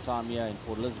qualifying time here in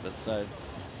Port Elizabeth. So,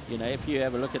 you know, if you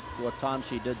have a look at what time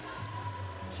she did,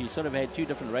 she sort of had 2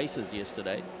 different races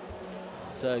yesterday.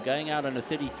 So going out on a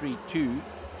 33.2,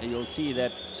 you'll see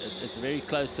that it's very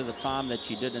close to the time that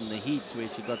she did in the heats, where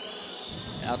she got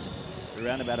out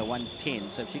around about a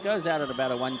 1:10. So if she goes out at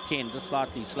about a 1:10, just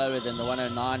slightly slower than the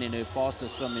 1:09 in her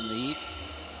fastest swim in the heats,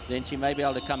 then she may be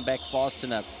able to come back fast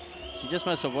enough. She just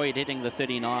must avoid hitting the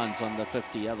 39s on the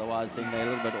 50, otherwise then they're a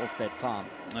little bit off that time.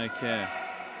 Okay.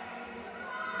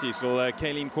 Geez, well,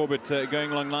 Kayleen Corbett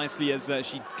going along nicely as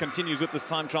she continues with this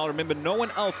time trial. Remember, no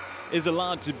one else is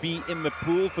allowed to be in the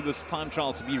pool for this time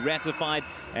trial to be ratified.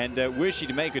 And were she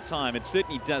to make her time, it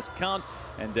certainly does count.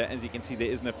 And as you can see, there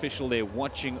is an official there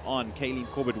watching on. Kayleen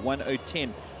Corbett,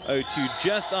 1:10.02,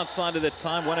 just outside of that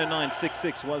time.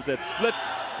 1:09.66 was that split.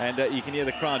 And you can hear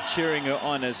the crowd cheering her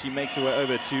on as she makes her way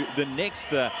over to the next.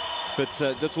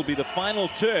 But this will be the final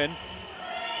turn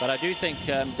But I do think,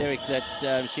 Derek,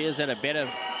 that she's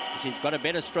got a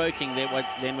better stroking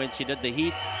than when she did the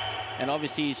heats. And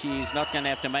obviously, she's not going to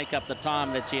have to make up the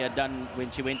time that she had done when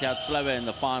she went out slower in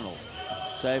the final.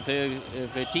 So if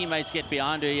her teammates get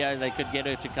behind her, yeah, they could get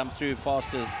her to come through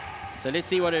faster. So let's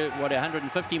see what her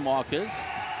 150 mark is.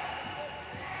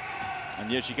 And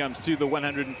here she comes to the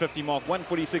 150 mark,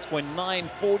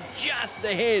 146.94, just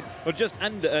ahead, or just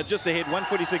under, just ahead.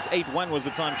 146.81 was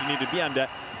the time she needed to be under,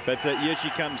 but here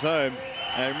she comes home.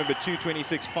 Remember,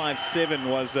 226.57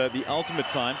 was the ultimate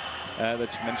time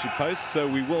that she managed to post. So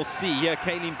we will see here,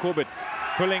 Kayleen Corbett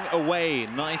pulling away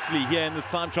nicely here in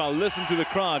this time trial. Listen to the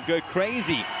crowd go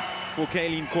crazy for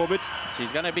Kayleen Corbett.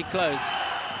 She's going to be close.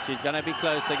 She's going to be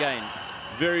close again.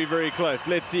 Very, very close.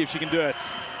 Let's see if she can do it.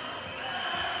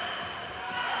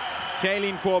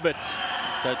 Kayleen Corbett.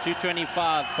 So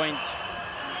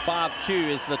 225.52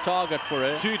 is the target for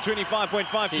her.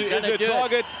 225.52 is her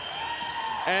target.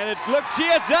 And it looks, she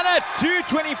has done it.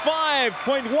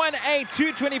 225.18,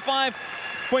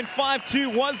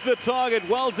 225.52 was the target.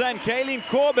 Well done. Kayleen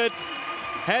Corbett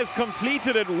has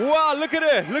completed it. Wow, look at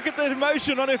her. Look at the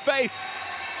emotion on her face.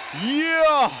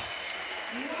 Yeah.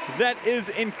 That is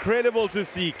incredible to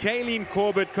see. Kayleen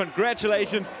Corbett,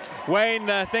 congratulations. Wayne,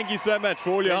 thank you so much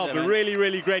for all your help. Really,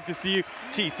 really great to see you.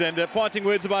 Jeez, and parting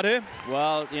words about her?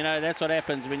 Well, you know, that's what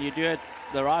happens when you do it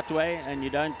the right way and you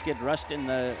don't get rushed in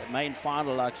the main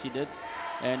final like she did.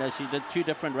 And she did 2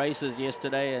 different races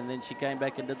yesterday, and then she came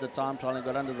back and did the time trial and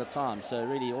got under the time. So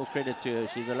really, all credit to her.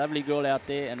 She's a lovely girl out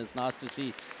there, and it's nice to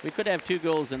see. We could have 2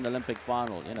 girls in the Olympic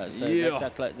final, you know, so yeah.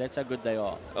 That's how good they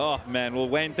are. Oh, man. Well,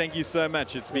 Wayne, thank you so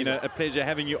much. It's been a pleasure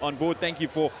having you on board. Thank you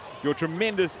for your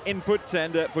tremendous input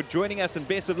and for joining us, and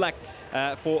best of luck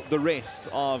for the rest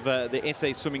of the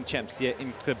SA Swimming Champs here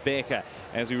in Quebec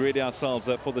as we ready ourselves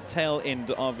for the tail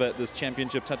end of this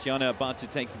championship. Tatiana about to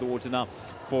take to the water now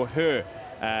for her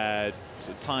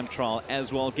time trial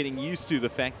as well, getting used to the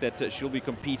fact that she'll be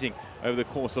competing over the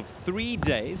course of 3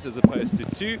 days as opposed to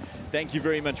 2. Thank you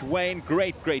very much, Wayne.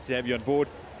 Great to have you on board.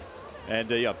 And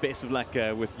yeah, best of luck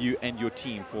with you and your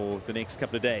team for the next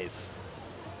couple of days.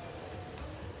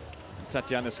 And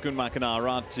Tatiana Schoenmaker now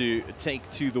around to take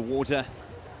to the water.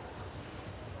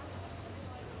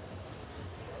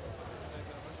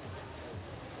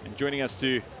 And joining us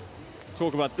to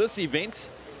talk about this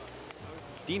event,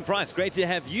 Dean Price, great to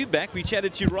have you back. We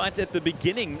chatted to you right at the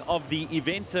beginning of the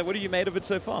event. What have you made of it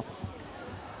so far?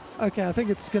 Okay, I think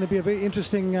it's going to be a very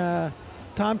interesting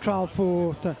time trial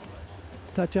for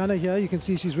Tatiana here. You can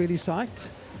see she's really psyched.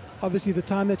 Obviously, the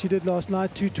time that she did last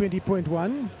night,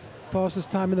 2:20.1, fastest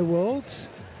time in the world.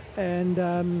 And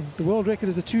the world record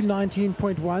is a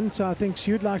 2:19.1, so I think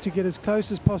she would like to get as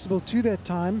close as possible to that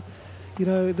time. You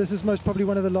know, this is most probably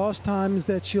one of the last times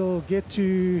that she'll get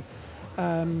to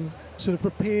sort of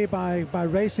prepare by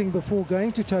racing before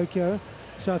going to Tokyo.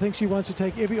 So I think she wants to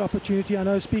take every opportunity. I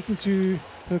know, speaking to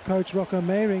her coach Rocco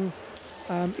Meyering,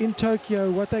 in Tokyo,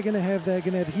 what they're going to have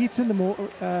heats in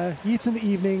the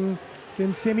evening,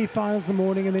 then semi-finals in the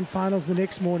morning, and then finals the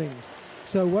next morning.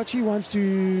 So what she wants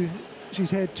to,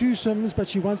 she's had 2 swims, but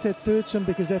she wants that 3rd swim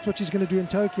because that's what she's going to do in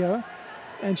Tokyo.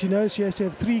 And she knows she has to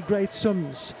have 3 great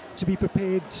swims to be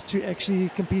prepared to actually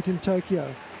compete in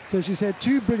Tokyo. So she's had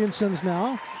 2 brilliant swims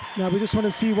now. Now we just want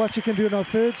to see what she can do in our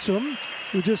 3rd swim.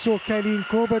 We just saw Kayleen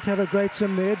Corbett have a great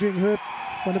swim there, doing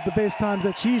one of the best times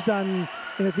that she's done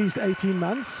in at least 18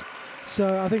 months.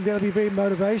 So I think that'll be very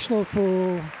motivational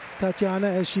for Tatiana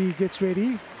as she gets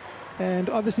ready. And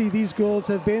obviously these girls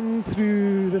have been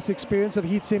through this experience of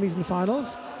heat, semis and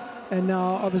finals. And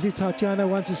now obviously Tatiana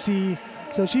wants to see,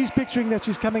 so she's picturing that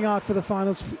she's coming out for the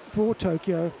finals for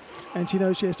Tokyo. And she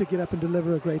knows she has to get up and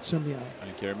deliver a great swim here.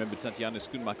 Okay, remember Tatiana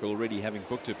Schoenmaker already having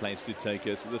booked her place to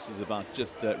Tokyo, so this is about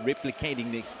just replicating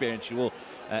the experience she will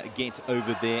get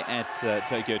over there at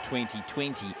Tokyo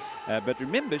 2020. But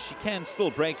remember, she can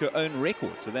still break her own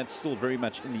record, so that's still very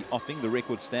much in the offing. The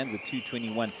record stands at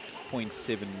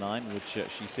 221.79, which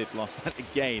she set last night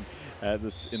again,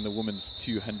 this in the women's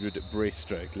 200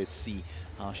 breaststroke. Let's see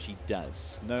how she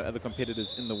does. No other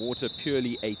competitors in the water,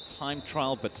 purely a time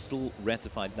trial, but still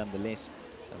ratified nonetheless,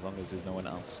 as long as there's no one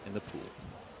else in the pool.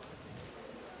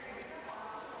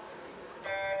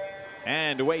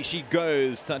 And away she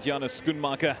goes, Tatiana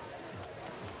Schoenmaker.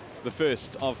 The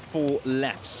first of 4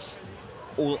 laps.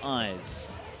 All eyes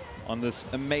on this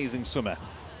amazing swimmer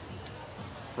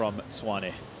from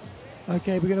Tshwane.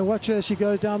 Okay, we're going to watch her as she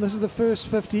goes down. This is the first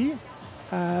 50.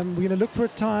 We're going to look for a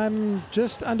time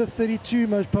just under 32,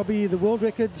 most probably. The world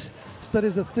record split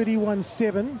is a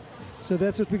 31.7. So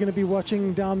that's what we're going to be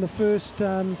watching down the first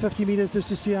 50 meters, just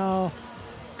to see how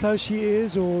close she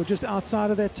is or just outside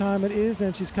of that time it is,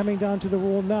 and she's coming down to the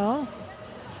wall now.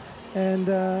 And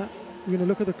we're going to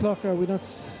look at the clock. We're not.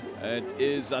 It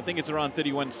is, I think it's around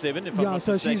 31.7 if I'm not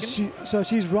so mistaken.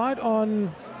 she's right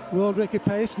on world record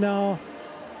pace now.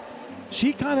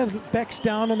 She kind of backs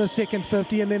down on the second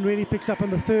 50 and then really picks up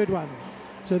on the third one.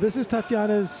 So this is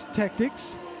Tatiana's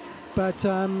tactics. But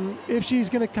if she's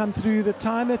going to come through, the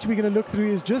time that we're going to look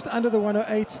through is just under the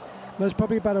 108, most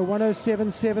probably about a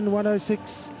 107.7,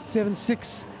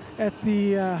 106.76 at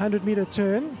the 100-meter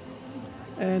turn.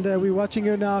 And we're watching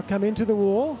her now come into the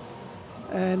wall.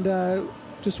 And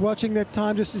just watching that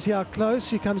time just to see how close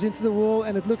she comes into the wall.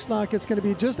 And it looks like it's going to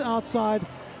be just outside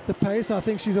the pace. I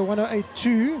think she's a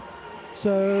 108.2.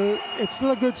 So it's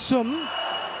still a good swim.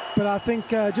 But I think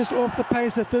just off the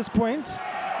pace at this point.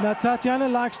 Now Tatiana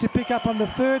likes to pick up on the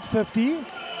third 50.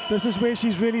 This is where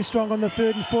she's really strong on the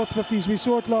third and fourth 50s. We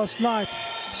saw it last night.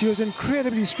 She was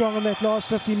incredibly strong on that last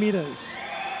 50 meters.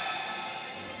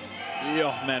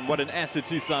 Yeah, man, what an asset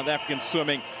to South African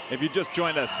swimming. If you just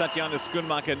joined us, Tatiana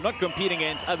Schoenmaker not competing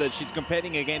against others, she's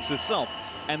competing against herself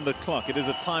and the clock. It is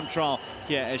a time trial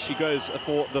here as she goes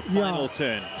for the final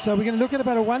turn. So we're going to look at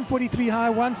about a 143 high,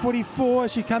 144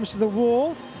 as she comes to the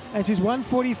wall, and she's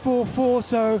 144.4.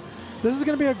 So this is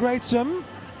going to be a great swim.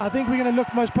 I think we're going to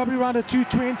look most probably around a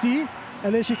 220,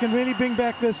 unless she can really bring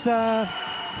back this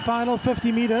final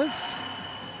 50 meters.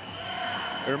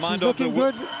 A reminder she's looking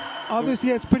good. Obviously,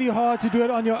 it's pretty hard to do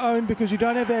it on your own because you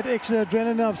don't have that extra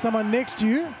adrenaline of someone next to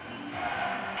you.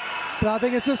 But I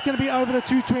think it's just going to be over the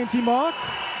 220 mark.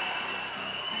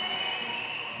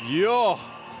 Yo.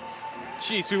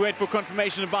 Jeez, we wait for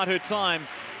confirmation about her time.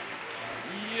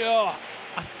 Yo.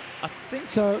 I think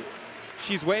so.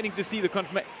 She's waiting to see the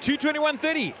confirmation.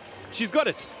 221.30. She's got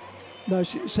it. No,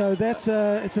 so that's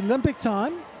it's Olympic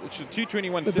time. It's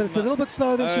 221.7. But it's a little bit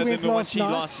slower than she went last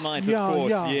night. Last night, of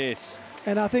course, yes.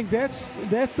 And I think that's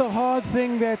the hard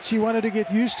thing that she wanted to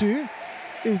get used to,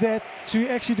 is that to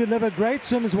actually deliver great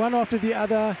swims one after the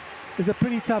other is a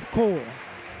pretty tough call.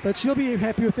 But she'll be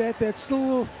happy with that. That's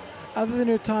still, other than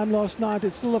her time last night,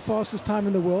 it's still the fastest time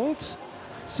in the world.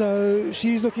 So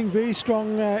she's looking very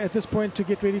strong at this point to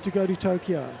get ready to go to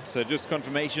Tokyo. So just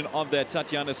confirmation of that,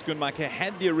 Tatiana Schoenmaker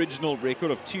had the original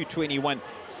record of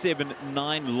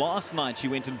 221.79 last night. She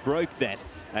went and broke that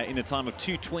in a time of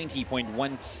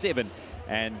 220.17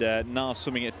 and now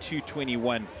swimming at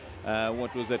 221.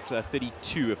 What was that?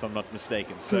 32, if I'm not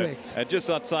mistaken. So just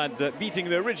outside beating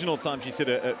the original time, she said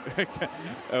a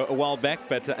while back,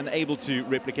 but unable to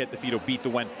replicate the feat or beat the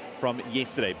one from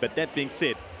yesterday. But that being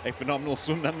said, a phenomenal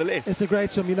swim nonetheless. It's a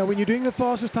great swim. You know, when you're doing the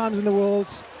fastest times in the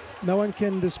world, no one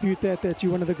can dispute that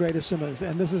you're one of the greatest swimmers.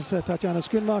 And this is Tatiana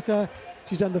Schoenmaker.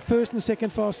 She's done the first and the second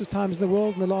fastest times in the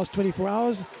world in the last 24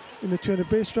 hours in the 200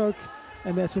 breaststroke.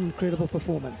 And that's an incredible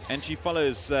performance. And she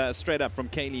follows straight up from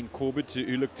Kayleen Corbett,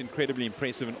 who looked incredibly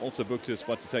impressive and also booked her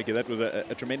spot to Tokyo. That was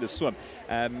a tremendous swim.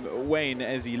 Wayne,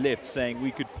 as he left, saying we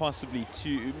could possibly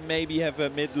maybe have two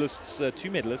medalists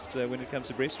when it comes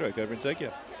to breaststroke over in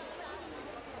Tokyo.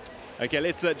 Okay,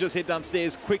 let's just head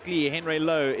downstairs quickly. Henry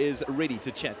Lowe is ready to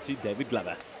chat to David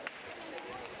Glover.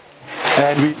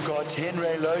 And we've got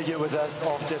Henry Lowe here with us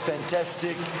after a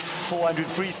fantastic 400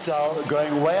 freestyle,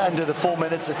 going way under the 4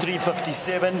 minutes at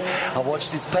 3:57. I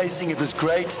watched his pacing, it was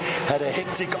great. Had a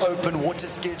hectic open water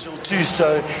schedule too,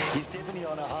 so he's definitely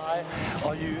on a high.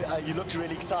 You looked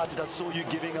really excited. I saw you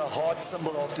giving a heart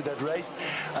symbol after that race.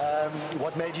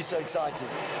 What made you so excited?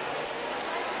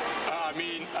 I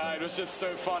mean, it was just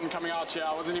so fun coming out here.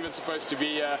 I wasn't even supposed to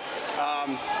be here.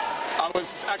 I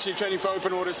was actually training for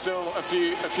open water still a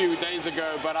few days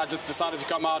ago, but I just decided to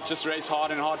come out, just race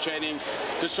hard and hard training,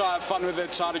 just try to have fun with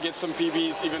it, try to get some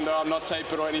PBs, even though I'm not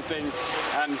tapered or anything.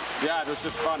 And yeah, it was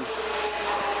just fun.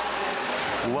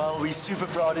 Well, we're super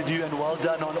proud of you and well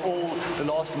done on all the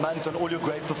last month, on all your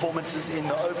great performances in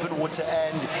the open water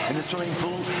and in the swimming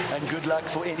pool, and good luck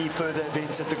for any further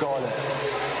events at the gala.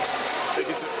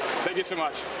 Thank you so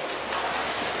much.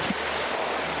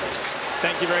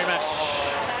 Thank you very much,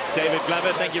 David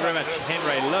Glover. Thank you very much,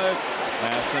 Henry Lowe.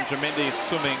 Some tremendous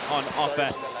swimming on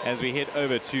offer as we head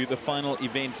over to the final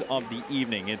event of the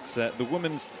evening. It's the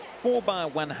women's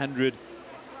 4x100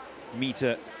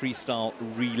 meter freestyle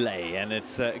relay, and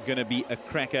it's going to be a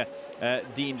cracker.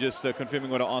 Dean, just confirming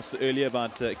what I asked earlier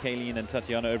about Kayleen and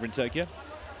Tatiana over in Tokyo.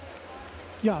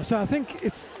 Yeah, so I think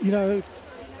it's, you know,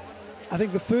 I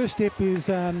think the first step is,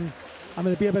 I'm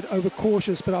going to be a bit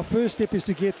overcautious, but our first step is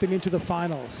to get them into the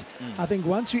finals. I think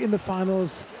once you're in the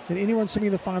finals, then anyone swimming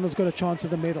in the finals got a chance of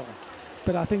the medal.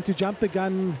 But I think to jump the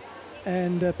gun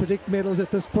and predict medals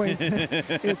at this point.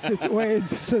 it's always,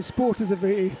 so sport is a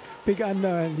very big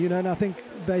unknown, you know, and I think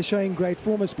they're showing great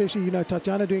form, especially, you know,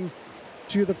 Tatjana doing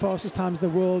 2 of the fastest times in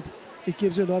the world. It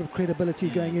gives you a lot of credibility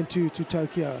going into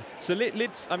Tokyo. So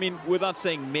let's, I mean, without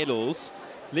saying medals,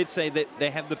 let's say that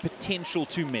they have the potential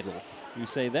to medal. You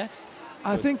say that?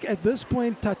 I think at this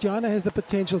point, Tatjana has the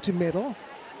potential to medal.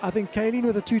 I think Kaylene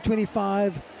with a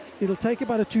 225, it'll take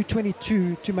about a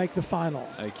 222 to make the final.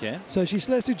 Okay. So she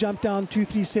still has to jump down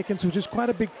 2-3 seconds, which is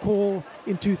quite a big call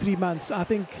in 2-3 months. I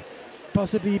think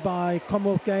possibly by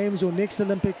Commonwealth Games or next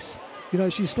Olympics, you know,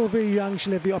 she's still very young.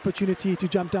 She'll have the opportunity to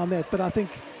jump down that. But I think,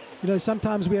 you know,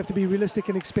 sometimes we have to be realistic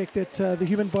and expect that the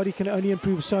human body can only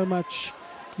improve so much,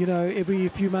 you know, every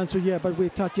few months or year. But where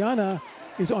Tatjana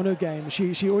is on her game,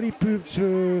 she already proved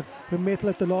her mettle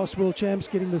at the last World Champs,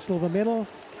 getting the silver medal.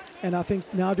 And I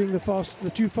think now doing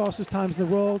the 2 fastest times in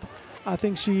the world, I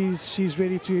think she's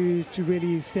ready to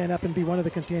really stand up and be one of the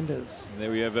contenders.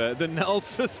 There we have the Nel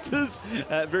sisters,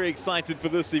 very excited for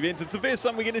this event. It's the first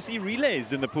time we're going to see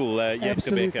relays in the pool,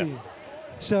 Absolutely.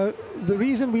 So the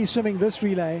reason we're swimming this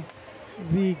relay,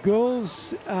 the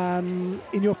girls in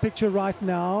your picture right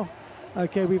now,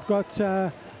 okay, we've got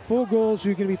 4 girls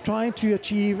who are going to be trying to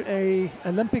achieve a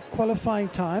Olympic qualifying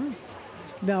time.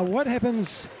 Now, what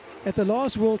happens at the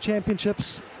last World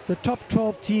Championships, the top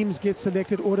 12 teams get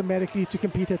selected automatically to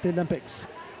compete at the Olympics.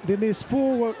 Then there's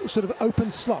 4 sort of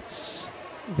open slots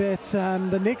that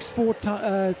the next 4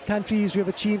 countries who have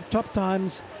achieved top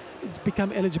times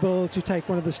become eligible to take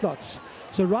one of the slots.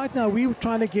 So right now we're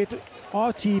trying to get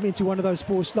our team into one of those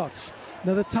 4 slots.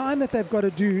 Now the time that they've got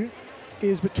to do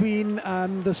is between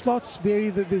the slots vary.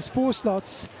 There's 4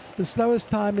 slots. The slowest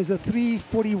time is a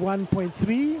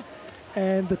 3:41.3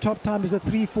 and the top time is a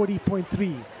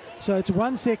 3:40.3. So it's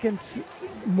 1 second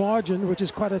margin, which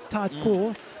is quite a tight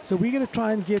call. So we're going to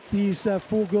try and get these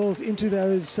 4 girls into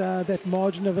those that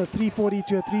margin of a 3:40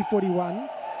 to a 3:41,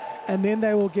 and then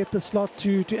they will get the slot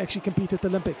to actually compete at the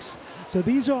Olympics. So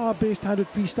these are our best 100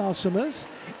 freestyle swimmers.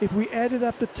 If we added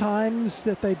up the times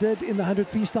that they did in the 100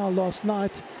 freestyle last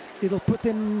night, it'll put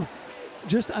them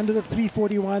just under the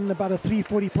 3:41, about a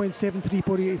 3:40.7,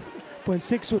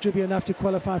 3:40.6, which will be enough to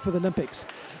qualify for the Olympics.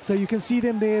 So you can see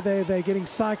them there. They're getting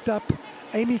psyched up.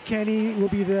 Amy Canny will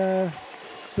be the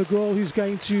girl who's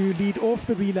going to lead off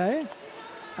the relay.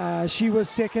 She was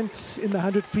second in the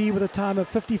 100 free with a time of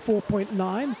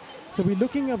 54.9. So we're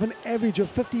looking at an average of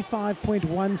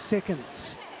 55.1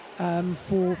 seconds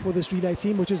for this relay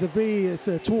team, which is it's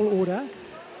a tall order.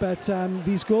 But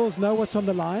these girls know what's on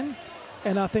the line,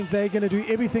 and I think they're going to do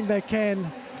everything they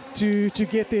can to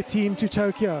get their team to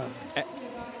Tokyo.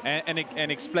 And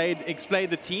explain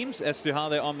the teams as to how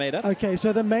they are made up. Okay,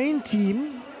 so the main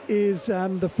team is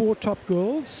the 4 top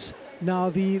girls. Now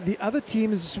the other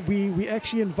teams, we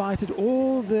actually invited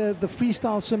all the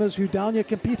freestyle swimmers who are down here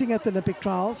competing at the Olympic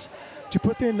trials to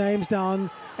put their names down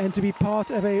and to be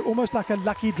part of almost like a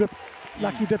lucky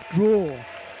dip draw.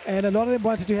 And a lot of them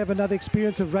wanted to have another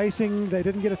experience of racing. They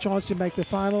didn't get a chance to make the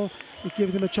final. It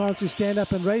gave them a chance to stand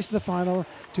up and race in the final,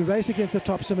 to race against the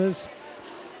top swimmers.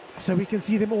 So we can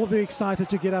see them all very excited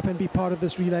to get up and be part of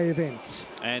this relay event.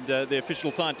 And the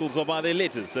official titles are by their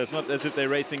letters. So it's not as if they're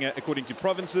racing according to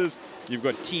provinces. You've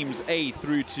got teams A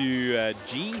through to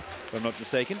G, if I'm not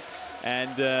mistaken.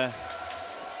 And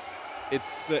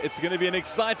it's going to be an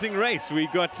exciting race.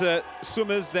 We've got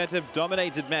swimmers that have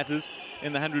dominated matters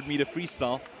in the 100-meter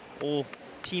freestyle, all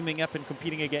teaming up and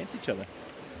competing against each other.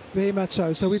 Very much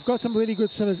so. So we've got some really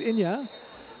good swimmers in here,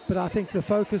 but I think the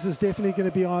focus is definitely going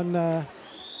to be on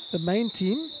the main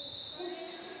team.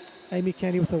 Amy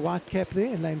Canny with a white cap there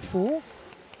in lane 4.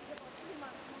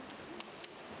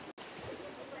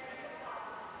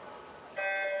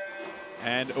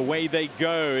 And away they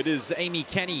go. It is Amy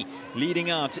Canny leading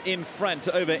out in front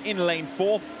over in lane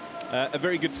 4. A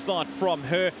very good start from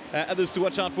her. Others to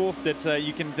watch out for that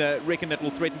you can reckon that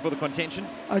will threaten for the contention.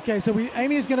 Okay, so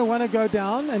Amy is going to want to go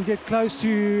down and get close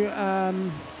to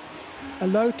a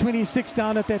low 26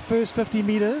 down at that first 50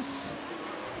 meters.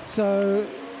 So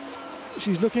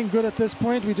she's looking good at this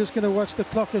point. We're just going to watch the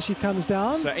clock as she comes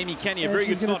down. So Amy Canny, a very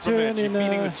good start from her. She's beating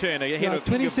the turn ahead of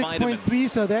 26.3,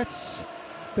 so that's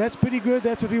pretty good.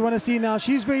 That's what we want to see now.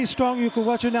 She's very strong. You can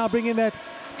watch her now bring in that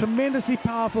tremendously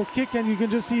powerful kick, and you can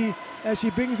just see as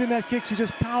she brings in that kick, she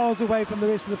just powers away from the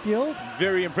rest of the field.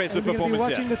 Very impressive performance. We're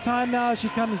watching the time now as she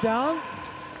comes down.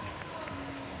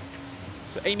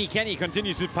 So Amy Canny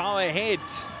continues to power ahead,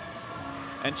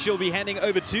 and she'll be handing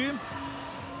over to...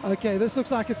 Okay, this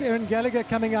looks like it's Erin Gallagher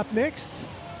coming up next.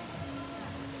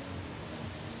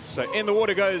 So in the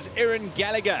water goes Erin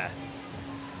Gallagher.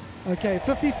 Okay,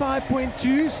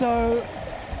 55.2, so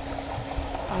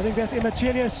I think that's Emma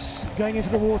Chelios going into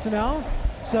the water now.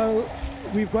 So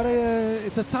we've got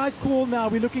it's a tight call now.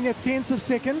 We're looking at tenths of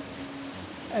seconds.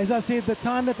 As I said, the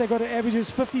time that they got to average is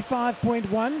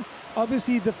 55.1.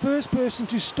 Obviously, the first person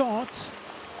to start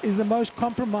is the most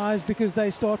compromised because they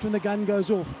start when the gun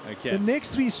goes off. Okay. The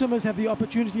next three swimmers have the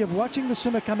opportunity of watching the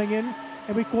swimmer coming in,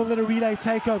 and we call it a relay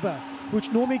takeover,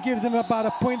 which normally gives them about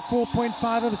a 0.4,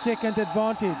 0.5 of a second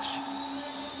advantage.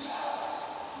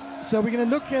 So we're going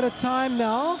to look at a time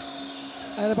now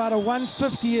at about a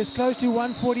 150, as close to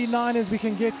 149 as we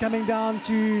can get coming down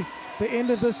to the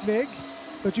end of this leg.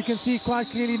 But you can see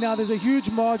quite clearly now there's a huge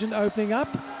margin opening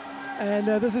up. And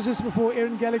this is just before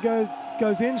Erin Gallagher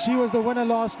goes in. She was the winner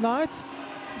last night.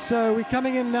 So we're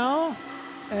coming in now.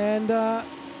 And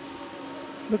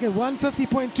look at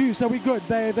 150.2. So we're good.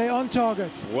 They're on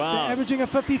target. Wow. They're averaging a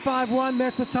 55.1.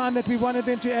 That's the time that we wanted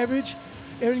them to average.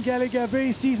 Erin Gallagher, a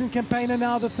very seasoned campaigner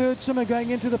now, the third swimmer going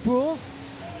into the pool.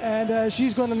 And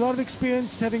she's got a lot of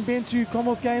experience having been to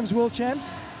Commonwealth Games World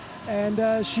Champs.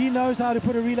 And she knows how to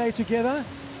put a relay together.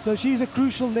 So she's a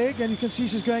crucial leg, and you can see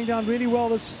she's going down really well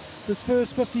this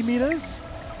first 50 meters.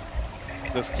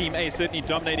 This Team A certainly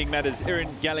dominating matters. Erin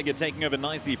Gallagher taking over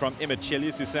nicely from Emma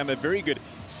Chelios, who's a very good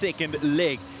second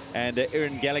leg. And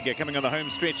Erin Gallagher coming on the home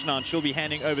stretch now, and she'll be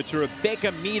handing over to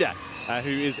Rebecca Meader,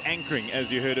 who is anchoring,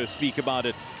 as you heard her speak about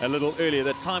it a little earlier.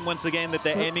 The time, once again, that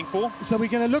they're aiming for? So we're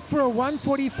going to look for a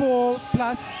 144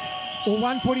 plus or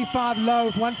 145 low,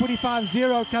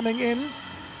 145.0 coming in.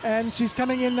 And she's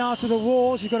coming in now to the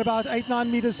wall. She's got about 8-9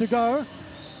 meters to go.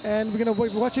 And we're going to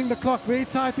be watching the clock very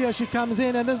tightly as she comes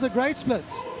in. And there's a great split.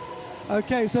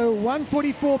 Okay, so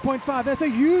 144.5. That's a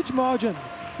huge margin.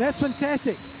 That's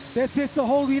fantastic. That sets the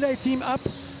whole relay team up.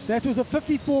 That was a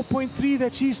 54.3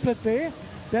 that she split there.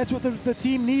 That's what the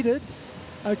team needed.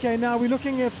 Okay, now we're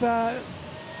looking at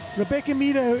Rebecca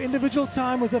Meader, her individual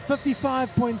time was a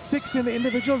 55.6 in the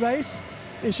individual race.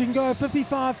 If she can go a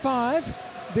 55.5,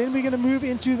 then we're going to move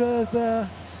into the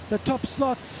top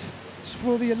slots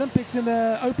for the Olympics in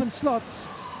the open slots.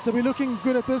 So we're looking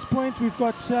good at this point. We've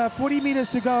got 40 meters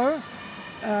to go.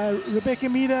 Rebecca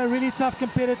Meader, really tough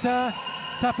competitor,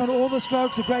 tough on all the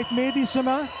strokes, a great medley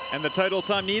swimmer. And the total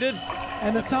time needed?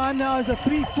 And the time now is a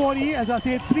 3:40. As I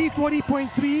said,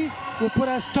 3:40.3 will put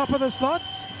us top of the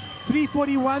slots.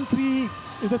 3:41.3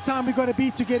 is the time we've got to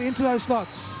beat to get into those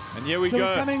slots. And here we so go.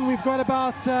 We're coming, we've got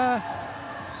about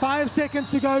 5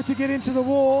 seconds to go to get into the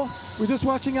wall. We're just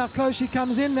watching how close she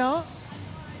comes in now.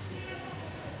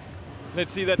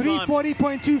 Let's see that time.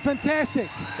 3:40.2, fantastic.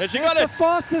 There she That's got it. the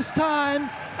fastest time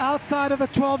outside of the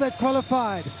 12 that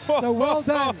qualified. So well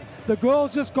done. The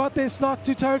girls just got their slot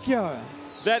to Tokyo.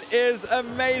 That is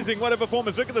amazing. What a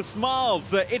performance. Look at the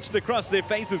smiles etched across their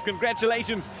faces.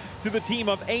 Congratulations to the team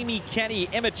of Amy Canny,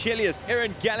 Emma Chelios,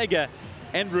 Erin Gallagher,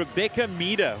 and Rebecca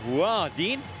Meader. Wow,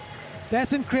 Dean?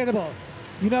 That's incredible.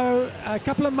 You know, a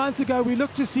couple of months ago, we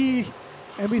looked to see,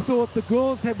 and we thought the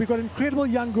girls we've got incredible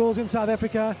young girls in South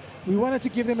Africa. We wanted to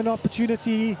give them an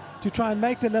opportunity to try and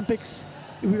make the Olympics.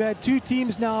 We've had two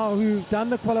teams now who've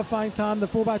done the qualifying time, the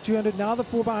 4x200, now the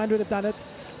 4x100 have done it.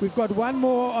 We've got one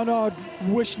more on our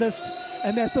wish list,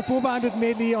 and that's the 4x100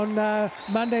 medley on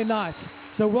Monday night.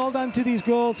 So well done to these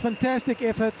girls, fantastic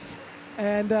efforts,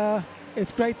 and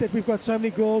it's great that we've got so many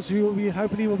girls who we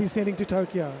hopefully will be sending to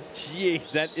Tokyo. Yes,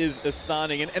 that is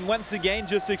astounding. And once again,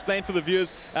 just to explain for the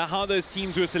viewers how those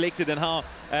teams were selected and how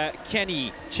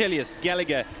Canny, Chelios,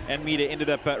 Gallagher, and Meader ended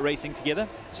up racing together.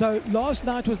 So last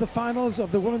night was the finals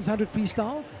of the women's 100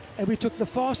 freestyle, and we took the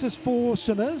fastest 4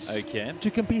 swimmers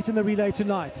to compete in the relay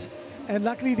tonight. And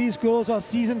luckily these girls are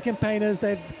seasoned campaigners.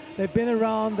 They've been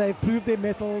around, they've proved their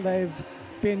mettle, they've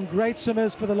been great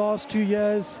swimmers for the last 2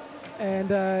 years.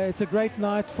 And it's a great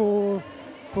night for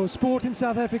sport in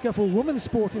South Africa, for women's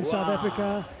sport in South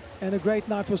Africa, and a great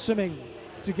night for swimming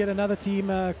to get another team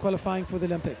qualifying for the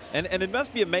Olympics. And it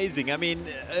must be amazing. I mean,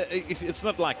 it's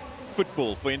not like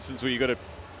football, for instance, where you've got to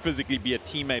physically be a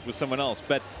teammate with someone else.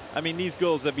 But, I mean, these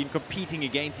girls have been competing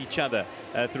against each other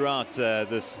throughout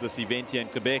this event here in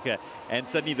Quebec, and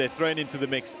suddenly they're thrown into the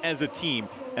mix as a team,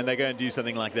 and they go and do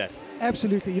something like that.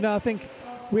 Absolutely. You know, I think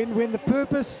when the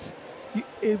purpose...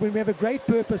 when we have a great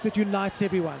purpose, it unites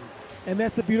everyone. And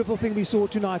that's the beautiful thing we saw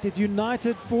tonight. It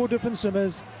united 4 different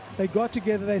swimmers. They got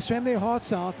together, they swam their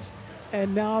hearts out,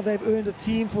 and now they've earned a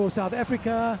team for South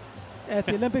Africa at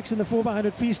the Olympics in the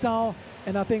 4x100 freestyle.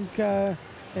 And I think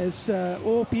as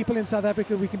all people in South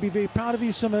Africa, we can be very proud of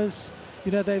these swimmers.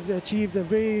 You know, they've achieved a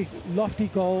very lofty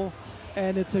goal,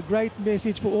 and it's a great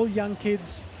message for all young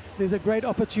kids. There's a great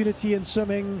opportunity in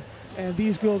swimming, and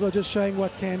these girls are just showing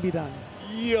what can be done.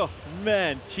 Yeah,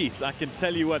 man, jeez, I can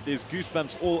tell you what, there's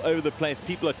goosebumps all over the place.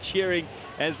 People are cheering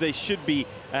as they should be.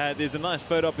 There's a nice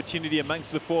photo opportunity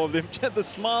amongst the four of them. The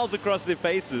smiles across their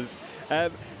faces. I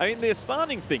mean, the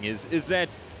astounding thing is that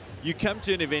you come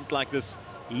to an event like this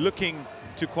looking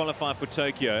to qualify for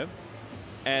Tokyo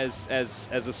as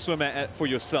a swimmer for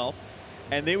yourself,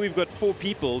 and then we've got four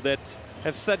people that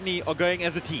have suddenly are going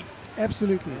as a team.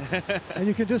 Absolutely. And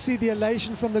you can just see the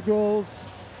elation from the girls,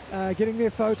 getting their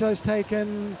photos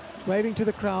taken, waving to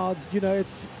the crowds. You know,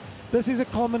 this is a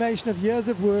culmination of years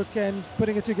of work and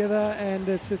putting it together, and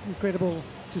it's incredible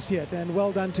to see it, and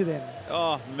well done to them.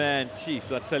 Oh man,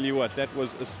 jeez, I tell you what, that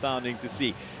was astounding to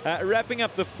see. Wrapping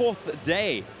up the fourth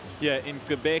day here in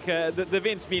Quebec, the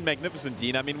event's been magnificent,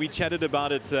 Dean. I mean, we chatted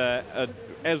about it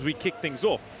as we kicked things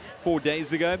off 4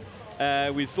 days ago.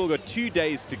 We've still got 2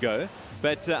 days to go,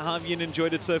 but how have you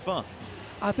enjoyed it so far?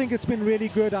 I think it's been really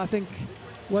good. I think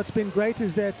what's been great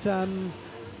is that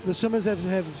the swimmers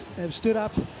have stood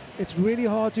up. It's really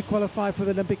hard to qualify for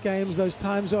the Olympic Games. Those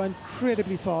times are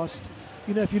incredibly fast.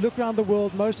 You know, if you look around the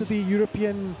world, most of the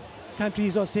European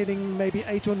countries are sending maybe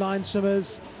 8 or 9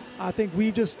 swimmers. I think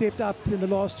we've just stepped up in the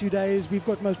last 2 days. We've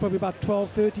got most probably about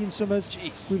 12, 13 swimmers.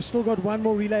 Jeez. We've still got one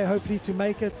more relay, hopefully, to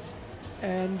make it.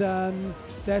 And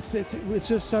it's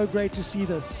just so great to see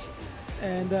this.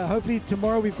 And hopefully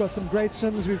tomorrow we've got some great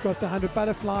swims. We've got the 100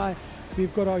 butterfly.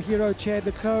 We've got our hero Chad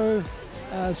Lecaux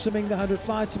swimming the 100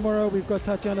 fly tomorrow. We've got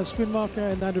Tatiana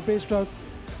Schoenmaker and the 100 breaststroke.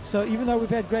 So even though we've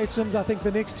had great swims, I think the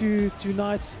next two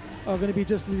nights are going to be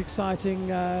just as exciting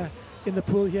in the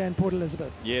pool here in Port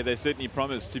Elizabeth. Yeah, they certainly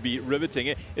promise to be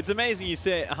riveting. It's amazing you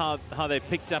say how they've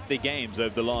picked up their games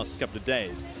over the last couple of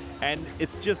days. And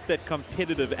it's just that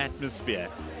competitive atmosphere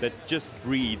that just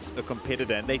breeds a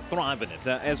competitor, and they thrive in it,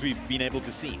 as we've been able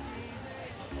to see.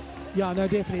 Yeah, no,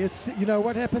 definitely. It's, you know,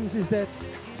 what happens is that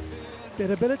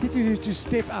ability to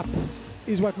step up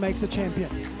is what makes a champion.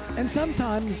 And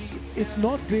sometimes it's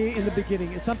not there in the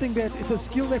beginning. It's something it's a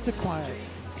skill that's acquired.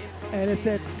 And it's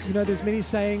that, you know, there's many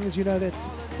sayings, you know, that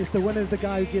it's the winner's the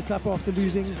guy who gets up after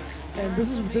losing. And this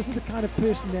is the kind of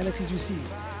personalities you see.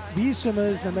 These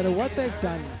swimmers, no matter what they've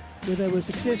done, whether they were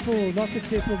successful or not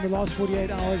successful in the last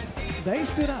 48 hours, they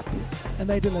stood up and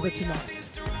they delivered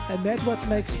tonight. And that's what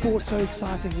makes sport so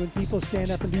exciting, when people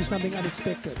stand up and do something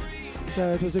unexpected.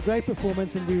 So it was a great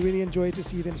performance, and we really enjoyed to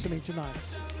see them swimming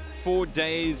tonight. 4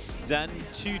 days done,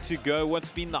 2 to go. What's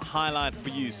been the highlight for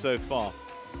you so far?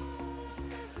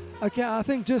 Okay, I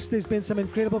think just there's been some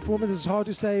incredible performances. It's hard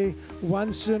to say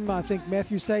one swim. I think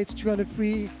Matthew Sates, 200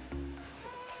 free.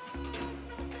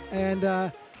 And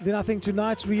then I think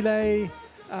tonight's relay,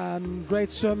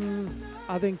 great swim.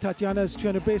 I think Tatiana's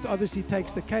 200 breast obviously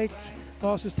takes the cake.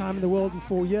 Fastest time in the world in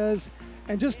 4 years.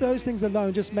 And just those things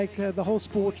alone just make the whole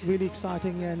sport really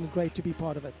exciting and great to be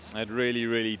part of it. It really,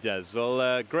 really does.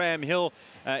 Well, Graham Hill,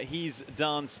 he's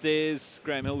downstairs.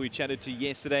 Graham Hill we chatted to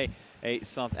yesterday, a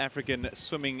South African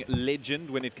swimming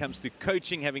legend when it comes to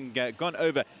coaching, having gone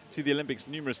over to the Olympics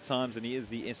numerous times, and he is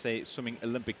the SA Swimming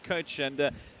Olympic coach.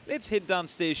 And let's head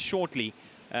downstairs shortly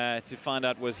to find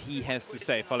out what he has to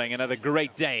say following another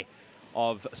great day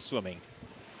of swimming.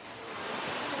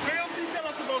 Graham, please tell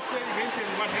us about the event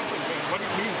and what happened and what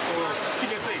it means for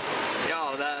Team SA.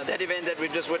 Yeah, that event that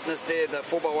we've just witnessed there, the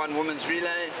 4x1 women's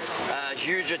relay,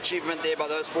 huge achievement there by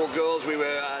those 4 girls. We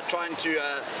were trying to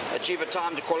achieve a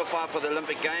time to qualify for the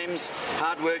Olympic Games.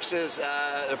 Hardworks,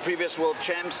 the previous world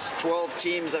champs, 12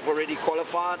 teams have already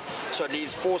qualified, so it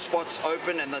leaves 4 spots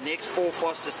open, and the next 4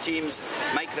 fastest teams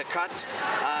make the cut.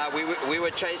 We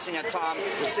were chasing a time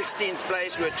for 16th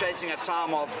place. We were chasing a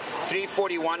time of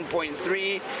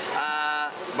 3:41.3.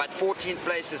 But 14th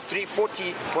place is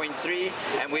 3:40.3,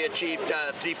 and we achieved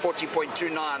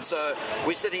 3:40.29. So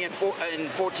we're sitting in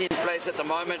 14th place at the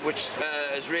moment, which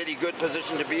is really good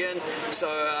position to be in. So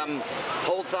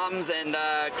hold thumbs and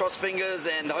cross fingers,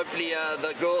 and hopefully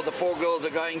the 4 girls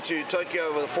are going to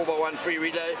Tokyo with a 4x1 free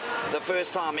relay. The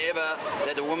first time ever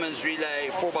that a women's relay,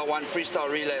 4x1 freestyle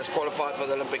relay, is qualified for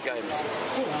the Olympic Games.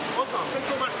 Cool. Awesome. Thanks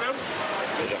so much, man.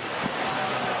 Pleasure.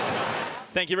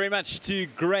 Thank you very much to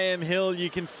Graham Hill. You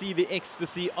can see the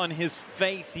ecstasy on his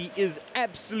face. He is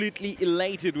absolutely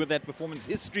elated with that performance.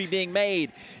 History being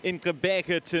made in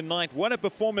Quebec tonight. What a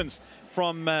performance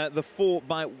from the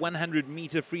 4x100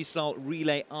 meter freestyle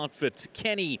relay outfit.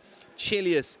 Kenny,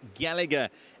 Chelius, Gallagher,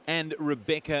 and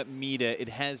Rebecca Meader. It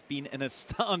has been an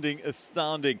astounding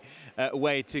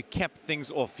way to cap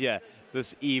things off here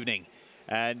this evening.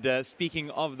 And speaking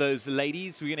of those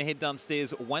ladies, we're going to head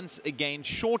downstairs once again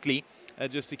shortly,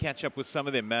 just to catch up with some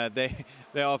of them. They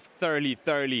are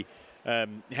thoroughly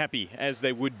happy, as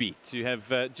they would be, to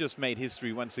have just made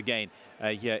history once again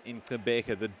here in Quebec.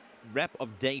 The wrap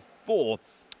of day 4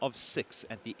 of 6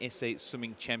 at the SA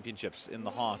Swimming Championships in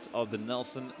the heart of the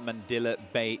Nelson Mandela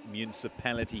Bay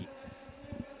Municipality.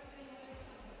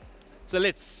 So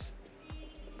let's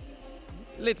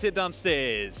head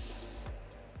downstairs.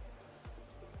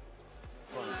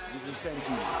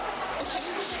 Vincenti.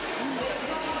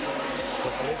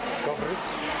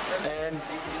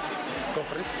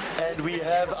 And we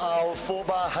have our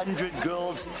 4x100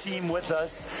 girls team with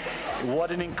us.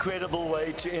 What an incredible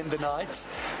way to end the night.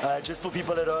 Just for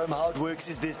people at home, how it works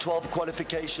is there's 12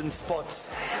 qualification spots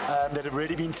that have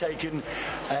already been taken,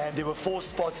 and there were 4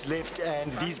 spots left,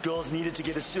 and these girls needed to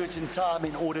get a certain time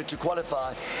in order to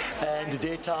qualify, and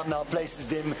their time now places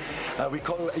them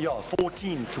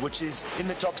 14th, which is in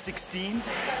the top 16.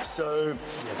 So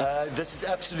this is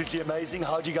absolutely amazing.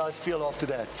 How do you guys feel after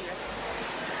that?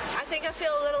 I think I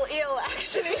feel a little ill,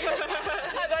 actually.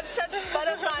 I got such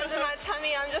butterflies in my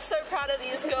tummy. I'm just so proud of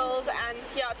these girls, and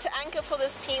yeah, to anchor for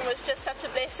this team was just such a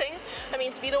blessing. I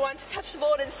mean, to be the one to touch the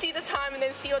board and see the time and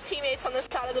then see your teammates on the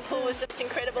side of the pool was just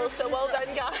incredible. So well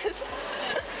done, guys.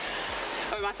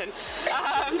 Oh, Martin.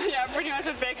 Yeah, pretty much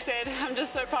what Beck said. I'm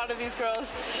just so proud of these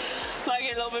girls. I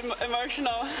get a little bit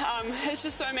emotional. It's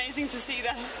just so amazing to see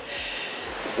that.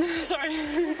 Sorry.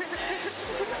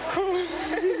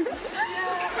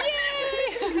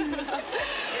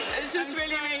 It's just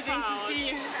really amazing to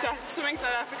see that Swimming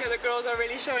South Africa, the girls are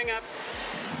really showing up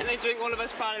and they're doing all of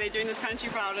us proud, they're doing this country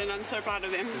proud, and I'm so proud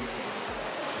of them.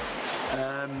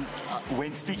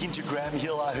 When speaking to Graham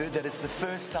Hill, I heard that it's the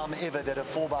first time ever that a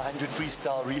 4x100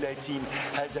 freestyle relay team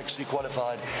has actually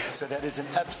qualified. So that is an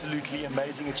absolutely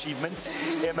amazing achievement.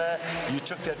 Emma, you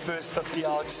took that first 50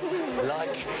 out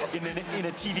like in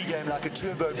a TV game, like a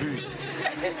turbo boost.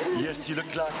 Yes, you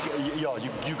looked like,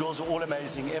 you girls were all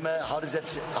amazing. Emma, how does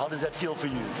that feel for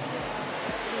you?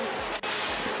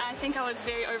 I think I was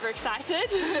very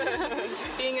overexcited.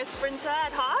 Being a sprinter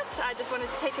at heart, I just wanted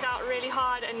to take it out really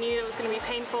hard and knew it was going to be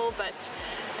painful, but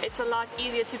it's a lot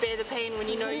easier to bear the pain when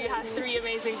you know you have 3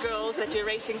 amazing girls that you're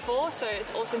racing for. So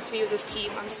it's awesome to be with this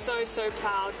team. I'm so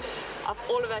proud of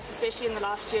all of us, especially in the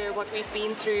last year, what we've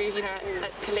been through, you know,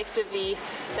 collectively,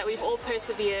 that we've all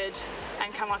persevered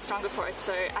and come out stronger for it.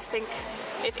 So I think,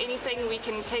 if anything, we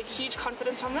can take huge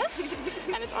confidence from this,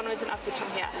 and it's onwards and upwards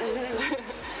from here.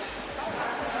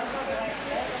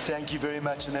 Thank you very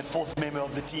much. And that 4th member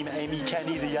of the team, Amy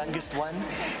Canny, the youngest one,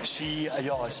 she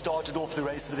started off the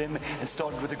race for them and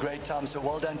started with a great time. So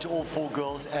well done to all 4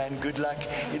 girls, and good luck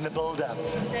in the build-up.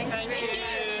 Thank you.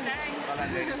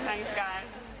 Thanks, guys.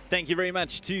 Thank you very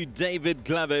much to David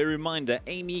Glover. A reminder,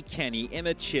 Amy Canny,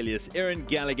 Emma Chelius, Erin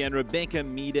Gallagher and Rebecca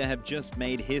Meader have just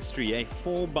made history. A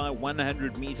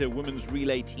 4x100 meter women's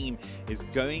relay team is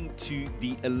going to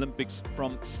the Olympics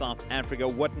from South Africa.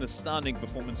 What an astounding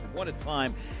performance. What a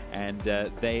time. And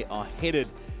they are headed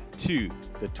to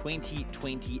the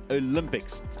 2020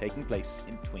 Olympics taking place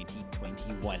in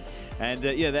 2021. And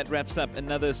that wraps up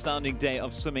another astounding day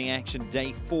of swimming action.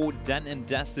 Day 4 done and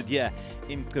dusted here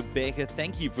in Quebec.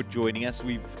 Thank you for joining us.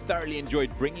 We've thoroughly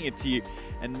enjoyed bringing it to you.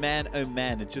 And man, oh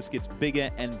man, it just gets bigger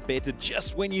and better.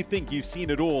 Just when you think you've seen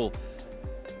it all,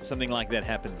 something like that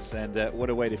happens, and what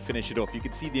a way to finish it off. You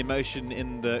can see the emotion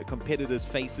in the competitors'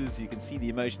 faces. You can see the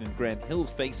emotion in Graham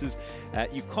Hill's faces.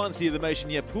 You can't see the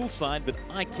emotion here poolside, but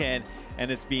I can,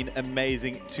 and it's been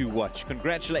amazing to watch.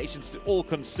 Congratulations to all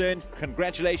concerned.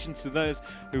 Congratulations to those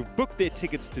who've booked their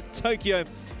tickets to Tokyo.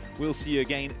 We'll see you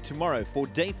again tomorrow for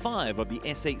day 5 of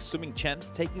the SA Swimming Champs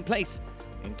taking place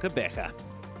in Quebec.